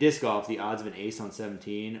 Right. In disc golf, the odds of an ace on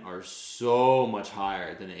 17 are so much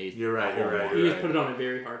higher than an ace. You're right, a you're hole in right, one. You you're just put it on a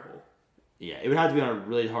very hard hole. Yeah, it would have to be on a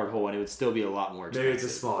really hard hole, and it would still be a lot more expensive. Maybe it's a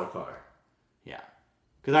smaller car. Yeah.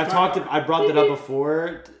 Because I brought that up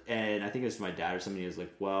before, and I think it was to my dad or somebody who was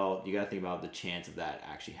like, well, you got to think about the chance of that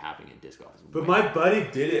actually happening in disc golf. But my buddy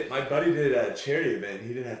did it. My buddy did it at a charity event. He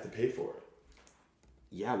didn't have to pay for it.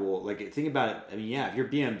 Yeah, well, like, think about it. I mean, yeah, if you're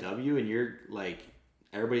BMW and you're, like,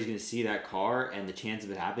 everybody's going to see that car and the chance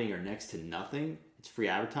of it happening are next to nothing, it's free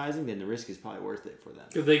advertising, then the risk is probably worth it for them.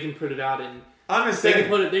 Because they can put it out in... I'm just They saying.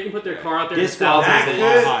 can put their car out there Disc in golf thousands is of a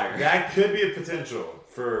lot days. higher. That could be a potential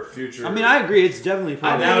for future. I mean, I agree. It's definitely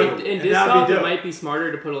I probably... think in and disc that would be golf, it dope. might be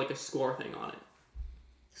smarter to put like a score thing on it.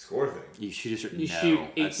 Score thing. You shoot a certain... You no, shoot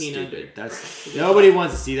that's 18 under. stupid. That's nobody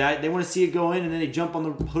wants to see that. They want to see it go in and then they jump on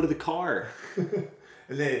the hood of the car.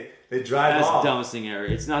 And they drive That's off. the dumbest thing ever.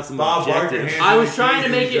 It's not some Bob objective. Barker hands I was the trying to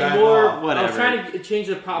keys make and it drive more... off. I was Whatever. trying to change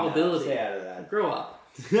the probability. Stay out of that. Grow up.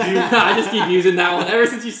 I just keep using that one ever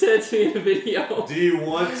since you said it to me in the video. Do you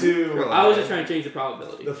want to? I was just trying to change the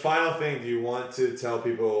probability. The final thing. Do you want to tell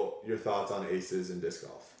people your thoughts on aces and disc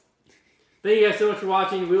golf? Thank you guys so much for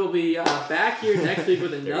watching. We will be back here next week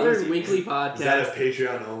with another weekly podcast. Is that a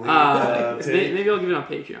Patreon only? take? Maybe I'll give it on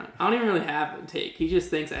Patreon. I don't even really have a take. He just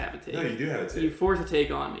thinks I have a take. No, you do have a take. You force a take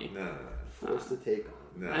on me. No. Forced to take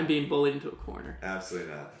on. No. I'm being bullied into a corner.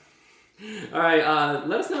 Absolutely not. All right,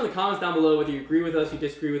 let us know in the comments down below whether you agree with us, you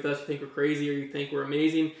disagree with us, you think we're crazy, or you think we're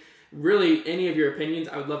amazing. Really, any of your opinions,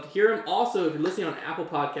 I would love to hear them. Also, if you're listening on Apple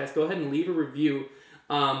Podcasts, go ahead and leave a review.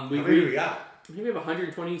 How many do we got? I think we have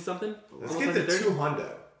 120 something. Let's Almost get to 130.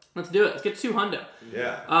 200. Let's do it. Let's get to 200.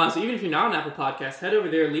 Yeah. So even if you're not on Apple Podcasts, head over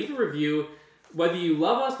there, leave a review. Whether you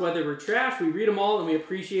love us, whether we're trash, we read them all and we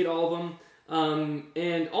appreciate all of them.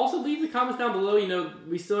 And also leave the comments down below. You know,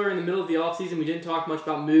 we still are in the middle of the off season. We didn't talk much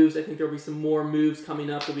about moves. I think there'll be some more moves coming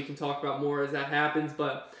up that we can talk about more as that happens.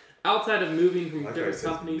 But outside of moving from Like different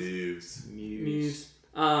companies, Muse.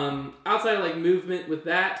 outside of like movement with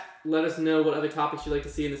that, let us know what other topics you'd like to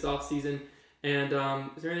see in this off season. And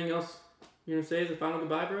is there anything else you're gonna say as a final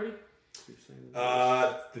goodbye, Brodie?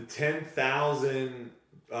 The 10,000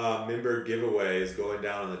 member giveaway is going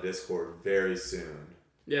down on the Discord very soon.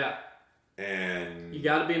 Yeah. And you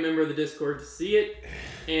got to be a member of the Discord to see it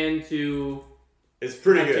and to it's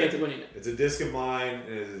pretty have good. a chance of winning it. It's a disc of mine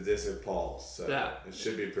and it's a disc of Paul's, so Yeah. it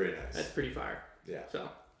should be pretty nice. That's pretty fire. Yeah. So,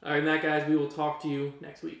 other than that, guys, we will talk to you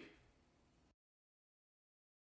next week.